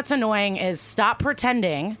my thing that's annoying is stop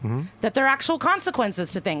pretending that there are actual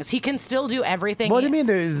consequences to things. He can still do everything. What do you mean?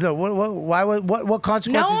 What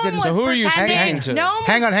consequences No did one was who are you pretending. speaking to? No one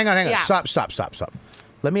Hang was- on. Yeah. Stop.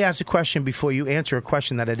 Let me ask a question before you answer a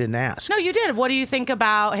question that I didn't ask. No, you did. What do you think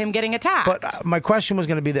about him getting attacked? But my question was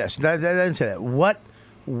going to be this. I didn't say that. What?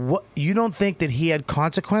 You don't think that he had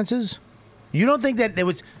consequences? You don't think that there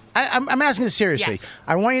was? I'm asking this seriously. Yes.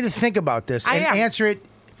 I want you to think about this and answer it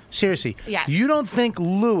seriously. Yes. You don't think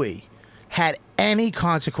Louis had any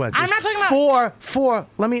consequences? I'm not talking about for.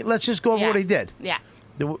 Let's just go over what he did. Yeah.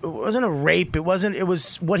 It wasn't a rape. It wasn't. It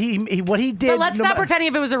was what he did. But let's not pretend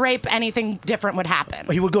if it was a rape, anything different would happen.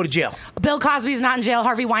 He would go to jail. Bill Cosby's not in jail.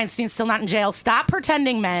 Harvey Weinstein's still not in jail. Stop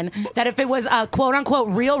pretending, men, that if it was a quote unquote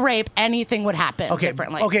real rape, anything would happen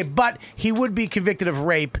differently. Okay, but he would be convicted of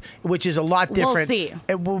rape, which is a lot different. We'll see.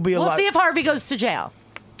 It will be a lot. We'll see if Harvey goes to jail.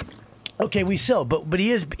 Okay, we still, but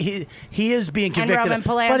he is being convicted. And Roman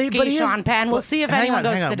Polanski, Sean Penn. We'll see if anyone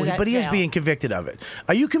goes to jail. But he is being convicted of it.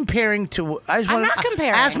 Are you comparing to? I'm not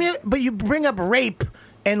comparing. Ask me, but you bring up rape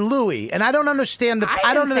and Louis, and I don't understand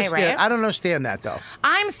I don't understand that though.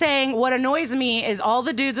 I'm saying what annoys me is all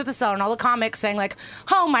the dudes at the cellar and all the comics saying like,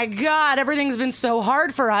 "Oh my God, everything's been so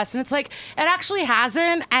hard for us," and it's like it actually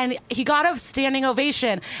hasn't. And he got a standing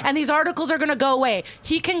ovation, and these articles are going to go away.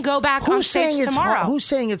 He can go back on stage tomorrow. Who's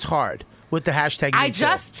saying it's hard? With the hashtag I #MeToo.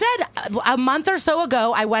 just said a month or so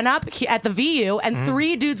ago, I went up at the VU and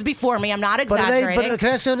 3 dudes before me. I'm not exaggerating. But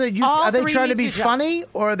can I say that are they trying to be funny,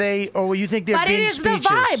 or you think they're being speeches? But it is the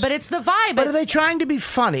vibe. But it's the vibe. But are they trying to be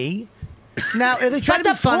funny? Now, are they trying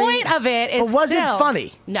to be funny? But the point of it is But was it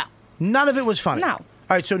funny? No. None of it was funny? No. All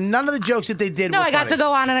right, so none of the jokes that they did were funny. No, I got to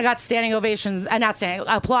go on and I got standing ovations, not standing,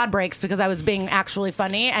 applaud breaks because I was being actually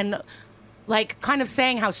funny and like kind of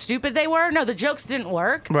saying how stupid they were. No, the jokes didn't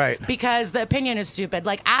work. Right. Because the opinion is stupid.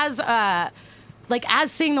 Like as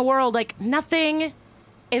seeing the world, like nothing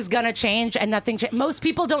is gonna change and nothing. Most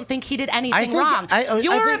people don't think he did anything wrong.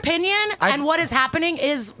 Your opinion and what is happening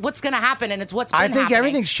is what's gonna happen, and it's what's been happening.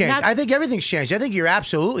 Everything's changed. I think everything's changed. I think you're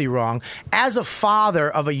absolutely wrong. As a father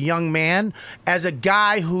of a young man, as a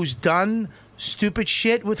guy who's done stupid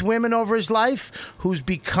shit with women over his life, who's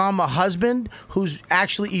become a husband, who's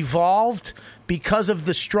actually evolved because of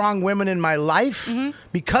the strong women in my life,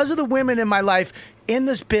 because of the women in my life in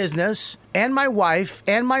this business, and my wife,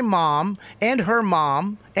 and my mom, and her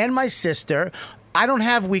mom, and my sister. I don't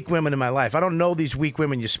have weak women in my life. I don't know these weak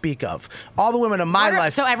women you speak of. All the women in my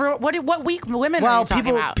life. So what weak women are you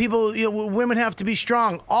talking about? Women have to be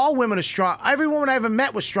strong. All women are strong. Every woman I ever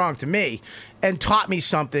met was strong to me and taught me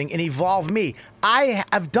something and evolved me. I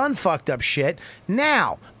have done fucked up shit.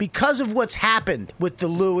 Now, because of what's happened with the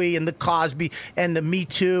Louis and the Cosby and the Me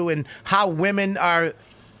Too and how women are,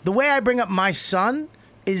 the way I bring up my son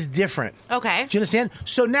is different. Okay. Do you understand?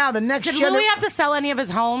 So now the next Did Louis have to sell any of his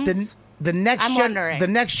homes? The next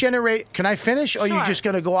generation. Can I finish, or are you just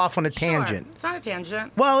going to go off on a tangent? It's not a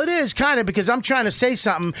tangent. Well, it is kind of, because I'm trying to say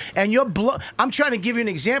something, and I'm trying to give you an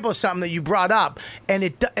example of something that you brought up,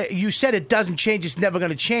 and you said it doesn't change, it's never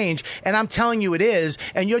going to change, and I'm telling you it is,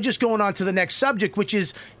 and you're just going on to the next subject, which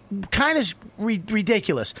is kind of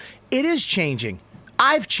ridiculous. It is changing.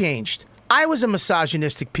 I've changed. I was a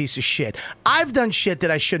misogynistic piece of shit. I've done shit that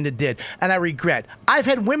I shouldn't have did, and I regret. I've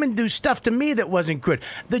had women do stuff to me that wasn't good.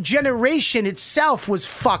 The generation itself was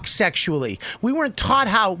fucked sexually. We weren't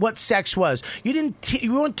taught what sex was. You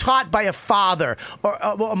weren't taught by a father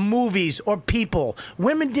or movies or people.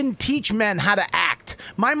 Women didn't teach men how to act.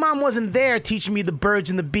 My mom wasn't there teaching me the birds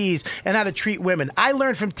and the bees and how to treat women. I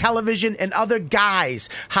learned from television and other guys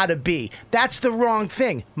how to be. That's the wrong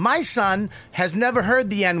thing. My son has never heard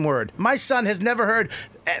the N-word. My son has never heard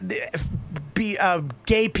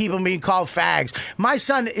gay people being called fags. My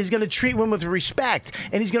son is going to treat women with respect,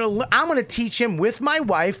 and I'm going to teach him with my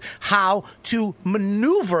wife how to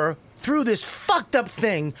maneuver through this fucked up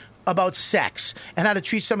thing about sex and how to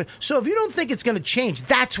treat somebody. So if you don't think it's going to change,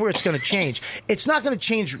 that's where it's going to change. It's not going to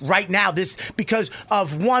change right now, because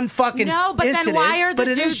of one fucking incident. Then why are the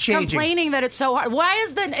dudes complaining that it's so hard? Why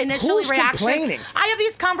is the initial reaction? Complaining? I have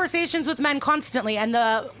these conversations with men constantly, and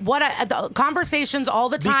the conversations all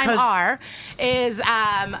the time is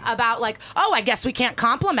about like, oh, I guess we can't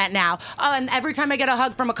compliment now. Oh, and every time I get a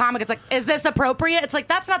hug from a comic, it's like, is this appropriate? It's like,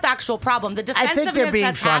 that's not the actual problem. The defensiveness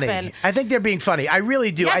that's happened. I think they're being funny. I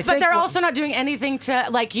really do. Yes, but they're also not doing anything to,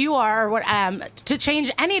 like you are, to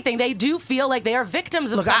change anything. They do feel like they are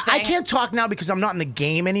victims of something. I can't talk now because I'm not in the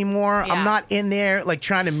game anymore. Yeah. I'm not in there like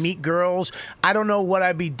trying to meet girls. I don't know what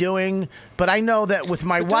I'd be doing, But I know that with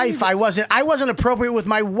my wife, I wasn't appropriate with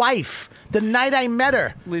my wife the night I met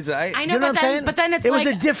her. Lisa, I know, you know what I'm saying? but then it's it like,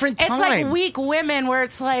 was a different time. It's like weak women where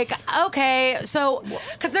it's like, okay, so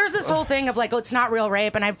because there's this whole thing of like, oh, it's not real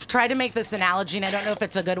rape, and I've tried to make this analogy, and I don't know if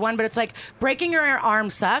it's a good one, but it's like breaking your arm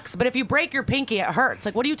sucks, but if you break your pinky, it hurts.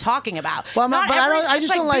 Like, what are you talking about? Well, Not but every- I it's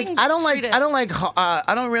just don't like. being I don't like. treated-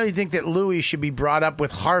 I don't really think that Louis should be brought up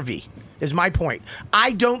with Harvey. Is my point.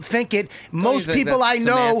 I don't think it. Most think people I that's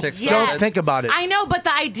know semantics, though? don't Yes. think about it. I know, but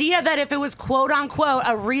the idea that if it was quote unquote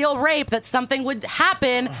a real rape, that something would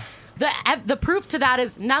happen. The proof to that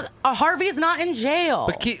is not Harvey's not in jail.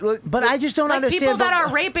 But I just don't like understand. people that but- are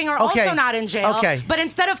raping are Okay. also not in jail. Okay. But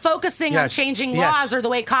instead of focusing on Yes. changing Yes. laws or the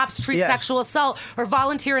way cops treat Yes. sexual assault or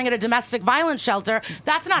volunteering at a domestic violence shelter,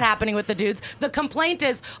 that's not happening with the dudes. The complaint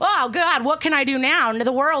is, oh God, what can I do now? And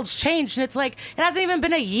the world's changed, and it's like it hasn't even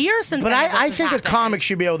been a year since. But any of this I has think a happened. comic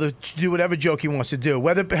should be able to do whatever joke he wants to do.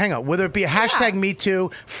 Whether it be a hashtag Me Too,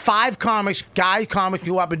 5 comics, guy comics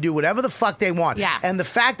go up and do whatever the fuck they want. Yeah. And the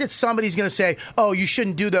fact that somebody's going to say, "Oh, you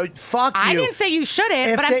shouldn't do that," fuck you. I didn't say you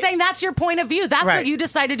shouldn't, If but they- I'm saying that's your point of view. That's Right. what you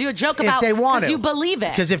decide to do a joke If about they want because to. you believe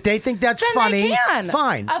it. Because if they think that's Then funny, they can.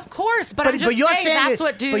 fine. Of course, but I'm just you're saying that's that-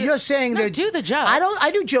 what do. But you're saying no, that do the joke.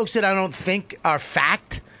 I do jokes that I don't think are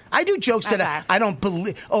fact. I do jokes that Okay. I don't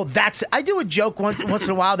believe. Oh, I do a joke once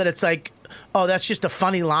in a while that it's like, oh, that's just a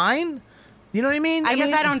funny line. You know what I mean? I guess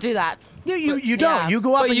mean, I don't do that. You don't. Yeah. You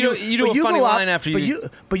go up But and you do but a funny go up, line after but you-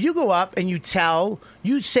 But you go up and you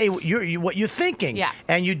say what you're thinking. Yeah.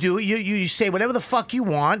 And you say whatever the fuck you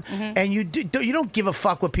want, and you don't give a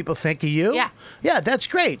fuck what people think of you. Yeah. Yeah, that's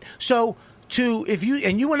great. So.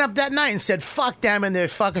 You went up that night and said fuck them and their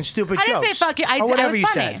fucking stupid I jokes. didn't say fuck you. or whatever I was you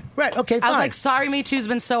funny. said. Right. Okay. Fine. I was like, sorry, Me Too's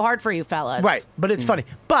been so hard for you, fellas. Right, but it's funny.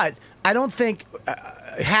 But I don't think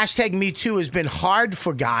hashtag Me Too has been hard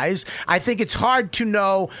for guys. I think it's hard to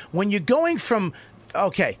know when you're going from,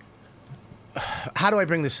 okay, how do I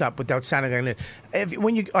bring this up without sounding like all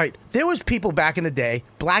right, there was people back in the day,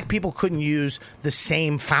 black people couldn't use the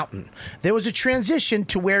same fountain. There was a transition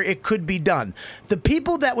to where it could be done. The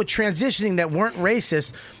people that were transitioning that weren't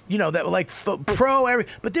racist, that were like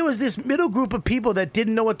but there was this middle group of people that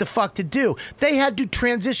didn't know what the fuck to do. They had to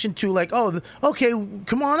transition to like, oh, okay,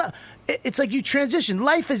 come on up. It's like you transition.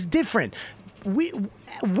 Life is different.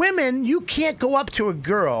 Women, you can't go up to a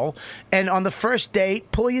girl and on the first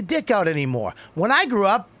date pull your dick out anymore. When I grew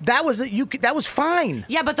up, that was fine.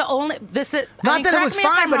 Yeah, but not that it was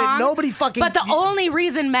fine, but nobody fucking. But the only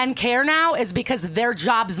reason men care now is because their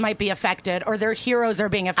jobs might be affected or their heroes are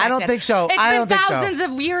being affected. I don't think so. It's I been don't think so. thousands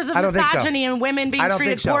of years of I don't think so. misogyny and women being I don't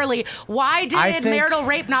treated think so. poorly. Why I did think- marital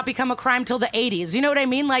rape not become a crime till the 80s? You know what I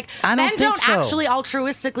mean? Like I don't men think don't so. actually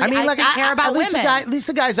altruistically I care about at least women. at least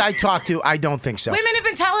the guys I talk to, I don't think so. Women have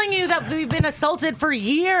been telling you that we've been assaulted for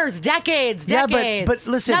years, decades. Yeah, but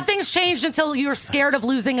listen- nothing's changed until you're scared of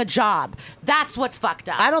losing a job. That's what's fucked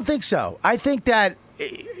up. I don't think so. I think that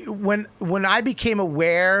when I became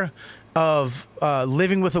aware of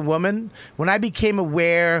living with a woman, when I became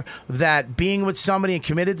aware that being with somebody and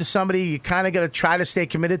committed to somebody, you kind of got to try to stay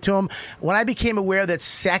committed to them. When I became aware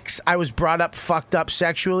that I was brought up fucked up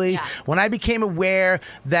sexually. Yeah. When I became aware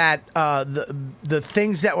that the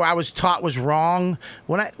things that I was taught was wrong.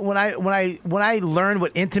 When I learned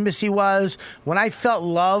what intimacy was. When I felt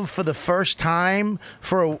love for the first time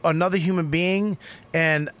for another human being,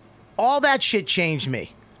 and all that shit changed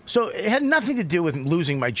me. So it had nothing to do with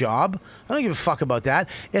losing my job. I don't give a fuck about that.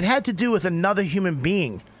 It had to do with another human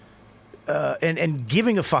being and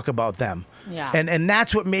giving a fuck about them. Yeah. And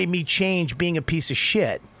that's what made me change being a piece of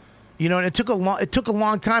shit. And it took a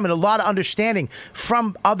long time and a lot of understanding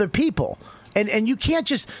from other people. And you can't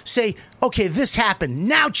just say, okay, this happened,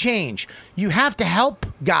 now change. You have to help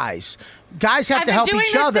guys. Guys have to help each I've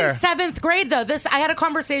been doing other. this since 7th grade, though. I had a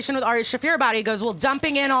conversation with Ari Shafir about it. He goes, well,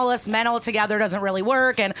 dumping in all us men all together doesn't really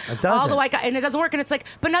work. And It doesn't. and it doesn't work. And it's like,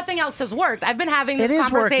 but nothing else has worked. I've been having this It is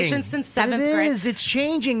conversation working. since 7th It grade. is. It's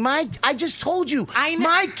changing. I just told you. I know.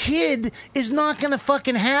 My kid is not going to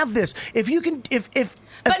fucking have this. If you can,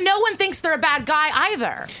 But no one thinks they're a bad guy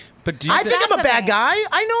either. But do you I think That's I'm a the bad thing. guy.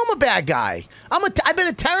 I know I'm a bad guy. I've been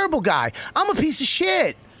a terrible guy. I'm a piece of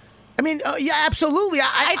shit. I mean, yeah, absolutely.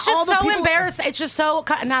 It's all just the so people- embarrassing. It's just so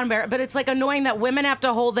not embarrassing, but it's like annoying that women have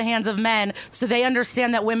to hold the hands of men so they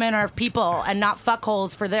understand that women are people and not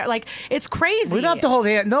fuckholes for their it's crazy. We don't have to hold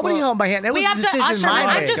hand. Nobody held my hand. That we was have a to decision usher. mine.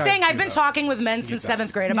 I'm just Guys saying. do I've been that. talking with men since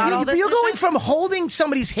 7th grade about all this. You're going It's from holding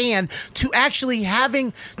somebody's hand to actually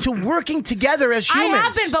having to working together as I humans.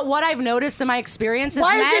 have been, but what I've noticed in my experience is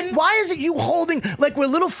Why men. is it you holding like we're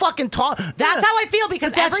little fucking tall? That's how I feel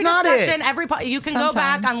because But that's every not discussion, it. you can go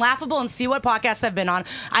back on Sometimes. Unbelievable and see what podcasts I've been on.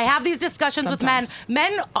 I have these discussions with men.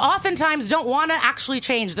 Men oftentimes don't want to actually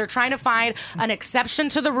change. They're trying to find an exception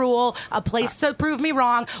to the rule, a place to prove me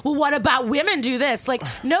wrong. Well, what about women do this? Like,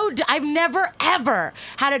 no, I've never, ever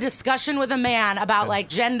had a discussion with a man about like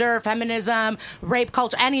gender, feminism, rape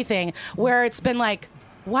culture, anything where it's been like,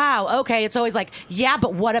 wow, okay. It's always like, yeah,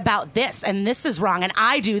 but what about this? And this is wrong, and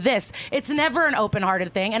I do this. It's never an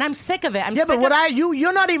open-hearted thing, and I'm sick of it.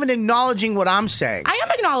 You're not even acknowledging what I'm saying. I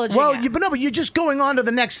am acknowledging it. But you're just going on to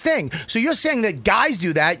the next thing. So you're saying that guys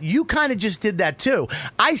do that. You kind of just did that too.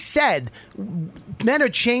 I said men are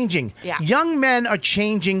changing. Yeah. Young men are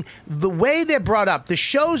changing the way they're brought up, the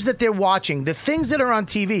shows that they're watching, the things that are on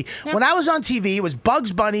TV. Yep. When I was on TV, it was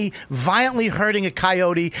Bugs Bunny violently hurting a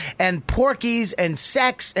coyote and Porky's and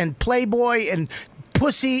sex and Playboy and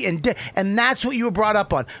pussy and that's what you were brought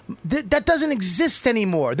up on. That doesn't exist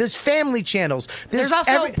anymore. There's family channels. There's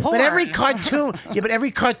also porn. But every cartoon, but every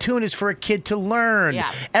cartoon is for a kid to learn.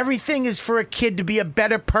 Yeah. Everything is for a kid to be a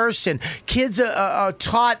better person. Kids are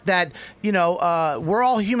taught that we're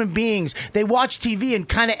all human beings. They watch TV and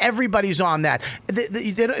kind of everybody's on that.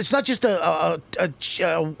 It's not just a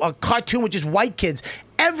cartoon with just white kids.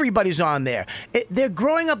 Everybody's on there. They're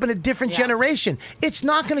growing up in a different generation. It's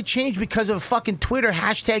not going to change because of a fucking Twitter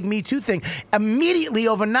 #MeToo thing. Immediately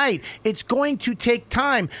overnight, it's going to take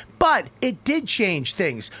time. But it did change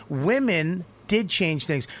things. Women did change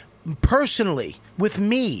things personally with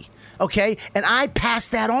me, okay? And I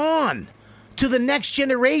passed that on to the next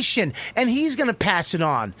generation, and he's going to pass it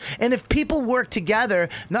on. And if people work together,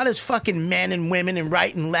 not as fucking men and women and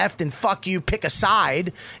right and left and fuck you, pick a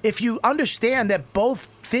side, if you understand that both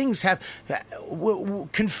things have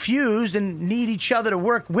confused and need each other to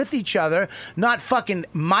work with each other, not fucking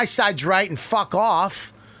my side's right and fuck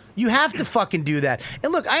off, you have to fucking do that.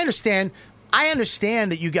 And look, I understand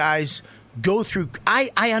that you guys go through,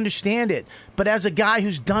 I understand it, but as a guy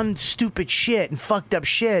who's done stupid shit and fucked up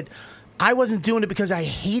shit, I wasn't doing it because I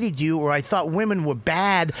hated you or I thought women were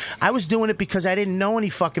bad. I was doing it because I didn't know any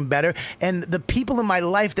fucking better. And the people in my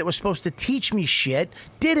life that were supposed to teach me shit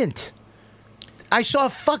didn't. I saw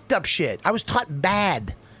fucked up shit. I was taught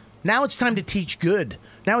bad. Now it's time to teach good.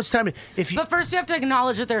 Now it's time to... But first you have to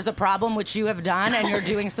acknowledge that there's a problem, which you have done, and you're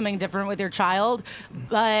doing something different with your child.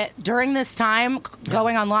 But during this time,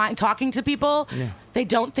 going online, talking to people, they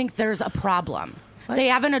don't think there's a problem. They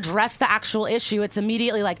haven't addressed the actual issue. It's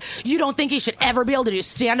immediately like, you don't think he should ever be able to do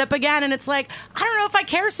stand-up again? And it's like, I don't know if I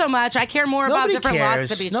care so much. I care more about different laws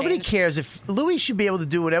to be changed. Nobody cares. If Louis should be able to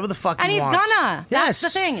do whatever the fuck he wants. And he's gonna. Yes.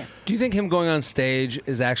 That's the thing. Do you think him going on stage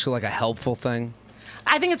is actually like a helpful thing?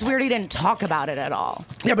 I think it's weird he didn't talk about it at all.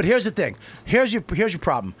 Yeah, but here's the thing. Here's your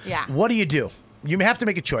problem. Yeah. What do you do? You have to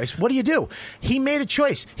make a choice. What do you do? He made a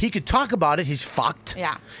choice. He could talk about it. He's fucked.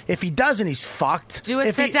 Yeah. If he doesn't, he's fucked. Do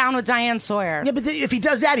a sit down with Diane Sawyer. Yeah, but if he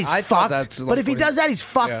does that, he's fucked. But if he does that, he's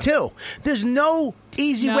fucked too. There's no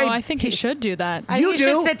easy way. I think he should do that. You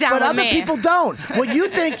do, sit down but with other me. people don't. What you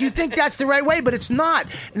think that's the right way, but it's not.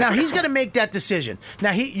 Now he's going to make that decision.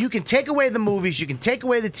 Now you can take away the movies, you can take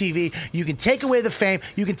away the TV, you can take away the fame,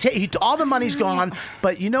 you can take all the money's gone.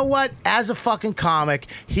 But you know what? As a fucking comic,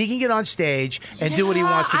 he can get on stage and do what he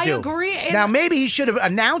wants to do. I agree. Now maybe he should have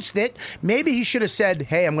announced it. Maybe he should have said,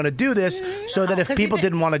 "Hey, I'm going to do this," so that if people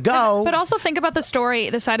didn't want to go. But also think about the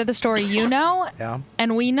side of the story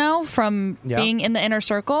and we know from being in the inner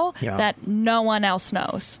circle that no one else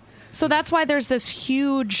knows. So that's why there's this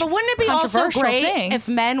huge But wouldn't it be also controversial great thing. if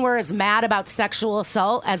men were as mad about sexual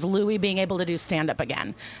assault as Louis being able to do stand-up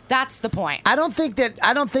again? That's the point. I don't think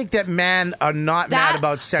that men are not mad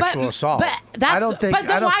about sexual assault. But that's, I don't think. But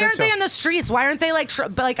then I don't why think aren't so. they in the streets? Why aren't they like?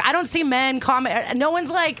 I don't see men comment. No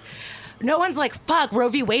one's like, fuck, Roe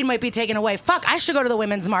v. Wade might be taken away. Fuck, I should go to the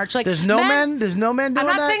Women's March. Like, There's no men doing I'm not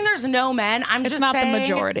that? saying there's no men. I'm It's just not the saying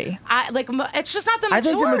majority. It's just not the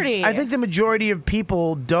majority. I think the majority of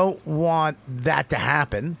people don't want that to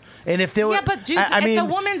happen. And if there were, but dude, I mean, it's a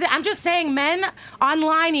woman's. I'm just saying, men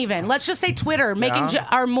online, even let's just say Twitter,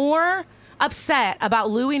 are more upset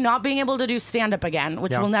about Louis not being able to do stand up again,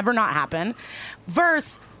 which will never not happen,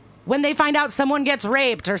 versus when they find out someone gets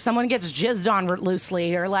raped or someone gets jizzed on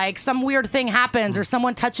loosely or like some weird thing happens or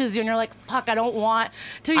someone touches you and you're like, fuck, I don't want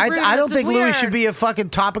to be rude. I don't think Louis weird. should be a fucking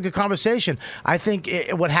topic of conversation. I think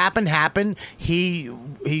what happened. He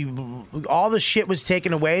all the shit was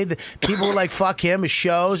taken away. The people were like, fuck him, his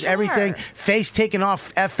shows, everything. Face taken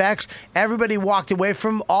off FX. Everybody walked away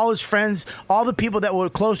from him. All his friends, all the people that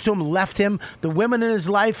were close to him left him. The women in his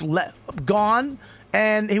life gone.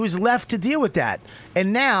 And he was left to deal with that.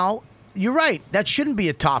 And now, you're right, that shouldn't be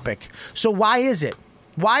a topic. So why is it?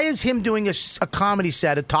 Why is him doing a comedy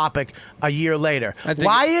set a topic a year later?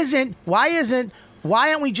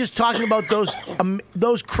 Why aren't we just talking about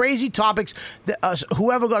those crazy topics that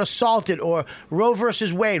whoever got assaulted or Roe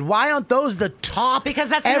versus Wade? Why aren't those the top? Because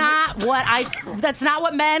that's not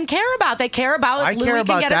what men care about. They care about if Louis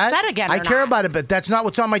can get a set again. I care about it, but that's not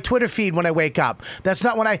what's on my Twitter feed when I wake up. That's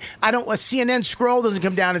not when I don't. A CNN scroll doesn't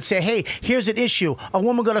come down and say, "Hey, here's an issue. A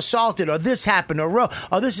woman got assaulted, or this happened, or Roe.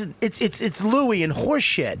 Or this is it's Louis and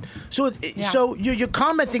horseshit." So so you're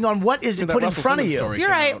commenting on what is put in front of you. You're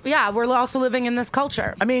right. Yeah, we're also living in this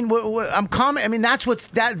culture. I mean, that's what's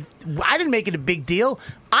that. I didn't make it a big deal.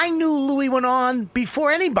 I knew Louis went on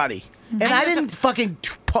before anybody, and I didn't fucking.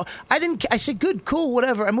 I said, good, cool,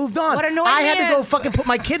 whatever. I moved on. What annoyed I me had to go is- fucking put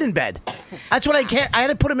my kid in bed. That's what I can't. I had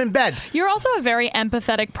to put him in bed. You're also a very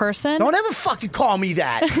empathetic person. Don't ever fucking call me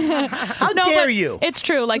that. How No, dare but you? It's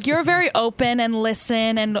true. Like, you're very open and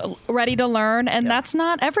listen and ready to learn, and that's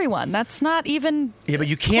not everyone. That's not even Yeah, but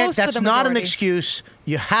you can't. close to That's the not an majority. excuse.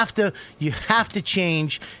 You have to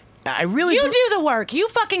change. I really. You do the work. You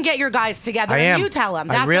fucking get your guys together I am. and you tell them.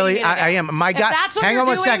 That's I really. what you need to do. I am. My If God. that's what hang you're on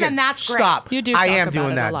one doing, second. then that's great. Stop. You do I talk am about doing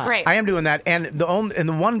it a that. lot. Great. I am doing that. And the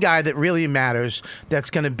one guy that really matters,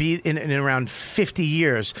 that's going to be in around 50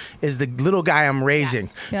 years, is the little guy I'm raising.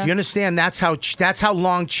 Yes. Yeah. Do you understand? That's how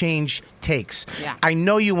long change takes. Yeah. I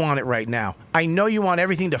know you want it right now. I know you want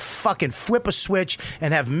everything to fucking flip a switch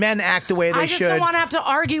and have men act the way they I just should. don't want to have to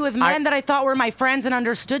argue with men that I thought were my friends and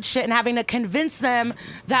understood shit and having to convince them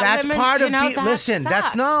that That's women, part you of know, being. that Listen,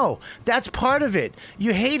 sucks. that's part of it.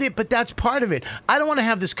 You hate it, but that's part of it. I don't want to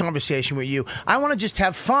have this conversation with you. I want to just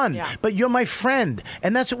have fun. Yeah. But you're my friend,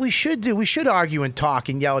 and that's what we should do. We should argue and talk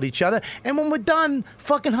and yell at each other, and when we're done,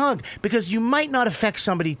 fucking hug, because you might not affect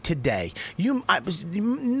somebody today.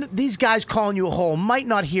 These guys calling you a hole might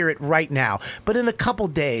not hear it right now, but in a couple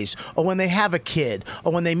days, or when they have a kid,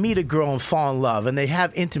 or when they meet a girl and fall in love, and they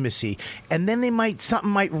have intimacy, and then something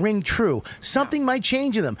might ring true. Something might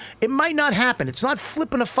change in them. It might not happen. It's not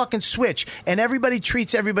flipping a fucking switch, and everybody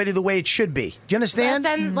treats everybody the way it should be. Do you understand?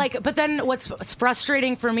 But then what's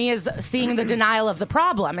frustrating for me is seeing the denial of the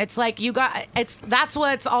problem. It's like that's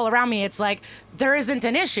what's all around me. It's like there isn't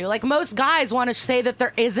an issue. Like most guys want to say that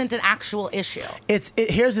there isn't an actual issue.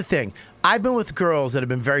 Here's the thing. I've been with girls that have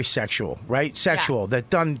been very sexual, right? Sexual, that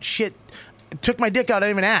done shit. Took my dick out, I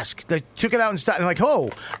didn't even ask. They took it out and started like,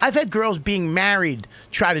 I've had girls being married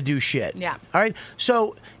try to do shit. Yeah. All right?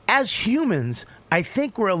 So as humans, I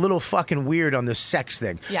think we're a little fucking weird on this sex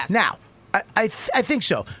thing. Yes. Now, I think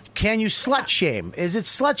so. Can you slut shame? Is it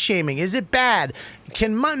slut shaming? Is it bad?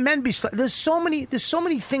 Can men be slut? There's so many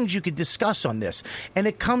things you could discuss on this, and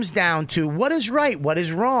it comes down to what is right, what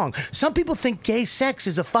is wrong. Some people think gay sex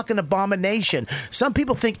is a fucking abomination. Some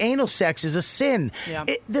people think anal sex is a sin. Yeah.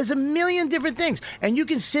 There's a million different things, and you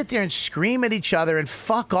can sit there and scream at each other and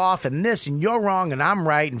fuck off and this and you're wrong and I'm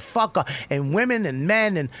right and fuck off and women and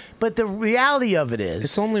men but the reality of it is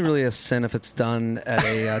It's only really a sin if it's done at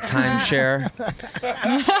a timeshare.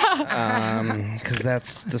 Because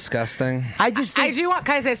that's disgusting. I just think, Can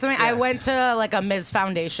I say something? I went to like a Ms.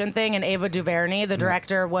 Foundation thing, and Ava DuVernay, the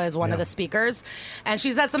director, was one of the speakers, and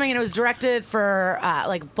she said something, and it was directed for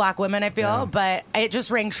like black women, I feel, but it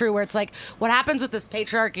just rang true. Where it's like, what happens with this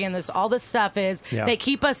patriarchy and all this stuff is they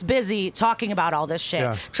keep us busy talking about all this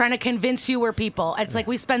shit, trying to convince you we're people. It's like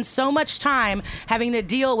we spend so much time having to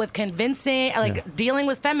deal with convincing, dealing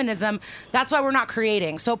with feminism. That's why we're not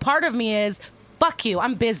creating. So part of me is, fuck you,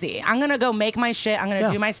 I'm busy. I'm going to go make my shit. I'm going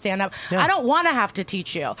to do my stand-up. I don't want to have to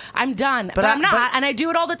teach you. I'm done. But I'm not. And I do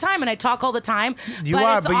it all the time, and I talk all the time. You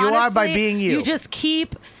are by being you. You just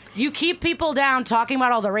keep people down talking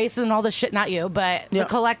about all the racism and all the shit, not you, but the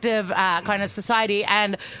collective kind of society,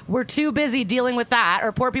 and we're too busy dealing with that,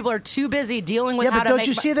 or poor people are too busy dealing with how but to don't make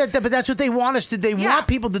you see that? But that's what they want us to do. They want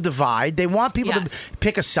people to divide. They want people to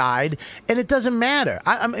pick a side, and it doesn't matter.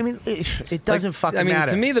 I mean, it doesn't fucking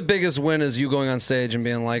matter. To me, the biggest win is you going on stage and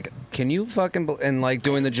being like, "Can you fucking," and like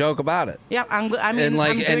doing the joke about it. Yeah, I'm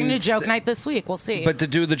doing a joke night this week. We'll see. But to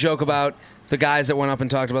do the joke about the guys that went up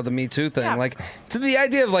and talked about the Me Too thing, like to the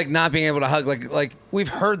idea of like not being able to hug, like we've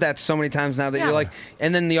heard that so many times now that you're like,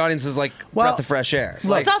 and then the audience is like, breath of fresh air.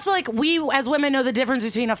 It's also like we as women know the difference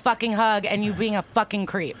between a fucking hug and you being a fucking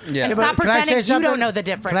creep. Yeah. And stop pretending you something? don't know the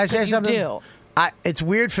difference. Can I say 'cause something? You do. It's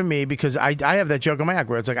weird for me because I have that joke on my act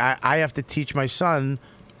where it's like I have to teach my son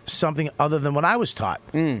something other than what I was taught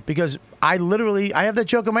because I have that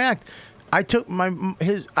joke on my act. I took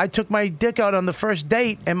my dick out on the first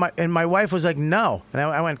date, and my wife was like, no, and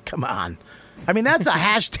I went, come on. I mean, that's a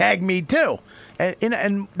hashtag me too,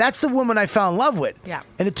 and that's the woman I fell in love with. Yeah,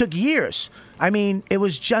 and it took years. I mean, it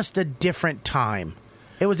was just a different time.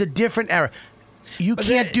 It was a different era. You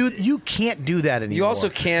can't do that anymore. You also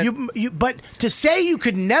can't. But to say you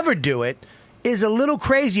could never do it is a little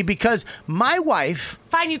crazy because my wife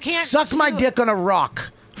Fine, you can't sucked my dick on a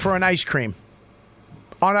rock for an ice cream.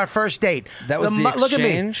 On our first date. That was the Look at me.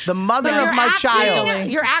 exchange? The mother But of my child.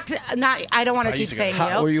 You're acting. Not. I don't want to keep saying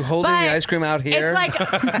you. Were you holding but the ice cream out here? It's like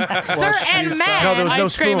certain men. No, there was no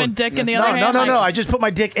Ice cream spoon. and dick in the no, other hand, No, like- I just put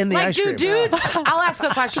my dick in the Like, ice do cream. dudes? I'll ask a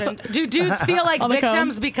question. Do dudes feel like On the cone?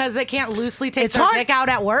 victims because they can't loosely take It's their hard. dick out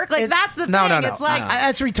at work? Like that's the No, thing. no. It's like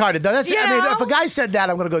that's retarded. Though. You I mean, know? if a guy said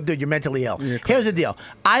that, I'm going to go, dude, you're mentally ill. Here's the deal.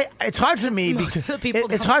 It's hard for me Most because of the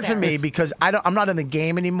people it's hard for downstairs. me because I'm not in the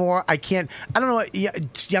game anymore. I don't know what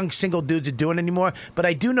young single dudes are doing anymore, but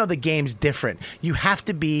I do know the game's different. You have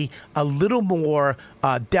to be a little more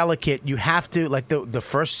delicate. You have to like the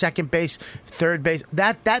first, second base, third base.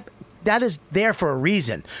 That is there for a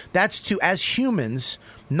reason. That's to, as humans,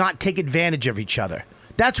 not take advantage of each other.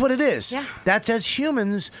 That's what it is. Yeah. That's as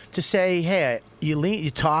humans to say, hey,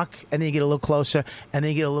 you talk, and then you get a little closer, and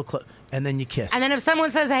then you get a little closer, and then you kiss. And then if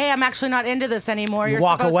someone says, "Hey, I'm actually not into this anymore," you you're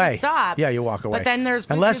walk supposed away. to stop. Yeah, you walk away. But then there's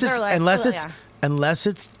unless people it's that are like, unless "Oh, it's yeah." unless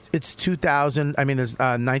it's 2000. I mean, it's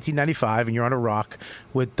 1995, and you're on a rock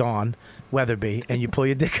with Dawn Weatherby, and you pull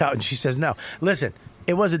your dick out, and she says no. Listen,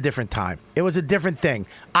 it was a different time. It was a different thing.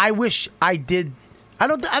 I wish I did. I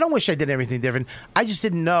don't wish I did everything different. I just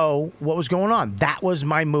didn't know what was going on. That was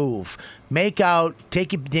my move. Make out,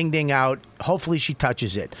 take your ding ding out. Hopefully she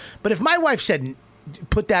touches it. But if my wife said,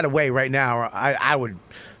 put that away right now, I would.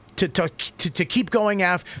 To keep going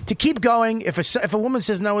to keep going if a woman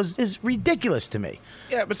says no is ridiculous to me.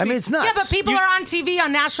 Yeah, but I mean it's nuts. Yeah, but people are on TV,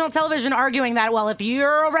 on national television, arguing that, well, if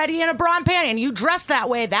you're already in a bra and panty and you dress that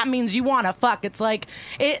way, that means you want to fuck. It's like,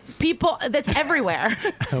 that's everywhere.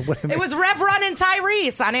 It was Rev Run and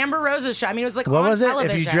Tyrese on Amber Rose's show. I mean, it was like what on was it?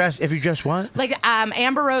 television. If you dress what? Like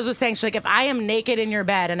Amber Rose was saying, she's like, if I am naked in your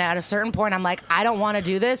bed and at a certain point I'm like, I don't want to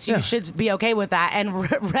do this, you should be okay with that.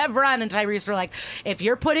 And Rev Run and Tyrese were like, if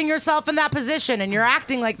you're putting yourself in that position and you're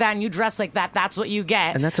acting like that and you dress like that, that's what you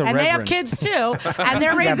get. And that's a they have reverend. kids too, and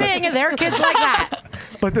they're raising their kids like that.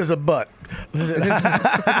 But there's a but.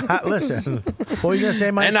 Listen, what were you gonna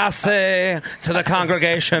say, Mike? And I say to the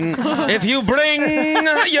congregation, if you bring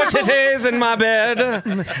your titties in my bed,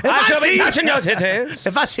 I shall be touching your titties.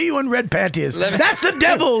 If I see you in red panties, that's the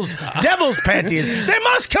devil's panties. They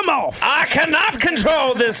must come off. I cannot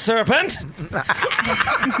control this serpent.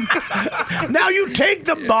 Now you take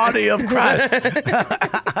the body of Christ. And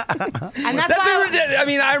that's why I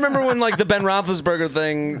mean, I remember when like the Ben Roethlisberger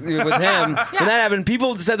thing with him, when that happened,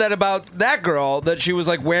 people said that about that girl, that she was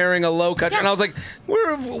like wearing a low cut, and I was like,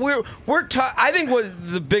 I think what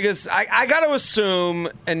the biggest, I got to assume,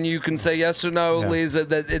 and you can say yes or no, Lisa,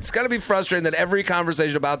 that it's got to be frustrating that every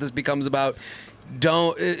conversation about this becomes about.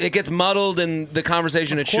 It gets muddled in the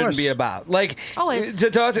conversation it shouldn't be about. Like to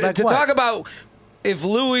talk about if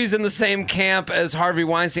Louis in the same camp as Harvey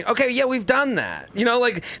Weinstein. Okay, yeah, we've done that. You know,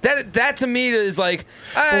 like that to me is like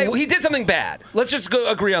he did something bad. Let's just go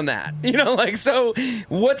agree on that. You know, like so.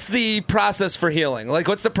 What's the process for healing? Like,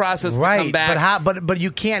 what's the process to come back? But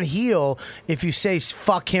you can't heal if you say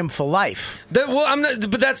fuck him for life. But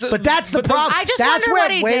that's the problem. I just wonder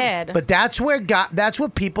what he did. But that's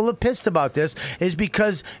what people are pissed about. This is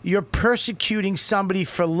because you're persecuting somebody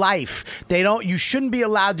for life. You shouldn't be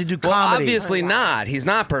allowed to do comedy. Well, obviously not. He's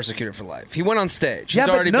not persecuted for life. He went on stage. Yeah, He's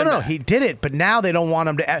already been back. he did it. But now they don't want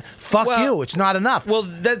him to. Fuck you. It's not enough. Well,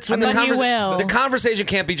 that's when the conversation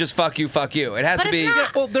can't be just fuck you. It has to be.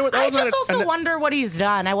 I just also wonder what he's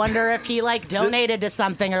done. I wonder if he like donated to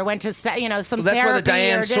something or went to some That's therapy. why the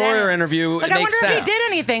Diane Sawyer interview Like, makes I wonder sense. if he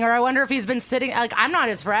did anything, or I wonder if he's been sitting. Like, I'm not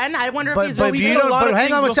his friend. I wonder if he's But been. you don't. But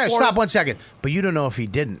hang on one second. Stop 1 second. But you don't know if he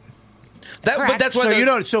didn't. But that's what you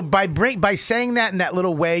don't. So by saying that in that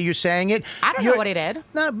little way, you're saying it. I don't know what he did.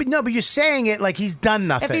 No, but you're saying it like he's done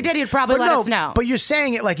nothing. If he did, he'd probably let us know. But you're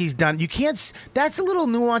saying it like he's done. You can't. That's the little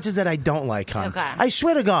nuances that I don't like, hon. Okay. I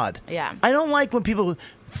swear to God. Yeah. I don't like when people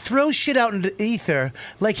throw shit out into ether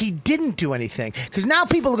like he didn't do anything. Because now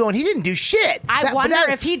people are going, he didn't do shit. I wonder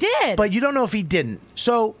if he did. But you don't know if he didn't.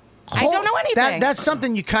 So I don't know anything. That's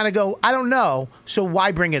something you kind of go, I don't know. So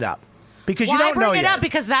why bring it up? Because you don't know bring it yet. up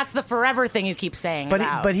because that's the forever thing you keep saying. But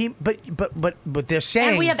they're saying,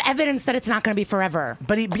 and we have evidence that it's not going to be forever.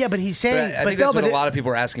 But he's saying. I think that's what a lot of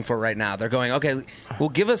people are asking for right now. They're going, okay, well,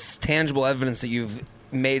 give us tangible evidence that you've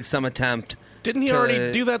made some attempt. Didn't he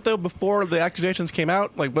already do that though before the accusations came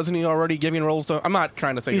out? Like, wasn't he already giving roles to? I'm not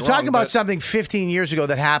trying to say you're talking about something 15 years ago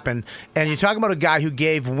that happened, and you're talking about a guy who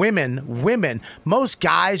gave women. Most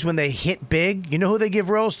guys, when they hit big, you know who they give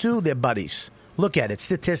roles to? Their buddies. Look at it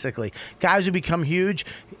statistically. Guys who become huge.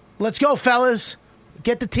 Let's go, fellas.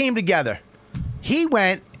 Get the team together. He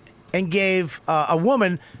went and gave a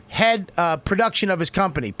woman head production of his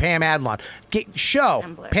company, Pam Adlon.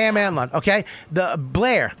 Pam Adlon, okay? The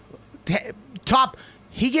Blair, top.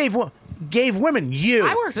 He gave women,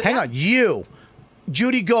 you.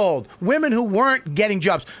 Judy Gold, women who weren't getting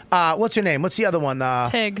jobs. What's her name? What's the other one?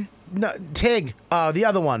 Tig. No, Tig. The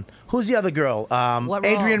other one. Who's the other girl?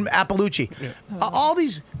 Adrian Appalucci. Yeah. All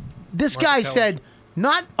these. This guy said,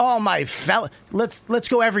 "Not all my fellas. Let's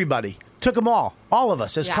go, everybody." Took them all of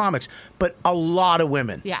us as comics, but a lot of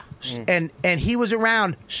women. Yeah. And he was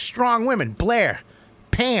around strong women. Blair,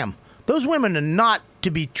 Pam. Those women are not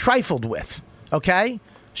to be trifled with. Okay,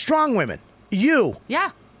 strong women. You.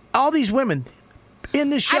 Yeah. All these women. In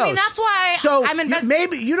the show. I mean, that's why I'm invested.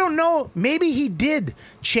 Maybe you don't know. Maybe he did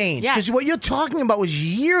change because what you're talking about was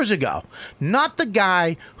years ago, not the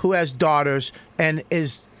guy who has daughters and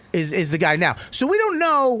is the guy now. So we don't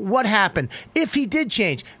know what happened. If he did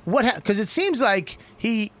change, because it seems like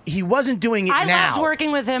he wasn't doing it now. I loved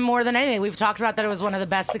working with him more than anything. We've talked about that it was one of the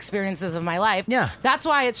best experiences of my life. Yeah. That's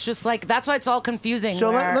why it's just like, that's why it's all confusing. So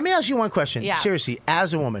let me ask you one question. Yeah. Seriously,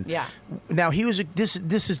 as a woman. Yeah. Now he was, this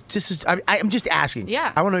is, I'm just asking.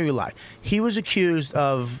 Yeah. I want to know you lie. He was accused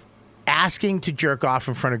of asking to jerk off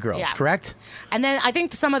in front of girls, correct? And then I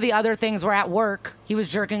think some of the other things were at work. He was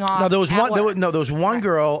jerking off. No, there was one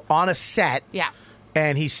girl on a set. Yeah.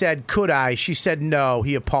 And he said, "Could I?" She said, "No."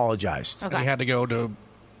 He apologized. Okay. And he had to go to.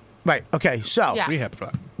 Right. Okay. So rehab for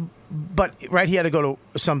that. But he had to go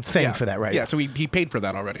to something for that, right? Yeah. So he paid for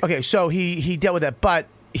that already. Okay. So he dealt with that, but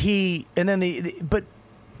but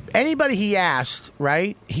anybody he asked,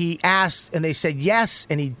 right? He asked, and they said yes,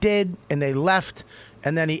 and he did, and they left.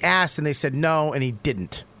 And then he asked, and they said no, and he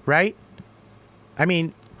didn't, right? I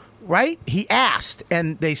mean, right? He asked,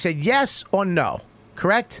 and they said yes or no,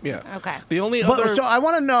 correct? Yeah. Okay. The only other... So I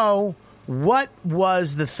want to know what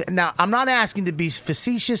was the... Now, I'm not asking to be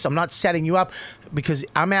facetious. I'm not setting you up, because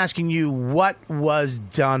I'm asking you what was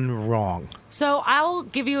done wrong. So I'll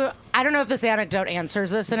give you... I don't know if this anecdote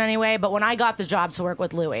answers this in any way, but when I got the job to work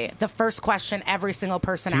with Louis, the first question every single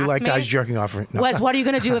person asked me... Do you like guys jerking off? No. Was, what are you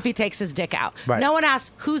going to do if he takes his dick out? Right. No one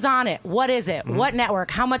asked, who's on it? What is it? Mm-hmm. What network?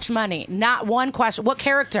 How much money? Not one question. What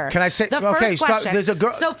character? Can I say... The okay, first question. there's a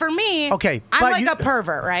girl... So for me, okay, I'm like a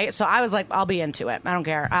pervert, right? So I was like, I'll be into it. I don't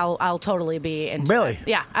care. I'll totally be into it. Really?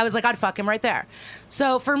 Yeah. I was like, I'd fuck him right there.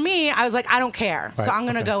 So for me, I was like, I don't care. Right, So I'm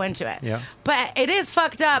going to go into it. Yeah. But it is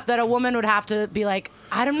fucked up that a woman would have to be like,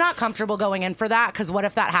 I'm not comfortable going in for that because what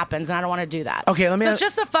if that happens and I don't want to do that. Okay, let me... So it's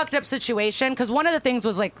just a fucked up situation because one of the things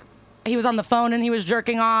was like he was on the phone and he was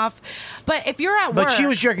jerking off. But if you're at work... But she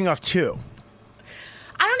was jerking off too.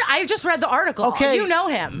 I don't know. I just read the article. Okay. You know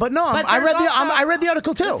him. But no, I read the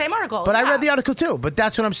article too. The same article. But I read the article too. But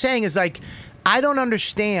that's what I'm saying is like... I don't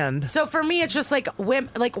understand. So for me, it's just like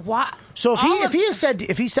women, like what? So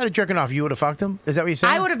if he started jerking off, you would have fucked him? Is that what you're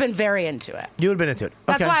saying? I would have been very into it. You would have been into it.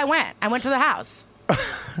 That's Okay. why I went. I went to the house.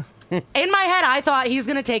 In my head, I thought he's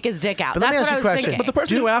going to take his dick out. But That's what I was thinking. But the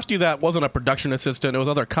person who asked you that wasn't a production assistant. It was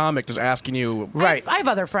other comic just asking you. Right. I have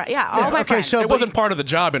other friends. Yeah, all my friends. So it wasn't part of the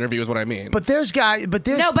job interview, is what I mean. But there's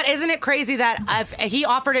No, but isn't it crazy that if he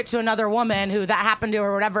offered it to another woman who that happened to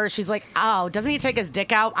or whatever, she's like, oh, doesn't he take his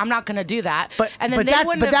dick out? I'm not going to do that. And then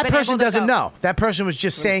that person doesn't know. That person was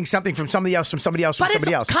just saying something from somebody else, from somebody else, from But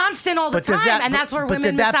somebody it's else. constant all the But does time, that- and that's where but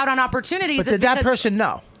women did miss that- out on opportunities. But is did that because- person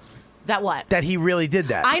know That what? that he really did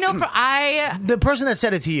that? I know. The person that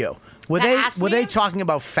said it to you, were That they asked were me? they talking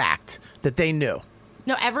about fact that they knew?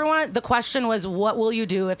 No, everyone. The question was, what will you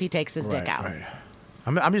do if he takes his dick out?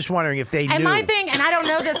 I'm just wondering if they And knew. my thing, and I don't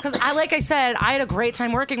know this because like I said, I had a great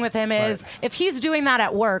time working with him. Is if he's doing that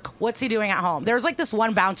at work, what's he doing at home? There's like this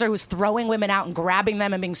one bouncer who's throwing women out and grabbing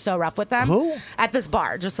them and being so rough with them. Who? At this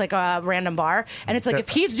bar, just like a random bar. And it's like if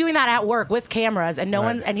he's doing that at work with cameras and no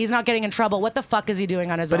one and he's not getting in trouble, what the fuck is he doing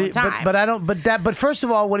on his own time? But I don't. But first of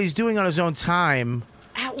all, what he's doing on his own time.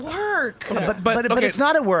 At work. But it's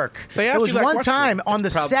not at work. They asked it was you that one question. time on the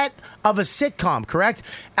set of a sitcom, correct?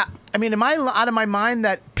 I mean, am I out of my mind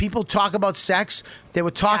that people talk about sex? They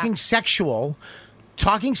were talking sexual.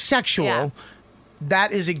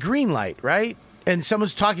 That is a green light, right? And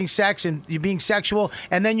someone's talking sex and you're being sexual,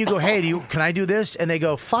 and then you go, "Hey, can I do this?" And they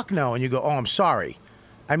go, "Fuck no," and you go, "Oh, I'm sorry."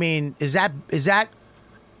 I mean, is that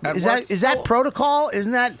protocol?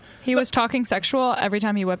 Isn't that? He was talking sexual every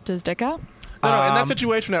time he whipped his dick out? No, in that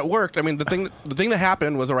situation at work, I mean, the thing that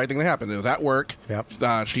happened was the right thing that happened. It was at work.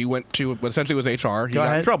 Yep. She went to what essentially was HR. He Go got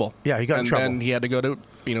ahead. in trouble. Yeah, he got in trouble. And then he had to go to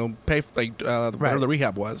pay whatever the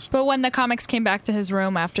rehab was. But when the comics came back to his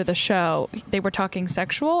room after the show, they were talking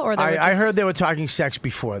sexual, or they were I heard they were talking sex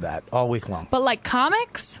before that all week long. But like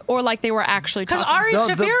comics, or like they were actually talking. Because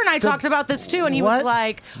Ari Shaffir and I talked about this too, and he was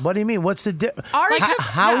like, "What do you mean? What's the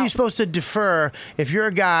how are you supposed to defer if you're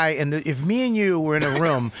a guy and if me and you were in a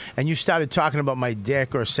room and you started talking about my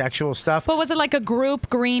dick or sexual stuff?" But was it like a group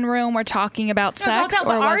green room where talking about sex?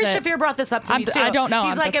 But Ari Shaffir brought this up to me too. I don't know.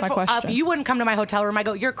 He's like, if you wouldn't come to my hotel room, I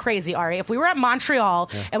go, "You're crazy, Ari. If we were at Montreal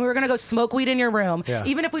and we were going to go smoke weed in your room,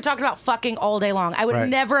 even if we talked about fucking all day long, I would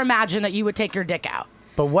never imagine that you would take your dick out."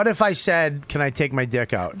 But what if I said, "Can I take my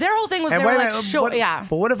dick out?" Their whole thing was they were like, yeah.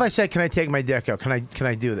 But what if I said, "Can I take my dick out? Can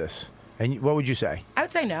I do this?" And what would you say? I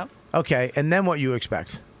would say no. Okay, and then what you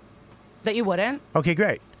expect? That you wouldn't. Okay,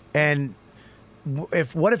 great. And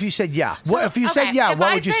what if you said yeah? What if you said yeah?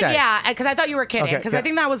 What would you say? Yeah, because I thought you were kidding. Because I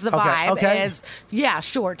think that was the vibe. Okay. Is yeah,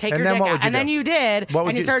 sure, take And your then dick what would out, you and then do? you did, What would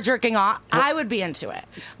and you you- started jerking off. I would be into it,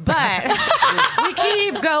 but we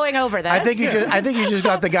keep going over this. I think you just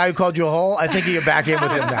got the guy who called you a hole. I think you're back in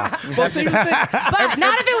with him now. But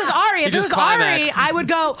not if it was Ari. If it just was Ari, climaxed. I would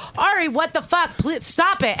go, Ari, what the fuck? Please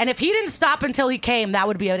stop it. And if he didn't stop until he came, that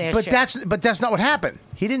would be an issue. But that's not what happened.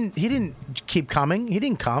 He didn't keep coming. He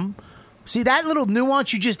didn't come. See, that little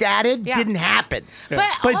nuance you just added didn't happen.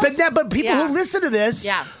 But people who listen to this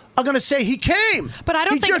are going to say he came. But I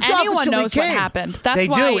don't He think jerked off anyone until he knows what came. happened. That's they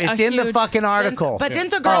why do. It's in the fucking article. But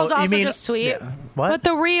didn't the girls you also mean- just tweet? What? But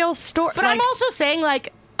the real story. But I'm also saying,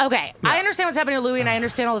 like, okay, I understand what's happening to Louis, and I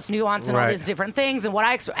understand all this nuance and all Right. these different things and what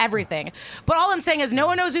I expect, everything. But all I'm saying is, no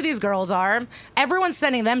one knows who these girls are. Everyone's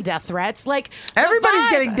sending them death threats. Like, the Everybody's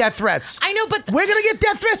vibe- getting death threats. I know, but we're gonna get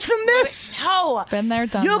death threats from this. No, been there,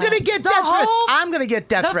 done You're that. gonna get death threats. I'm gonna get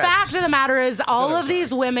death the threats. fact of the matter is, all of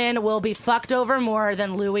these women will be fucked over more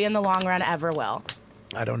than Louis in the long run ever will.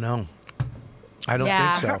 I don't know. I don't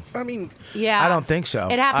Yeah. think so. I mean, Yeah. I don't think so.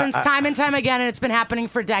 It happens I- time and time again, and it's been happening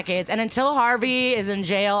for decades. And until Harvey is in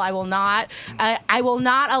jail, I will not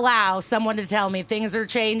allow someone to tell me things are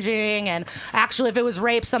changing. And actually, if it was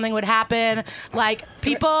rape, something would happen. Like,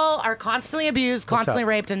 people are constantly abused, constantly up?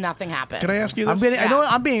 raped, and nothing happens. Can I ask you this? I know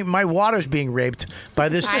I'm being. My water's being raped by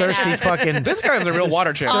this I know. thirsty fucking. This guy's a real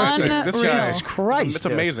water champ. This guy- Jesus Christ! It's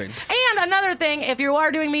dude. amazing. And another thing, if you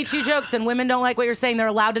are doing Me Too jokes and women don't like what you're saying, they're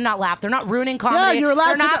allowed to not laugh. They're not ruining comedy. Yeah, you're allowed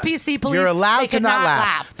They're to not PC police. You're allowed They to not cannot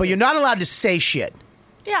laugh, but you're not allowed to say shit.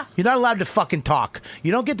 Yeah. You're not allowed to fucking talk.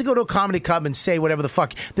 You don't get to go to a comedy club and say whatever the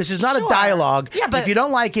fuck. This is not a Sure. dialogue. Yeah, but- if you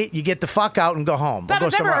don't like it, you get the fuck out and go home. But Or go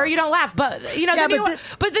whatever, somewhere or else. you don't laugh. But you know, Yeah,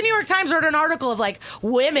 but the New York Times wrote an article of like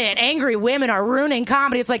angry women are ruining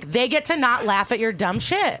comedy. It's like they get to not laugh at your dumb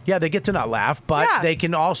shit. Yeah, they get to not laugh, but Yeah. they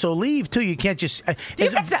can also leave too. You can't just.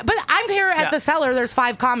 But I'm here at Yeah. the Cellar. There's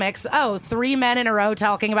 5 comics. 3 men in a row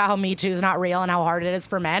talking about how Me Too is not real and how hard it is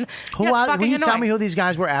for men. Who? That's Will fucking you tell annoying. me who these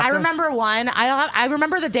guys were after? I remember one. I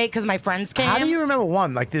remember the date because my friends came. How do you remember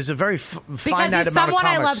one? Like, there's a very finite Because amount he's of someone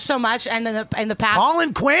I comics. love so much, and then in the past,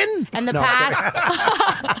 Colin Quinn. and the No.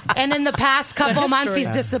 past, and in the past couple months, he's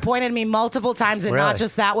disappointed me multiple times, and Really? not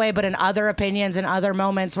just that way, but in other opinions and other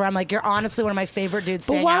moments where I'm like, you're honestly one of my favorite dudes.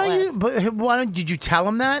 to But hang why out don't with. you? But why don't? Did you tell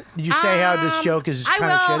him that? Did you say how this joke is I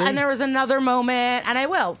kind of will, shitty? and there was another moment, and I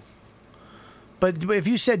will. But if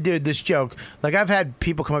you said, dude, this joke, like I've had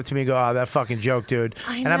people come up to me and go, oh, that fucking joke, dude.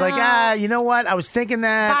 I And I'm like, know. you know what? I was thinking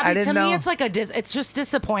that. Bobby, I didn't to know. me, it's like it's just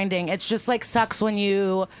disappointing. It's just like sucks when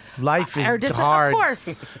you Life are is hard. Of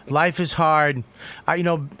course. Life is hard.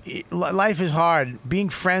 Life is hard. Being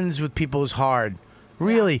friends with people is hard.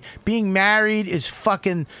 Really. Being married is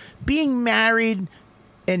fucking. Being married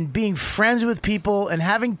and being friends with people and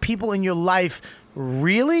having people in your life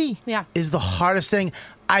really is the hardest thing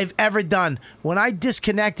I've ever done. When I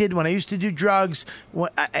disconnected, when I used to do drugs,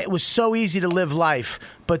 it was so easy to live life.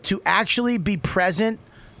 But to actually be present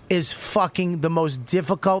is fucking the most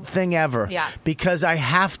difficult thing ever. Yeah. Because I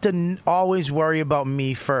have to always worry about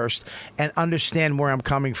me first and understand where I'm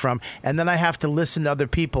coming from. And then I have to listen to other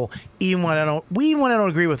people, even when I don't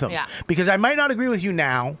agree with them. Yeah. Because I might not agree with you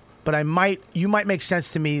now, but you might make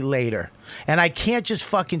sense to me later. And I can't just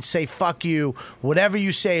fucking say, fuck you. Whatever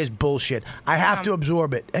you say is bullshit. I have to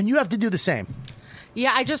absorb it. And you have to do the same.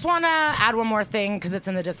 Yeah, I just want to add one more thing because it's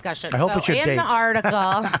in the discussion. I hope it's your in dates. the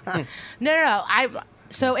article, no.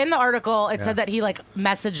 So in the article, it said that he like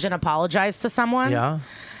messaged and apologized to someone. Yeah.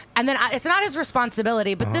 And then it's not his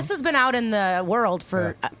responsibility, but this has been out in the world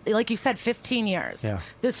for, like you said, 15 years. Yeah.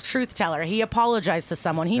 This truth teller, he apologized to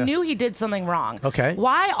someone. He knew he did something wrong. Okay.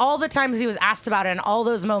 Why all the times he was asked about it in all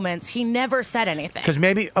those moments, he never said anything? Because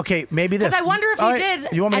maybe this. Because I wonder if All he right,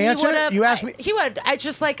 did. You want me to and he answer it? would've- You asked me. He would. I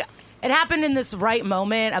just like. It happened in this right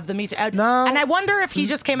moment of the Me Too. No. And I wonder if he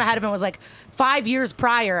just came ahead of it and was like 5 years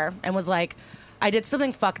prior and was like, I did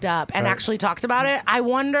something fucked up and actually talked about it. I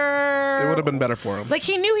wonder. It would have been better for him. Like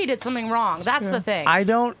he knew he did something wrong. That's the thing. I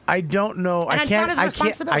don't know. And it's not his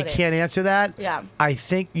responsibility. I can't answer that. Yeah. I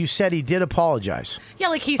think you said he did apologize. Yeah,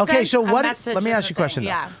 like he Okay, sent so a what? message Let me in ask the you a question. thing.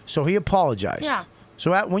 Though. Yeah. So he apologized. Yeah.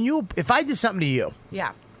 So if I did something to you,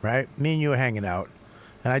 Yeah. right? Me and you were hanging out,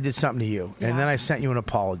 and I did something to you, and then I sent you an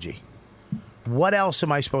apology. What else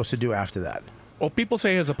am I supposed to do after that? Well, people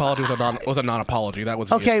say his apology was a non-apology. That was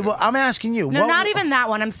the Okay. issue. Well, I'm asking you. No, not even that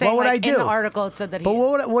one. I'm saying what would like, I do? in the article it said that he. But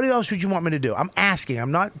what else would you want me to do? I'm asking.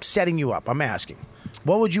 I'm not setting you up. I'm asking.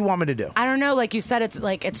 What would you want me to do? I don't know. Like you said, it's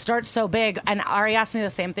like it starts so big. And Ari asked me the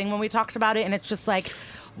same thing when we talked about it. And it's just like,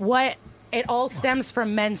 what? It all stems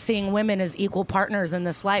from men seeing women as equal partners in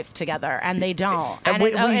this life together, and they don't. And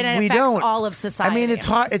it affects don't. all of society. I mean, it's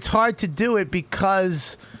hard. It's hard to do it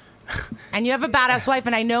because. And you have a badass wife,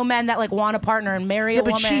 and I know men that like want a partner and marry a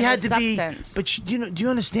but woman. she had to substance. be. But do you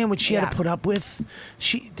understand what she had to put up with?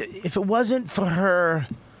 If it wasn't for her,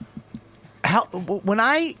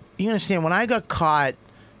 you understand when I got caught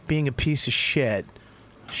being a piece of shit,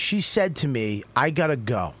 she said to me, "I gotta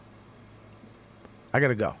go. I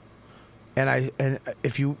gotta go." And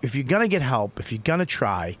if you're gonna get help, if you're gonna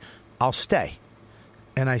try, I'll stay.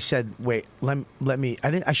 And I said, wait, let me.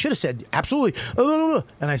 I should have said absolutely.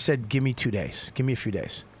 And I said, give me 2 days. Give me a few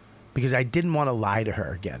days, because I didn't want to lie to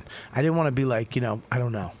her again. I didn't want to be like, I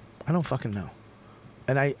don't know. I don't fucking know.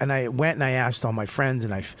 And I went and I asked all my friends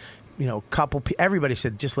and everybody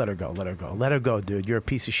said, just let her go, let her go, let her go, dude. You're a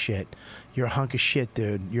piece of shit. You're a hunk of shit,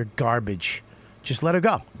 dude. You're garbage. Just let her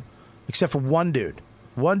go. Except for one dude.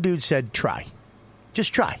 One dude said, try.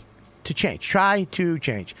 Just try to change. Try to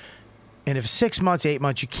change. And if 6 months, 8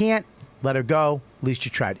 months, you can't, let her go. At least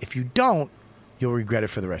you tried. If you don't, you'll regret it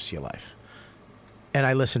for the rest of your life. And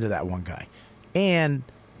I listened to that one guy. And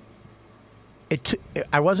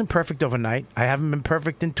I wasn't perfect overnight. I haven't been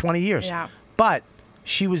perfect in 20 years. Yeah. But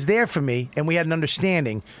she was there for me, and we had an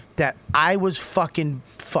understanding that I was fucking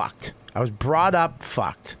fucked. I was brought up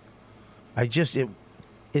fucked.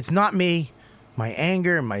 It's not me. My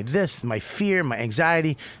anger, my this, my fear, my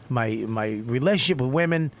anxiety, my relationship with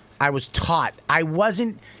women, I was taught.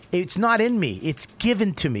 It's not in me. It's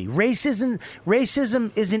given to me.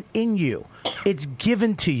 Racism isn't in you. It's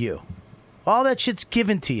given to you. All that shit's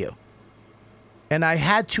given to you. And I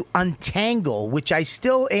had to untangle, which I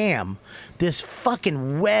still am, this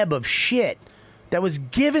fucking web of shit that was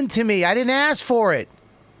given to me. I didn't ask for it.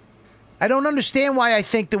 I don't understand why I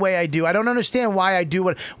think the way I do. I don't understand why I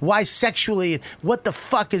do why sexually. What the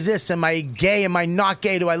fuck is this? Am I gay? Am I not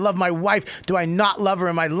gay? Do I love my wife? Do I not love her?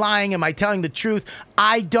 Am I lying? Am I telling the truth?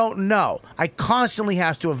 I don't know. I constantly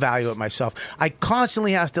have to evaluate myself. I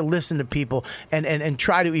constantly have to listen to people and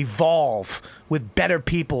try to evolve with better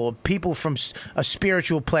people from a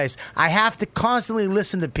spiritual place. I have to constantly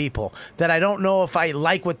listen to people that I don't know if I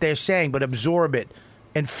like what they're saying, but absorb it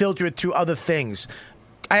and filter it through other things.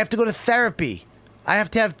 I have to go to therapy. I have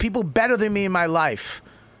to have people better than me in my life.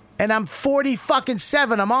 And I'm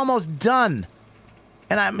 47. I'm almost done.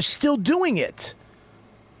 And I'm still doing it.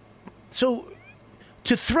 So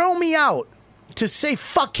to throw me out, to say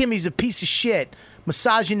fuck him, he's a piece of shit,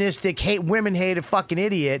 misogynistic, women hater, fucking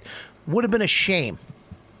idiot, would have been a shame.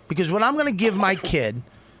 Because what I'm going to give my kid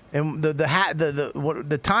and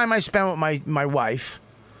the time I spent with my wife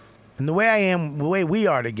and the way I am, the way we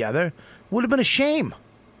are together, would have been a shame.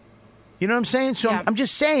 You know what I'm saying? So I'm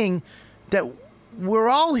just saying that we're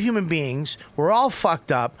all human beings. We're all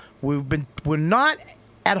fucked up. We're not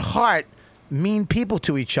at heart mean people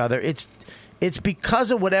to each other. It's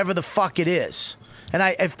because of whatever the fuck it is.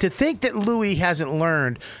 And if to think that Louis hasn't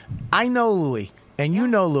learned, I know Louis and you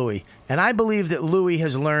know Louis, and I believe that Louis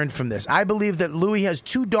has learned from this. I believe that Louis has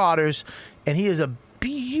 2 daughters and he is a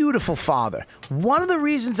beautiful father. One of the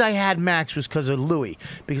reasons I had Max was because of Louis,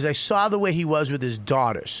 because I saw the way he was with his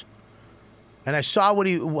daughters. And I saw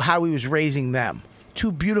how he was raising them.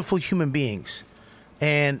 2 beautiful human beings.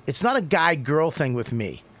 And it's not a guy-girl thing with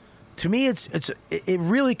me. To me, it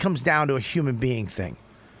really comes down to a human being thing.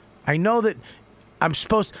 I know that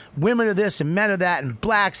women are this and men are that and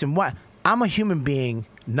blacks and what. I'm a human being,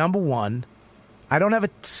 number one. I don't have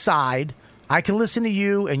a side. I can listen to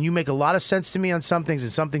you and you make a lot of sense to me on some things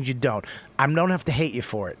and some things you don't. I don't have to hate you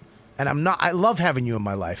for it. And I love having you in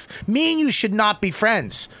my life. Me and you should not be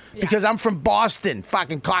friends because I'm from Boston,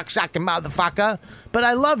 fucking cocksucking motherfucker. But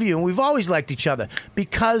I love you and we've always liked each other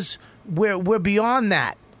because we're beyond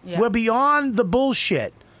that. Yeah. We're beyond the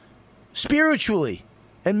bullshit. Spiritually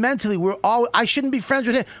and mentally, I shouldn't be friends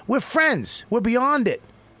with him. We're friends. We're beyond it.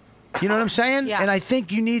 You know what I'm saying? Yeah. And I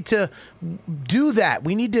think you need to do that.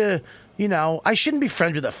 We need to, I shouldn't be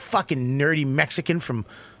friends with a fucking nerdy Mexican from,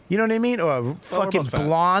 you know what I mean? Or a fucking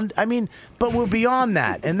blonde. I mean, but we're beyond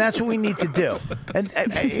that. And that's what we need to do. And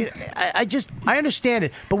I understand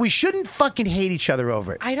it. But we shouldn't fucking hate each other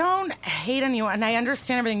over it. I don't hate anyone. And I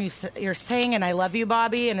understand everything you're saying. And I love you,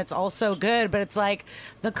 Bobby. And it's all so good. But it's like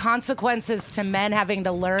the consequences to men having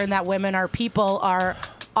to learn that women are people are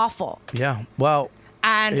awful. Yeah. Well.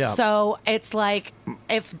 And so it's like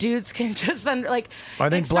if dudes can just I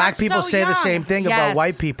think black people say the same thing about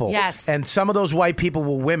white people. Yes. And some of those white people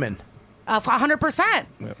were women. 100%.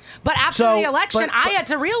 But after the election, I had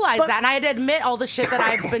to realize that, and I had to admit all the shit that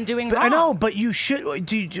I've been doing wrong. I know, but you should.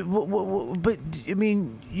 But I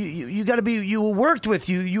mean, you got to be. You were worked with.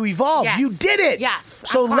 You evolved. Yes. You did it. Yes.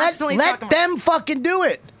 So let them fucking do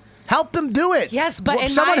it. Help them do it. Yes, but if in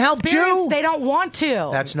someone my helped experience, you, they don't want to.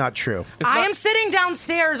 That's not true. I am sitting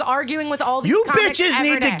downstairs arguing with all these You comics bitches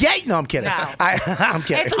every need day. to get. No, I'm kidding. No. I'm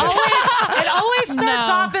kidding. It always starts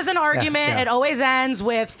No. off as an argument. Yeah. It always ends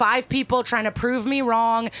with 5 people trying to prove me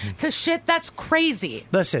wrong to shit that's crazy.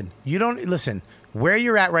 Listen, where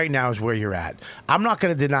you're at right now is where you're at. I'm not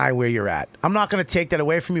going to deny where you're at. I'm not going to take that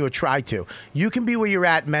away from you or try to. You can be where you're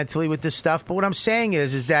at mentally with this stuff, but what I'm saying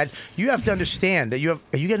is that you have to understand that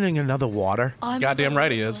are you getting another water? Goddamn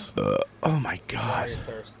right he is. Oh my God.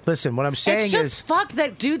 Listen, what I'm saying It's just fucked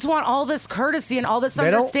that dudes want all this courtessy and all this They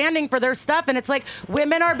don't- understanding for their stuff, and it's like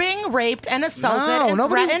women are being raped and assaulted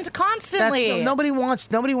and threatened constantly. Nobody wants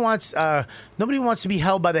to be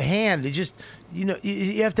held by the hand. It just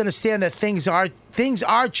you have to understand that things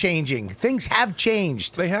are changing. Things have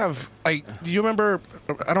changed. They have. Do you remember?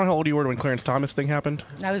 I don't know how old you were when Clarence Thomas thing happened.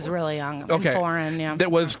 I was really young. Okay, And foreign, yeah.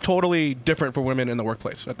 That was totally different for women in the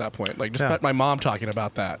workplace at that point. Like just my mom talking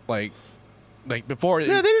about that. Like before.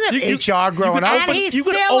 Yeah, they didn't have HR growing up. And he's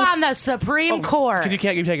still on the Supreme Court. Because you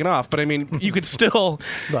can't get taken off. But I mean, you could still.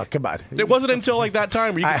 Look, come on. It wasn't until like that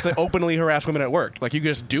time where you could openly harass women at work. Like you could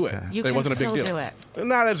just do it. You it can wasn't a still big deal. do it.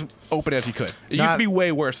 Not as open as you could. It used to be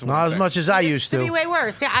way worse. Not as much as I used To be way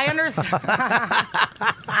worse. Yeah, I understand.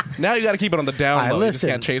 Now you got to keep it on the down low. You just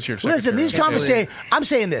can't chase your secretary. Listen, these conversations. I'm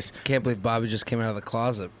saying this. Can't believe Bobby just came out of the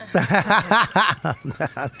closet.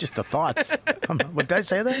 Just the thoughts. What did I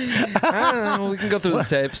say that? I don't know. We can go through the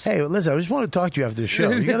tapes. Hey, listen, I just want to talk to you after the show.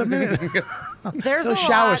 You got a minute? There's Those a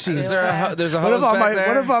shower lot scenes. There's a What hose if on back there?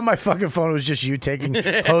 what if on my fucking phone it was just you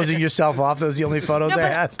hosing yourself off? Those are the only photos I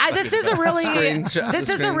had. This is a really Screenshot. this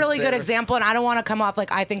is a really good example, and I don't want to come off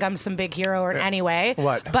like I think I'm some big hero or in any way.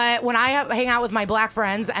 What? But when I hang out with my black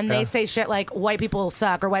friends and they Yeah. say shit like white people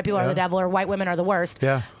suck or white people are the devil or white women are the worst,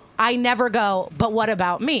 Yeah. I never go, but what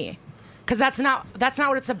about me? Because that's not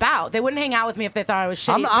what it's about. They wouldn't hang out with me if they thought I was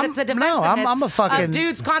shitty. But it's a defensiveness I'm a fucking of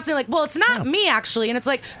dudes constantly like, well, it's not me actually, and it's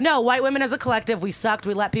like, no, white women as a collective, we sucked,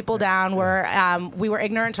 we let people down, we were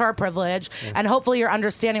ignorant to our privilege, and hopefully you're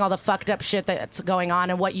understanding all the fucked up shit that's going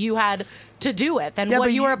on and what you had to do with and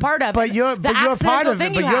what you were a part of. But you're part of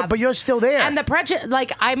it. But you're still there. And the prejudice,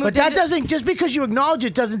 like I moved. But that doesn't just because you acknowledge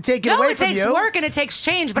it doesn't take it away from you. No, it takes work and it takes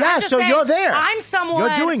change. But Yeah, I'm just so saying, you're there. I'm someone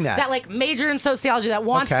You're doing that. like majored in sociology that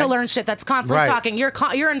wants Okay. to learn shit. That's constantly Right. talking.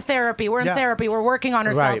 You're in therapy. We're in Yeah. therapy. We're working on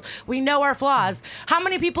ourselves. Right. We know our flaws. How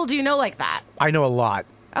many people do you know like that? I know a lot.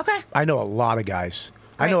 Okay. I know a lot of guys.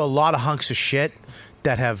 I know a lot of hunks of shit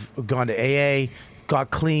that have gone to AA, got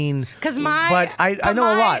clean. Because but I know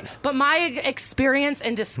a lot. But my experience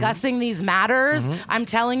in discussing these matters, I'm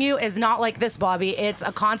telling you, is not like this, Bobby. It's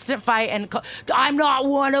a constant fight, and I'm not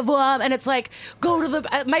one of them. And it's like, go to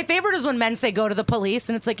the. My favorite is when men say go to the police,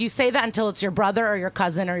 and it's like you say that until it's your brother or your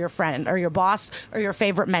cousin or your friend or your boss or your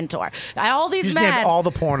favorite mentor. All these You just men. named all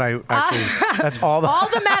the porn I actually. That's all the. All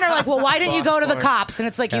the men are like, well, why didn't you go to the Boss cops? And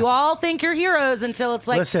it's like, you all think you're heroes until it's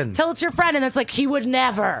like, Listen. until it's your friend, and it's like, he would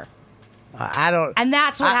never. I don't. And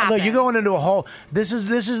that's what happens. Look, you're going into a whole. This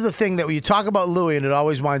is the thing that when you talk about Louis, and it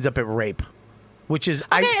always winds up at rape, which is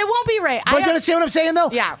Okay, it won't be rape. But you understand what I'm saying, though?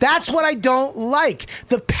 Yeah. That's what I don't like.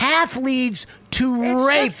 The path leads to It's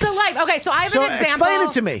rape. just the life. Okay, so I have So an example. explain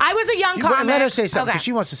it to me. I was a young comic. Let her say something. Okay. 'Cause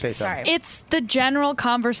she wants to say something. Sorry. It's the general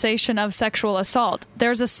conversation of sexual assault.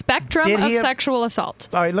 There's a spectrum Did of he- sexual assault.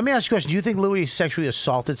 All right, let me ask you a question. Do you think Louis sexually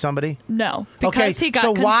assaulted somebody? No, because he got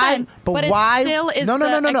so consent. why? But why? it still is no.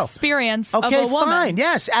 the experience of a woman. Fine.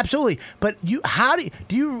 Yes, absolutely. But how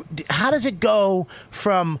does it go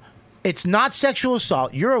from? It's not sexual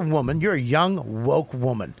assault. You're a woman. You're a young woke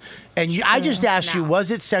woman, And I just asked you,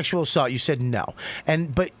 was it sexual assault? You said no,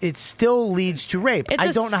 but it still leads to rape.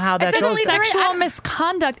 I don't know how that goes. It's sexual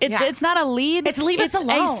misconduct. It's not a lead. It's leave us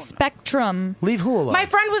alone. A spectrum. Leave who alone? My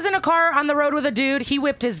friend was in a car on the road with a dude. He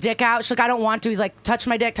whipped his dick out. She's like, I don't want to. He's like, touch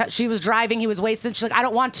my dick. She was driving. He was wasted. She's like, I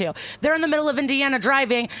don't want to. They're in the middle of Indiana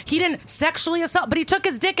driving. He didn't sexually assault, but he took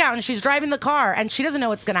his dick out, and she's driving the car, and she doesn't know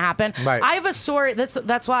what's going to happen. Right. I have a story.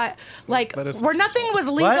 That's why, like, where nothing was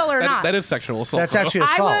legal or not. That is sexual assault. That's actually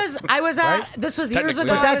assault. I was at, this was years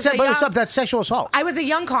ago. But that's sexual assault. I was a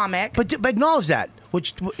young comic. But acknowledge that.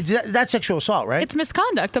 That's sexual assault, right? It's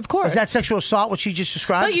misconduct, of course. Is that sexual assault, what she just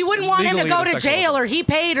described? But you wouldn't want him to go to jail, or he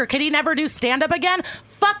paid, or could he never do stand-up again?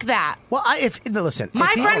 Fuck that. Well, listen.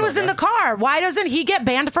 My friend was in the car. Why doesn't he get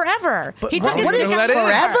banned forever? He took his dick out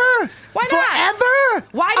forever? Why not? Forever?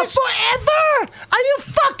 Why does forever? Are you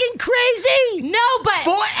fucking crazy? No, but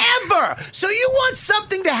forever. So you want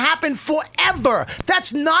something to happen forever?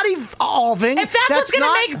 That's not evolving. If that's what's going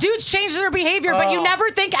to make dudes change their behavior, but you never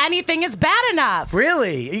think anything is bad enough.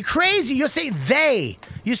 Really? Are you crazy? You're saying they.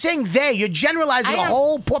 You're saying they. You're generalizing a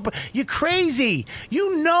whole. You're crazy.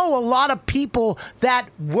 You know a lot of people that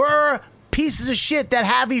were pieces of shit that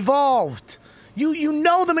have evolved. You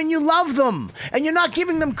know them and you love them, and you're not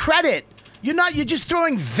giving them credit. You're just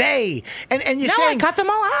throwing they, and you're saying I cut them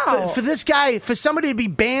all out. For this guy, for somebody to be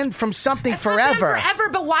banned from something forever. Forever,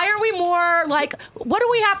 but why are we more like? What do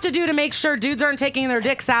we have to do to make sure dudes aren't taking their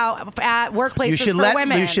dicks out at workplaces for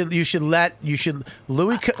women? You should let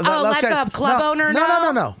Louis. Let the club owner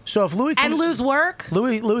know. No. So if Louis lose work,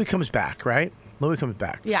 Louis comes back, right? Louis comes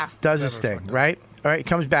back. Yeah. Does his thing, right? All right,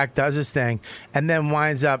 comes back, does his thing, and then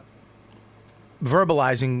winds up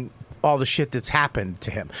verbalizing all the shit that's happened to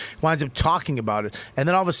him. Winds up talking about it, and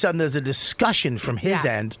then all of a sudden there's a discussion from his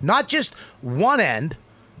end, not just one end,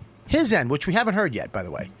 his end, which we haven't heard yet, by the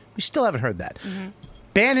way. We still haven't heard that. Mm-hmm.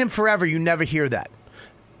 Ban him forever, you never hear that.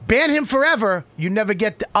 Ban him forever, you never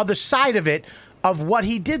get the other side of it, of what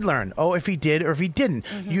he did learn. Oh, if he did or if he didn't.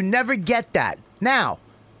 Mm-hmm. You never get that. Now,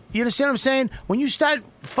 you understand what I'm saying? When you start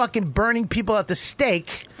fucking burning people at the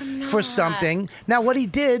stake for something. Now, what he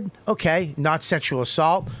did, okay, not sexual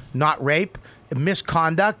assault, not rape,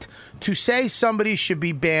 misconduct. To say somebody should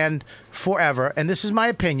be banned forever, and this is my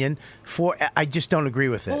opinion, I just don't agree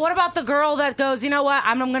with it. Well, what about the girl that goes, you know what,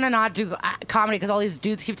 I'm going to not do comedy because all these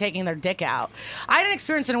dudes keep taking their dick out? I didn't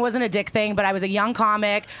experience it. It wasn't a dick thing, but I was a young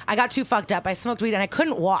comic. I got too fucked up. I smoked weed, and I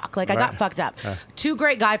couldn't walk. I got fucked up. Two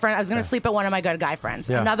great guy friends. I was going to sleep at one of my good guy friends.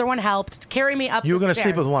 Yeah. Another one helped carry me up the stairs. You were going to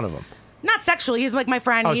sleep with one of them? Not sexually. He's like my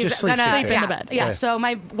friend. Oh, he's just sleep gonna in the bed. Yeah. So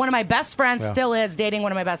one of my best friends still is dating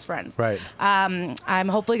one of my best friends. Right. I'm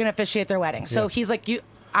hopefully gonna officiate their wedding. So he's like,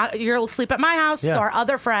 you'll sleep at my house. So our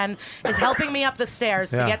other friend is helping me up the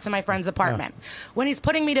stairs to get to my friend's apartment. When he's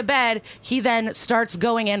putting me to bed, he then starts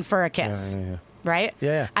going in for a kiss. Right.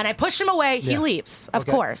 Yeah. And I push him away. He leaves. Of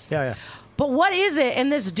course. Yeah. But what is it in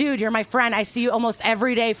this dude? You're my friend. I see you almost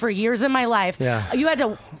every day for years in my life. Yeah. You had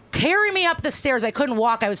to carry me up the stairs. I couldn't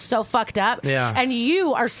walk. I was so fucked up. Yeah. And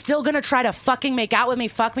you are still going to try to fucking make out with me,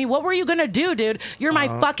 fuck me. What were you going to do, dude? You're my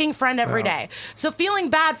fucking friend every day. So feeling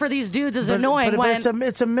bad for these dudes is annoying. But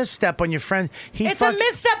it's a misstep on your friend. It's a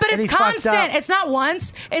misstep, but it's constant. It's not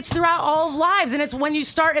once. It's throughout all lives. And it's when you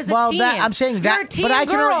start as a teen. I'm saying that. You're a teen but I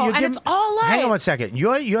girl, and it's all life. Hang on one second.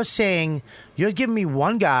 You're saying... You're giving me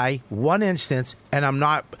one guy, one instance, and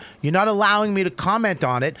you're not allowing me to comment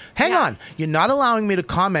on it. Hang on. You're not allowing me to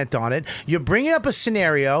comment on it. You're bringing up a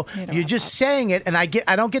scenario. You're just saying it, and I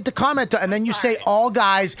don't get to comment on it. And then you say all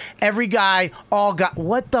guys, every guy, all guys.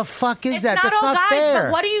 What the fuck is that? That's not fair.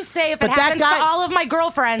 But what do you say if it happens to all of my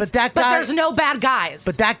girlfriends, but there's no bad guys?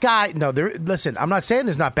 But that guy, listen, I'm not saying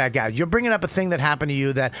there's not bad guys. You're bringing up a thing that happened to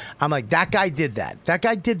you that I'm like, that guy did that. That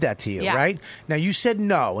guy did that to you, right? Now, you said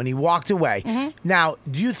no, and he walked away. Mm-hmm. Now,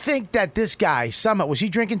 do you think that this guy, Summit, was he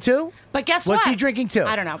drinking too? But guess what? Was he drinking too?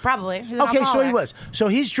 I don't know. Probably. Okay, so he was. So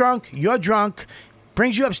he's drunk. You're drunk.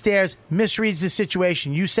 Brings you upstairs. Misreads the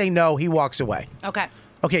situation. You say no. He walks away. Okay.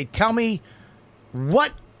 Okay, tell me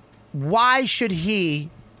why should he,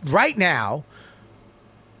 right now,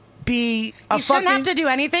 be a He shouldn't have to do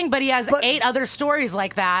anything, but he has 8 other stories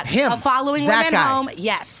like that. Him. Of following That women guy. home.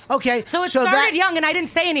 Yes. Okay. So it started young, and I didn't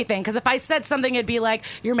say anything, because if I said something, it'd be like,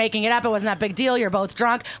 you're making it up, it wasn't that big deal, you're both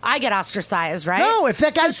drunk. I get ostracized, right? No, if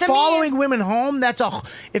that guy's to following women home,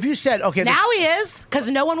 if you said, okay. Now he is,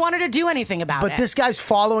 because no one wanted to do anything about it. But this guy's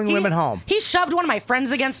following women home. He shoved one of my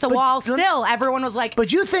friends against the wall. Still, everyone was like,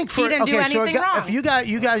 but you think he didn't do anything wrong. If you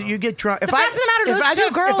get drunk. The fact of the matter, those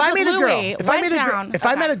two girls with Louis went down. If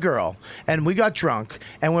I met a girl, and we got drunk,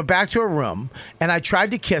 and went back to her room, and I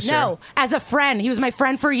tried to kiss her. No, as a friend. He was my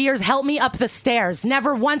friend for years, helped me up the stairs.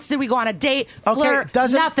 Never once did we go on a date, flirt,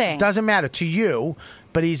 nothing. Doesn't matter to you,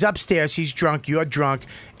 but he's upstairs, he's drunk, you're drunk.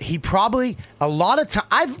 He probably, a lot of time,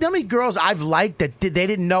 you know how many girls I've liked that they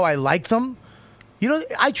didn't know I liked them? You know,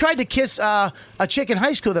 I tried to kiss a chick in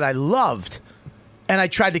high school that I loved. And I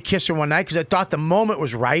tried to kiss her one night because I thought the moment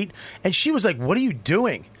was right. And she was like, "What are you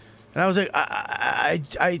doing?" And I was like, I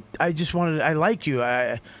just wanted, I like you.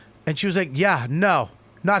 And she was like, "Yeah, no,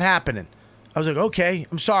 not happening." I was like, "Okay,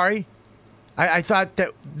 I'm sorry. I thought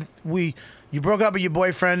that you broke up with your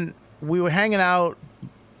boyfriend. We were hanging out.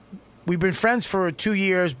 We've been friends for 2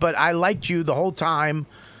 years, but I liked you the whole time.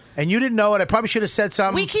 And you didn't know it. I probably should have said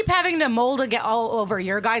something." We keep having to mold and get all over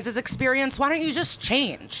your guys' experience. Why don't you just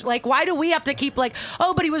change? Like, why do we have to keep like,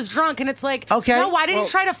 oh, but he was drunk? And it's like, okay, no, why didn't he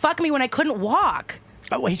try to fuck me when I couldn't walk?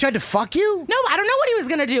 Oh, he tried to fuck you? No, I don't know what he was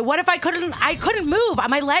going to do. What if I couldn't move?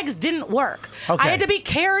 My legs didn't work. Okay. I had to be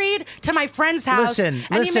carried to my friend's house. Listen,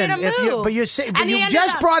 and he made him move. but you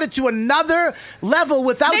just brought it to another level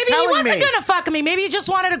without telling me. Maybe he wasn't going to fuck me. Maybe he just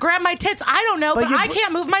wanted to grab my tits. I don't know, but I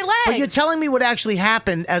can't move my legs. But you're telling me what actually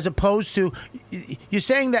happened as opposed to, you're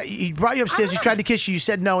saying that he brought you upstairs, he tried to kiss you, you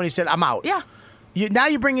said no, and he said, "I'm out." Yeah. Now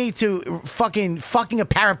you're bringing it to fucking a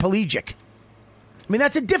paraplegic. I mean,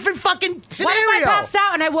 that's a different fucking scenario. What if I passed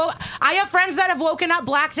out and I have friends that have woken up,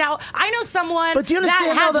 blacked out. I know someone but do you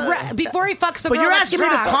understand that has before he fucks a girl. But you're asking me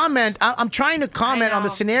to drunk. comment. I'm trying to comment on the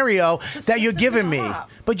scenario that you're giving me.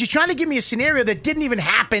 But you're trying to give me a scenario that didn't even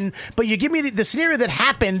happen. But you give me the scenario that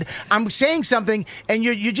happened. I'm saying something, and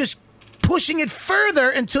you're just pushing it further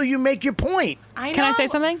until you make your point. Can I say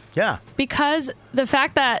something? Yeah. Because the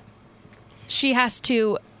fact that she has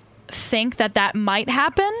to think that might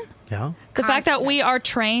happen. Yeah. The fact that we are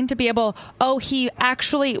trained to be able,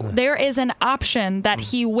 there is an option that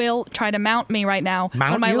he will try to mount me right now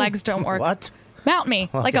when my legs don't work. What? Mount me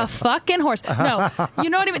like a fucking horse. No, you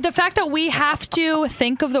know what I mean? The fact that we have to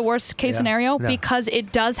think of the worst case scenario because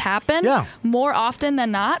it does happen more often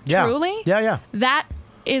than not, truly. Yeah. That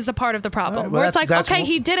is a part of the problem. Well, where it's like, okay,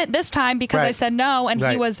 he did it this time because I said no, and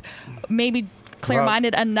he was maybe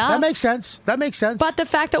clear-minded enough. That makes sense. But the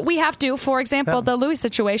fact that we have to, for example, the Louis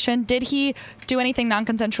situation, did he do anything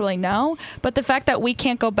non-consensually? No. But the fact that we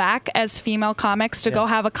can't go back as female comics to go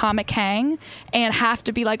have a comic hang and have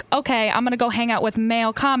to be like, okay, I'm going to go hang out with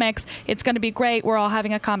male comics. It's going to be great. We're all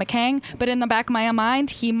having a comic hang. But in the back of my mind,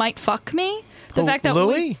 he might fuck me. The fact that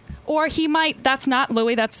Louis? Or he might, that's not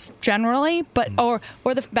Louis, that's generally, but or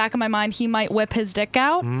the back of my mind, he might whip his dick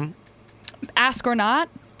out. Ask or not.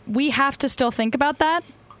 We have to still think about that,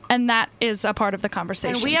 and that is a part of the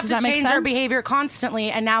conversation. And we have to change our behavior constantly,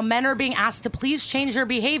 and now men are being asked to please change their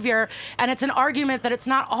behavior, and it's an argument that it's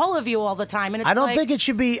not all of you all the time. And it's I don't think it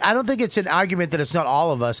should be. I don't think it's an argument that it's not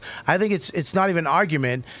all of us. I think it's not even an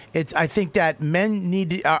argument. I think that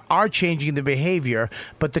men are changing the behavior,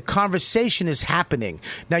 but the conversation is happening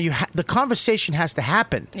now. The conversation has to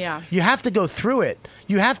happen. Yeah, you have to go through it.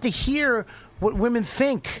 You have to hear what women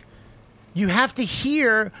think. You have to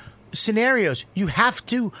hear scenarios. You have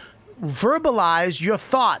to verbalize your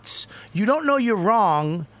thoughts. You don't know you're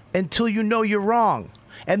wrong until you know you're wrong.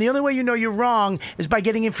 And the only way you know you're wrong is by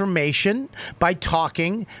getting information, by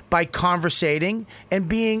talking, by conversating, and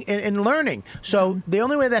being and learning. So the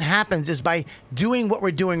only way that happens is by doing what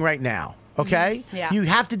we're doing right now. Okay? Yeah. You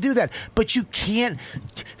have to do that. But you can't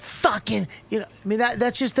fucking, I mean,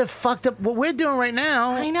 that's just a fucked up, what we're doing right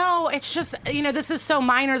now. I know. It's just, this is so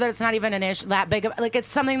minor that it's not even an issue that big. Like, it's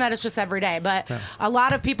something that is just every day. But a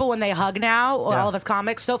lot of people, when they hug now, all of us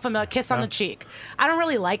comics, so familiar, kiss on the cheek. I don't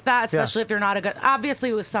really like that, especially if you're not a good,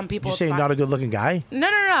 obviously with some people. You say not a good looking guy?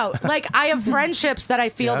 No. Like, I have friendships that I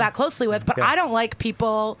feel that closely with, but I don't like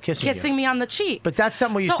people kissing me on the cheek. But that's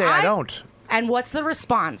something where you say, I don't. And what's the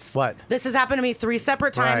response? What? This has happened to me 3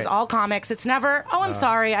 separate times, all comics. It's never, oh, I'm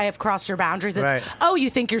sorry, I have crossed your boundaries. It's, oh, you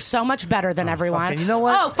think you're so much better than everyone. You know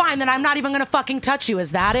what? Oh, fine, then I'm not even going to fucking touch you.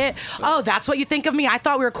 Is that it? Oh, that's what you think of me? I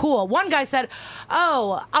thought we were cool. One guy said,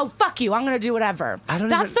 oh, fuck you. I'm going to do whatever.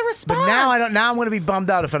 That's the response. But now I'm going to be bummed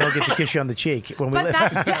out if I don't get to kiss you on the cheek. When but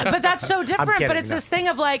that's so different. Kidding, but it's this thing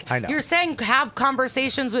of like, you're saying have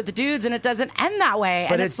conversations with the dudes and it doesn't end that way.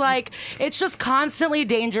 But and it's like, it's just constantly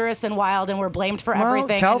dangerous and wild and we're blamed for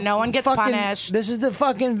everything. And no one gets punished. This is the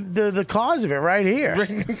fucking the cause of it right here.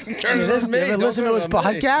 Listen to his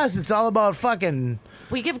podcast. It's all about fucking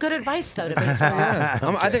We give good advice, though, to people.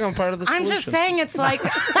 I think I'm part of the solution. I'm just saying, it's like,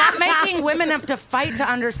 stop making women have to fight to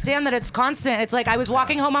understand that it's constant. It's like I was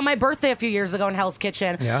walking home on my birthday a few years ago in Hell's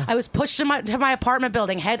Kitchen. Yeah. I was pushed to my apartment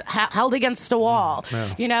building, held against a wall.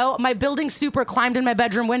 Yeah. You know, my building super climbed in my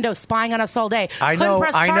bedroom window, spying on us all day. I Couldn't know.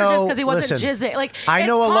 press I charges know. because he wasn't Listen, jizzing. Like, I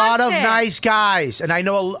know it's a lot of constant. nice guys, and I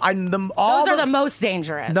know all Those are the most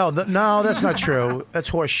dangerous. No, no, that's not true. That's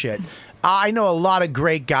horse shit. I know a lot of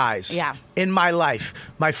great guys. Yeah. In my life,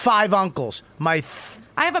 my 5 uncles, I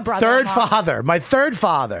have a brother. third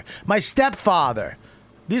father, my stepfather.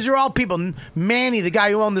 These are all people. Manny, the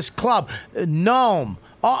guy who owned this club, Gnome.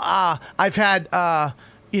 I've had,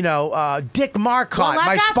 Dick Marcotte, Well, let's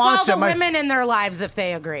my ask sponsor. all the women in their lives if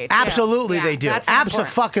they agree. too. Absolutely, Yeah, they do. that's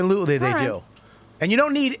important. Absolutely, they All right. do. And you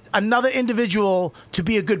don't need another individual to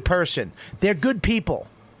be a good person. They're good people.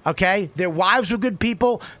 Okay? Their wives were good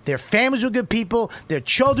people. Their families were good people. Their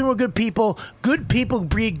children were good people. Good people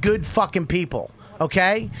breed good fucking people.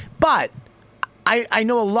 Okay? But I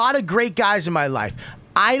know a lot of great guys in my life.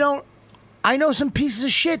 I know some pieces of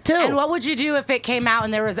shit too. And what would you do if it came out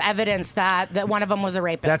and there was evidence that one of them was a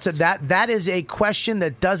rapist? That is a question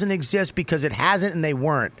that doesn't exist because it hasn't and they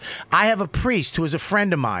weren't. I have a priest who was a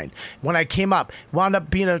friend of mine. When I came up, wound up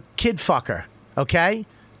being a kid fucker. Okay?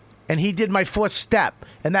 And he did my 4th step,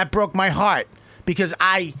 and that broke my heart because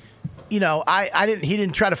he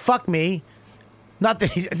didn't try to fuck me. Not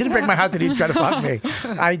that it didn't break my heart that he tried to fuck me.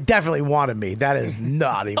 I definitely wanted me. That is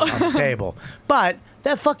not even on the table. But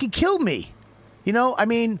that fucking killed me. You know, I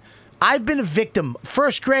mean, I've been a victim.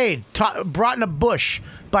 1st grade, brought in a bush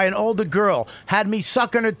by an older girl, had me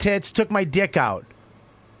suck on her tits, took my dick out,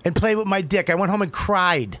 and played with my dick. I went home and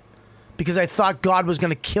cried because I thought God was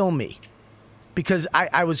going to kill me because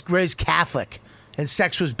I was raised Catholic and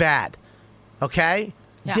sex was bad. Okay?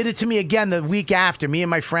 Yeah. Did it to me again the week after, me and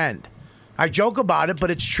my friend. I joke about it, but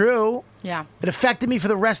it's true. Yeah. It affected me for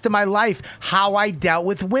the rest of my life, how I dealt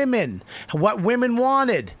with women, what women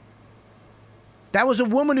wanted. That was a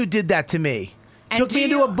woman who did that to me. And took me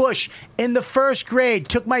into a bush in the 1st grade,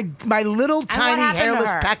 took my little And what tiny happened to hairless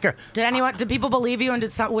her? pecker. Did people believe you and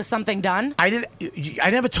was something done? I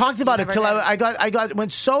never talked about it never till did? I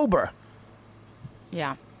went sober.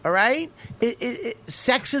 Yeah. All right?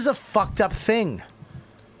 Sex is a fucked up thing.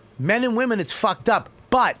 Men and women, it's fucked up.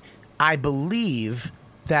 But I believe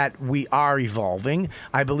that we are evolving.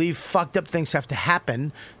 I believe fucked up things have to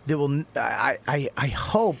happen. I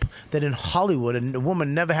hope that in Hollywood, a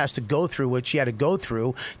woman never has to go through what she had to go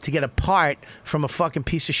through to get apart from a fucking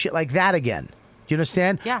piece of shit like that again. Do you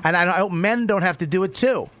understand? Yeah. And I hope men don't have to do it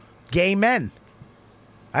too. Gay men.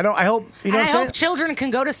 I hope, you know what I'm I saying? hope children can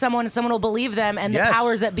go to someone and someone will believe them, and Yes. the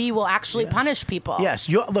powers that be will actually punish people. Yes,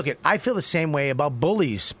 I feel the same way about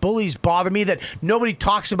bullies. Bullies bother me that nobody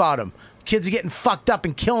talks about them. Kids are getting fucked up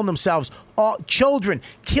and killing themselves. All children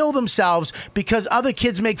kill themselves because other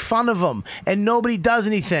kids make fun of them and nobody does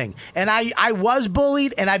anything. And I was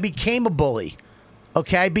bullied and I became a bully,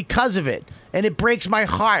 okay, because of it. And it breaks my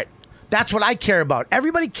heart. That's what I care about.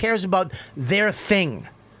 Everybody cares about their thing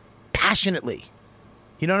passionately.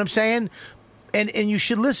 You know what I'm saying? And you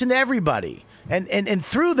should listen to everybody. And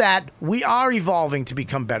through that, we are evolving to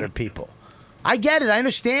become better people. I get it. I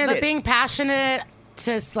understand But it. being passionate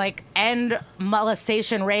to end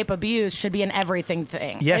molestation, rape, abuse should be an everything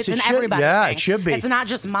thing. Yes, it's it an should. everybody Yeah, thing. it should be. It's not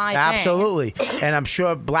just my thing. Absolutely. And I'm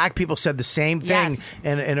sure black people said the same thing Yes.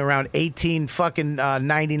 in around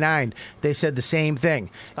 1899. They said the same thing.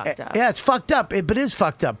 It's fucked up. Yeah, it's fucked up. But it is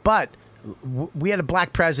fucked up. But we had a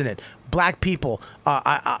black president. Black people.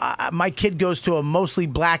 My kid goes to a mostly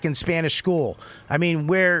black and Spanish school. I mean,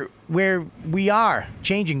 where we are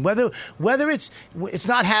changing. Whether it's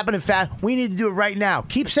not happening fast, we need to do it right now.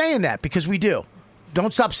 Keep saying that because we do.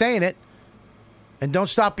 Don't stop saying it, and don't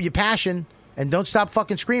stop your passion, and don't stop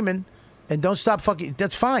fucking screaming, and don't stop fucking.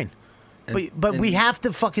 That's fine. But we have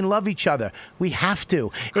to fucking love each other. We have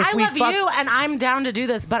to. I love you, and I'm down to do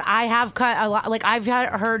this. But I have cut a lot. Like I've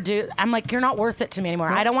had her do. I'm like, you're not worth it to me anymore.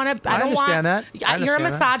 I don't want to. I don't understand want that. I You're a understand that.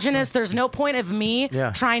 misogynist. There's no point of me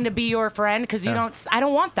trying to be your friend because you don't. I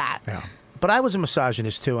don't want that. Yeah. But I was a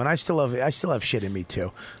misogynist too, and I still have shit in me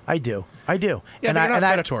too. I do. Yeah, and but you're not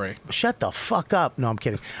predatory. Shut the fuck up. No, I'm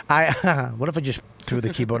kidding. What if I just threw the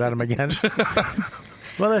keyboard at him again?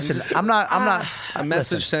 Well, listen, I'm not. A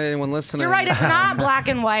message to anyone listening. You're right. It's not black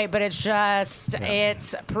and white, but it's just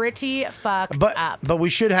it's pretty fucked up. But we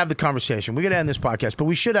should have the conversation. We're gonna end this podcast, but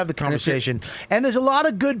we should have the conversation. And there's a lot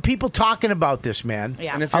of good people talking about this, man.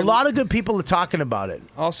 Yeah. And if A you're- lot of good people are talking about it.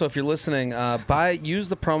 Also, if you're listening, use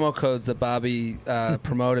the promo codes that Bobby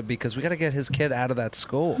promoted because we got to get his kid out of that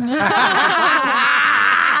school.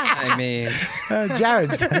 I mean,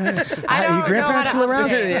 Jared, your grandparents still around?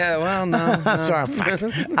 Yeah, well, no. Sorry,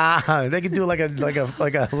 fuck. They could do like a.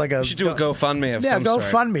 You should do a GoFundMe of some sort.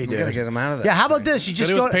 GoFundMe, dude. We gotta get them out of that. Yeah, how about this? You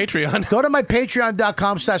just Go go to Patreon. Go to my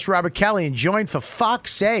Patreon.com/Robert Kelly and join for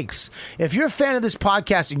fuck's sakes. If you're a fan of this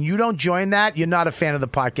podcast and you don't join that, you're not a fan of the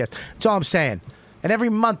podcast. That's all I'm saying. And every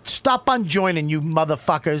month, stop unjoining, you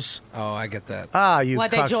motherfuckers. Oh, I get that. You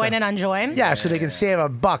What, they cocksucker. join and unjoin? Yeah, so they can save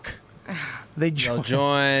 $1. They'll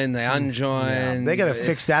join, they unjoin. They got to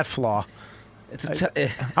fix that flaw. It's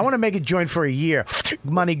I want to make it join for a year.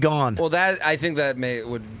 Money gone. Well, I think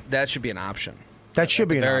that should be an option. That should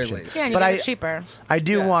be an very option. least. Yeah, and you get it cheaper. I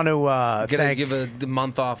do want to thank. Give the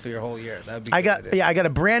month off for your whole year. That'd be. I got a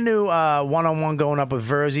brand new one-on-one going up with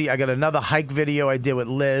Verzi. I got another hike video I did with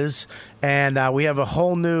Liz, and we have a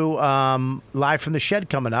whole new live from the shed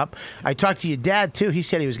coming up. I talked to your dad too. He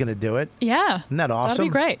said he was going to do it. Yeah, Isn't that awesome?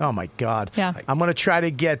 That'd be great. Oh my god. Yeah. I'm going to try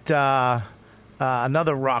to get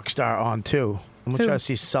another rock star on too. I'm going to Who? try to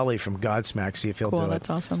see Sully from Godsmack, see if he'll Cool, do it. that's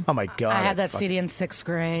awesome. Oh my god. I had that CD in 6th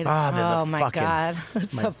grade. Ah, they're the Oh my fucking- god,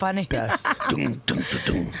 that's my so funny. best.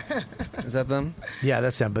 Is that them? Yeah,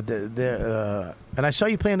 that's them. But and I saw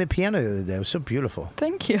you playing the piano the other day. It was so beautiful.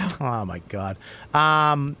 Thank you. Oh my god.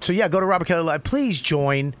 So yeah, go to Robert Kelly Live. Please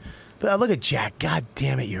join. Look at Jack. God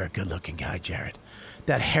damn it, you're a good-looking guy, Jared.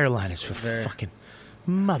 That hairline is for fucking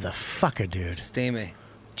motherfucker, dude. Steamy.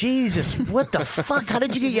 Jesus, what the fuck? How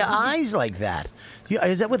did you get your eyes like that?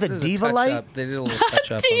 Is that with a diva light? They did a little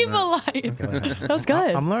touch up. Diva light. That was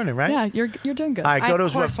good. I'm learning, right? Yeah, you're doing good. All right, go to I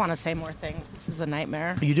his of course want to say more things. This is a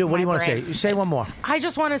nightmare. You do? What do you My want to say? brain. You say one more. I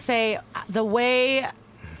just want to say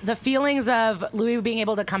the feelings of Louis being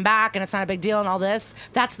able to come back and it's not a big deal and all this,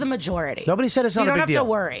 that's the majority. Nobody said it's So not a big you deal.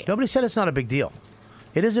 don't have to worry. Nobody said it's not a big deal.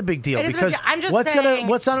 It is a big deal It is a big because deal. I'm just what's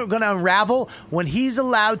saying- gonna unravel when he's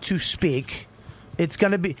allowed to speak. It's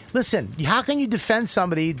gonna be. Listen, how can you defend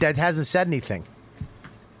somebody that hasn't said anything?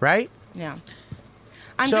 Right? Yeah.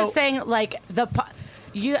 I'm So- just saying, like,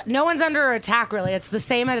 no one's under attack, really. It's the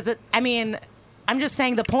same as it. I mean, I'm just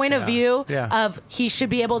saying the point of view Yeah. of he should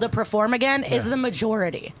be able to perform again is the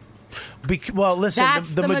majority. Well, listen,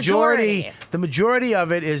 That's the the majority. majority. The majority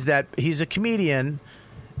of it is that he's a comedian,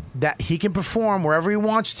 that he can perform wherever he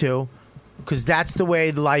wants to, because that's the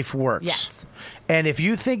way life works. Yes. And if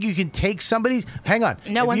you think you can take somebody's, hang on.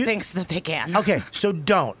 No If one you- thinks that they can. Okay, so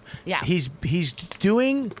don't. Yeah. He's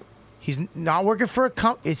not working for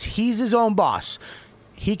he's his own boss.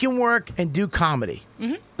 He can work and do comedy.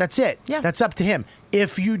 Mm-hmm. That's it. Yeah. That's up to him.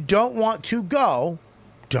 If you don't want to go,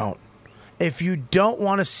 don't. If you don't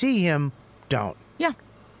want to see him, don't. Yeah.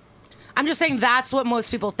 I'm just saying that's what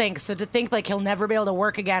most people think. So to think like he'll never be able to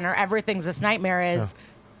work again or everything's this nightmare is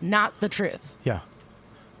not the truth. Yeah.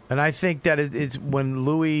 And I think that it's when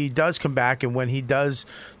Louis does come back and when he does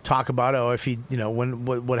talk about, if he,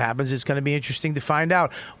 what happens, it's going to be interesting to find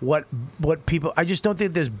out what people, I just don't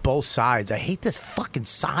think there's both sides. I hate this fucking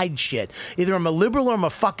side shit. Either I'm a liberal or I'm a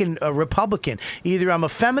fucking Republican. Either I'm a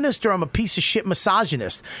feminist or I'm a piece of shit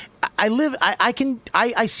misogynist.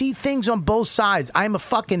 I see things on both sides. I'm a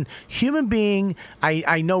fucking human being.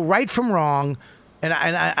 I know right from wrong. And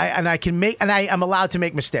I can make, and I am allowed to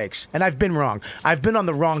make mistakes, and I've been wrong. I've been on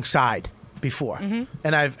the wrong side before, and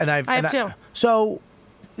I have too. So,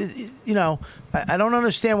 I don't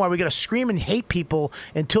understand why we got to scream and hate people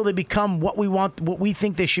until they become what we want, what we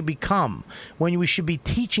think they should become. When we should be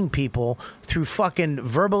teaching people through fucking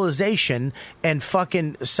verbalization and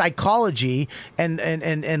fucking psychology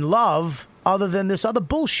and love, other than this other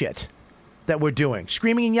bullshit that we're doing,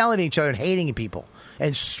 screaming and yelling at each other and hating people.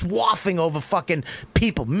 And swathing over fucking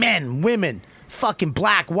people, men, women, fucking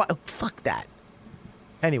black. Fuck that.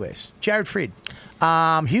 Anyways, Jared Freed.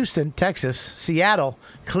 Houston, Texas, Seattle,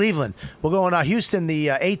 Cleveland. We're going to Houston the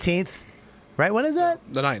 18th. Right? When is that?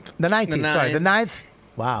 The 9th. The 19th. Sorry, the 9th.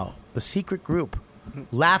 Wow. The Secret Group.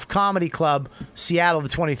 Laugh Comedy Club, Seattle the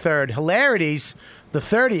 23rd. Hilarities, the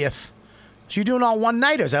 30th. So you're doing all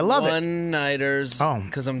one-nighters. I love it. One-nighters.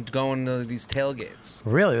 Because I'm going to these tailgates.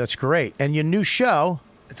 Really? That's great. And your new show.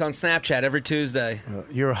 It's on Snapchat every Tuesday.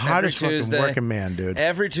 You're a hardest fucking working man, dude.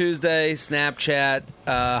 Every Tuesday, Snapchat.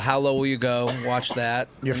 How low will you go? Watch that.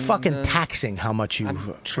 You're fucking taxing how much you've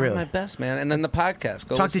Trying really. my best, man. And then the podcast.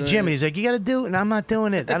 Go Talk to listen Jim, and he's like, "You got to do it," and I'm not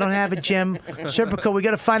doing it. I don't have it, Jim. Serpico, we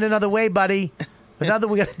got to find another way, buddy. We got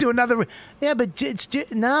to do another. Yeah, but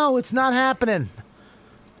no, it's not happening.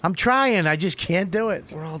 I'm trying. I just can't do it.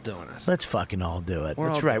 We're all doing it. Let's fucking all do it. We're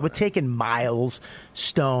That's all right. doing We're taking Miles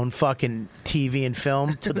Stone fucking TV and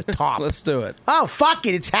film to the top. Let's do it. Oh, fuck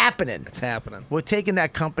it. It's happening. It's happening. We're taking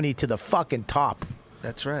that company to the fucking top.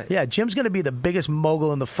 That's right. Yeah, Jim's going to be the biggest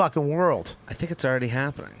mogul in the fucking world. I think it's already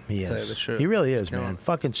happening. He to tell you is. the truth. He really He's is, killing man. it.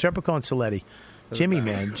 Fucking Serpico and Saletti. the Jimmy, best.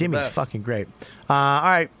 man. The Jimmy's best. fucking great. All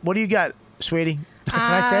right, what do you got, sweetie? Can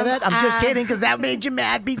I say that? I'm just kidding because that made you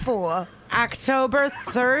mad before. October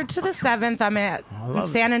 3rd to the 7th, I'm at in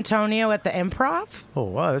San Antonio at the Improv. Oh,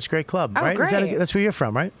 wow, that's a great club, Oh, right? Is that great. that's where you're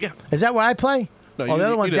from, right? Yeah. Is that where I play? No, oh, you- the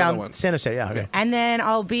other you one's do the other down one. San Jose. Yeah, okay. And then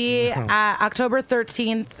I'll be October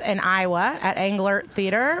 13th in Iowa at Englert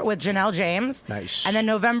Theater with Janelle James. Nice. And then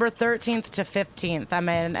November 13th to 15th, I'm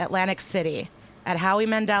in Atlantic City at Howie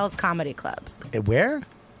Mandel's Comedy Club. Where?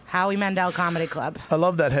 Howie Mandel Comedy Club. I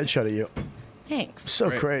love that headshot of you. Thanks. So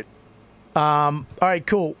great. All right,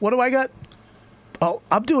 cool. What do I got? Oh,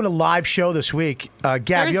 I'm doing a live show this week. Gab,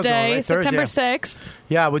 you're going, Thursday, right? September Thursday. 6th.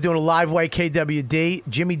 Yeah, we're doing a live YKWd.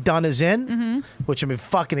 Jimmy Dunn is in, Mm-hmm. which I'm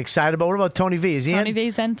fucking excited about. What about Tony V? Is he in? Tony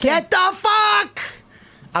V's in too. Get the fuck!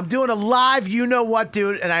 I'm doing a live you know what,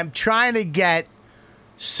 dude, and I'm trying to get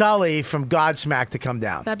Sully from Godsmack to come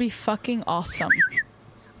down. That'd be fucking awesome.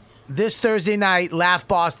 This Thursday night, Laugh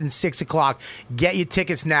Boston, 6 o'clock. Get your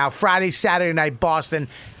tickets now. Friday, Saturday night, Boston.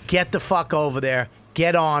 Get the fuck over there.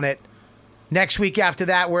 Get on it. Next week after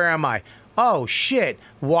that, where am I? Oh, shit.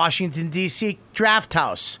 Washington, D.C. Draft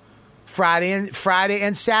House. Friday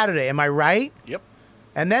and Saturday. Am I right? Yep.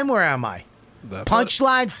 And then where am I? That's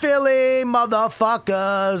Punchline Philly,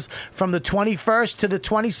 motherfuckers. From the 21st to the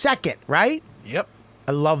 22nd, right? Yep.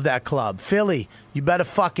 I love that club. Philly, you better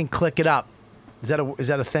fucking click it up. Is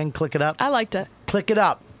that a thing? Click it up? I liked it. Click it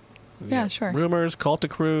up. Yeah, sure. Rumors, Cult to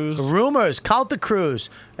Cruise. Rumors, Cult to Cruise,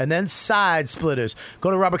 and then Side Splitters. Go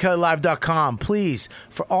to RobertKellyLive.com, please,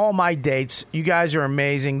 for all my dates. You guys are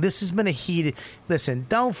amazing. This has been a heated... Listen,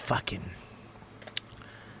 don't fucking...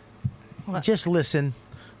 Just listen.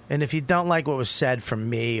 And if you don't like what was said from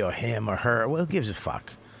me or him or her, well, who gives a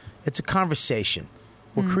fuck? It's a conversation.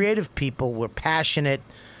 We're creative people. We're passionate.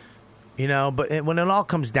 You know, but when it all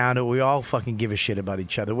comes down to it, we all fucking give a shit about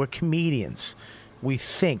each other. We're comedians. We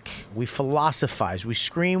think, we philosophize, we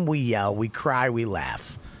scream, we yell, we cry, we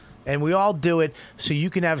laugh. And we all do it so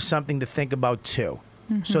you can have something to think about too.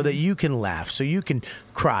 So that you can laugh, so you can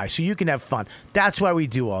cry, so you can have fun. That's why we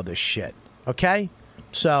do all this shit. Okay?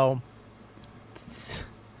 So,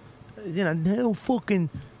 you know,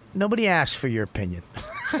 nobody asks for your opinion.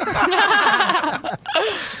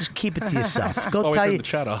 Just keep it to yourself. Go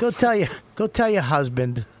tell your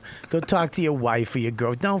husband. Go talk to your wife or your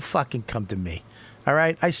girl. Don't fucking come to me. All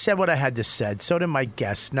right? I said what I had to say. So did my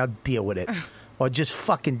guests. Now deal with it. Or just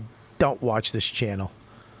fucking don't watch this channel.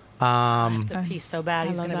 I have to pee so bad.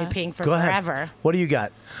 He's going to be peeing for Go forever. ahead. What do you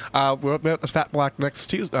got? We're at the Fat Black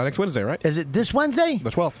next Wednesday, right? Is it this Wednesday?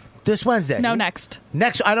 The 12th. This Wednesday? No, next.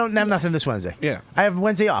 Next. I don't have nothing this Wednesday. Yeah. I have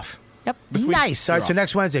Wednesday off. Yep. This week, Nice. All you're right, so off.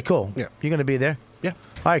 next Wednesday. Cool. Yeah. You're going to be there? Yeah.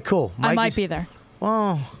 All right, cool. I might Mikey's- be there.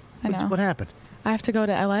 Oh. I know. What happened? I have to go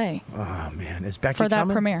to L.A. Oh, man. Is Becky for that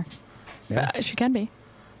coming? premiere. Yeah. She can be.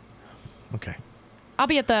 Okay. I'll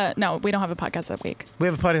be at the... No, we don't have a podcast that week. We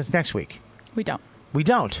have a podcast next week. We don't. We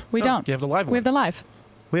don't. We don't. You have the live one. We have the live.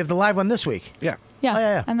 We have the live one this week. Yeah. Yeah. Oh,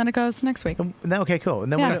 yeah. And then it goes next week. Okay, cool.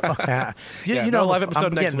 And then Yeah. you Yeah, know, no live episode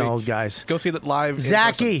I'm next getting week. old, guys. Go see that live.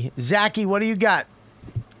 in Zachy, what do you got?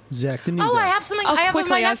 Zach, the new Oh, guy. I have something. Oh, I have quickly,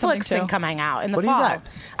 my I have something Netflix thing too. coming out in the What do you fall. got?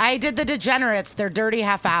 I did The Degenerates. They're dirty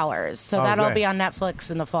half hours, so Oh, that'll great. be on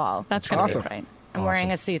Netflix in the fall. That's going to Awesome. be great. I'm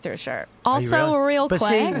wearing a see-through shirt. Also, real But quick.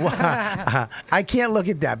 see, I can't look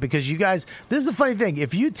at that because you guys. This is the funny thing.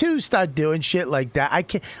 If you two start doing shit like that, I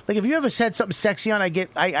can't. Like if you ever said something sexy on,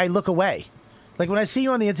 I look away. Like when I see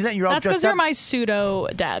you on the internet, you're all That's because dressed you're up. my pseudo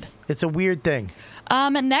dad. It's a weird thing.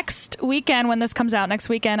 Next weekend, when this comes out, next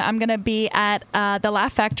weekend, I'm going to be at the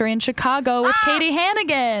Laugh Factory in Chicago with Katie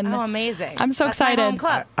Hannigan. Oh, amazing. I'm so That's my excited. home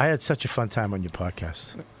club. I had such a fun time on your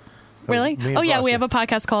podcast. Really? Me and Oh, yeah, Voss, we have a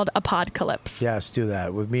podcast called Apodcalypse. Yes, do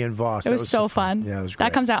that with me and Voss. It was so fun. Yeah, it was great.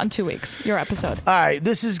 That comes out in 2 weeks, your episode. All right,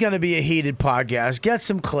 this is going to be a heated podcast. Get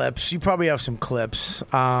some clips. You probably have some clips.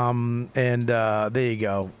 And there you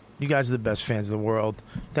go. You guys are the best fans in the world.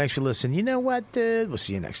 Thanks for listening. You know what, dude? We'll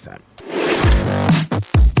see you next time.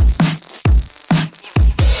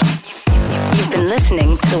 You've been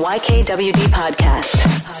listening to the YKWD podcast.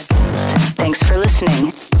 Thanks for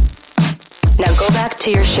listening. Now go back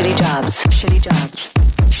to your shitty jobs. Shitty jobs.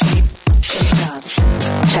 Shitty jobs.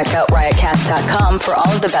 Check out riotcast.com for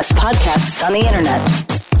all of the best podcasts on the internet.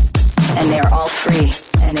 And they are all free.